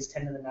density is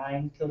 10 to the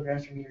 9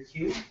 kilograms per meter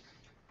cubed,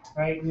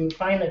 right, we would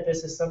find that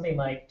this is something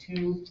like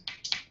 2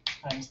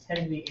 times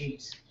 10 to the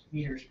 8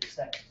 meters per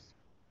second.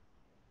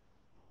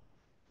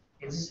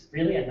 Is this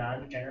really a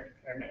non-degenerate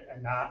or a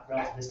not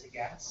relativistic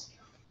gas?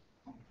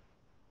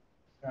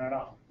 Not at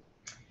all.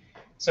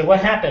 So what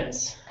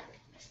happens?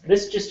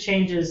 This just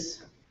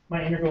changes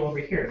my integral over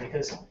here,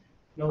 because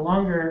no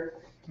longer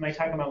am I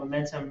talking about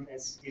momentum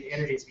as the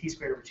energy is p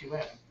squared over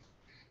 2m.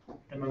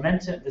 The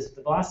momentum,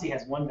 the velocity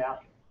has one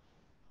value.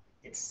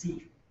 It's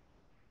c.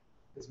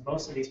 Because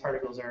most of these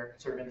particles are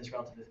sort of in this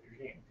relativistic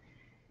regime.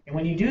 And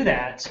when you do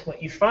that,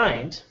 what you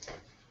find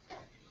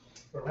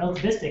for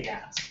relativistic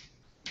gas,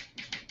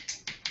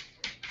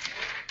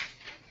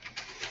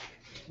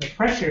 the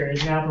pressure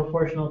is now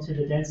proportional to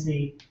the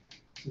density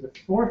to the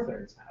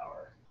 4/3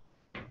 power.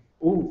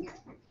 Ooh.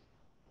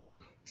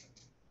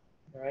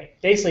 All right.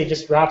 Basically, it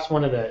just drops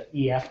one of the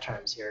EF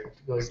terms here.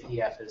 It goes to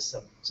EF as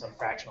some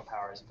fractional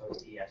power as opposed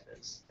to EF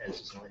as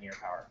just a linear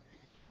power.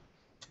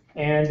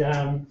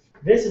 And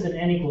this is an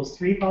n equals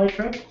 3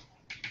 polytrope.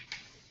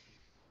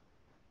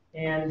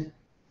 And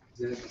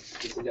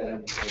Is it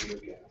an ideal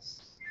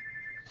gas?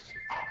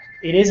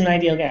 it is an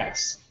ideal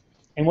gas.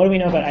 And what do we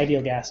know about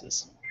ideal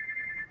gases?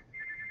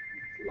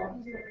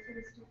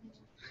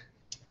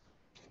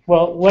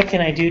 Well, what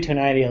can I do to an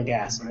ideal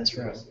gas in this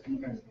room?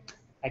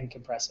 I can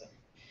compress it.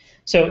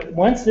 So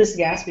once this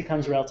gas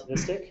becomes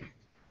relativistic,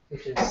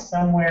 which is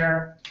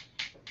somewhere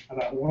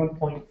about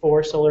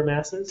 1.4 solar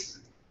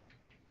masses,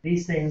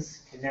 these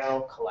things can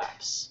now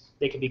collapse.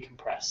 They can be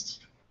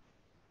compressed.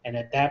 And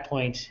at that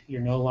point,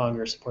 you're no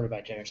longer supported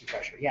by degeneracy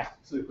pressure. Yeah?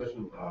 So the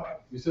question,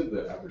 you said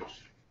the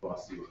average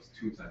velocity was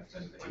 2 times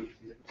 10 to the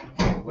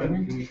 8.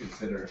 When can you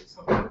consider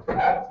something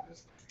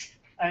relativistic?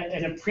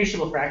 An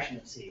appreciable fraction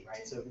of c,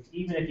 right? So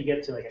even if you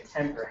get to like a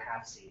 10th or a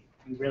half c,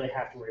 you really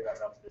have to worry about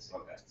relativistic.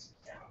 Okay.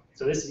 Yeah.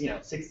 So this is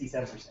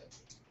 67%.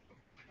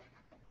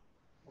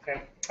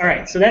 Okay. All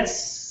right. So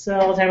that's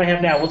all the time I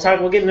have now.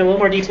 We'll get into a little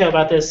more detail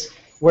about this,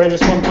 where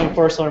this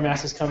 1.4 solar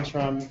masses comes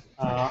from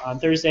on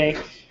Thursday,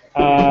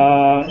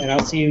 and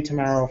I'll see you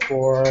tomorrow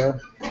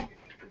for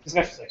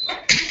discussion session.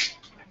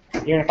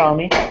 You're gonna follow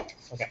me?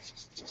 Okay.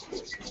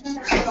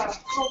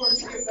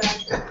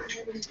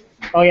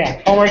 Oh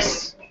yeah,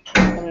 homework's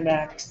coming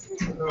back.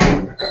 She's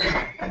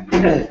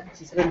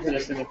been for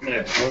this in the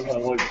next. I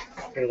want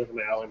to look at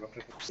my alley real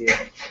quick.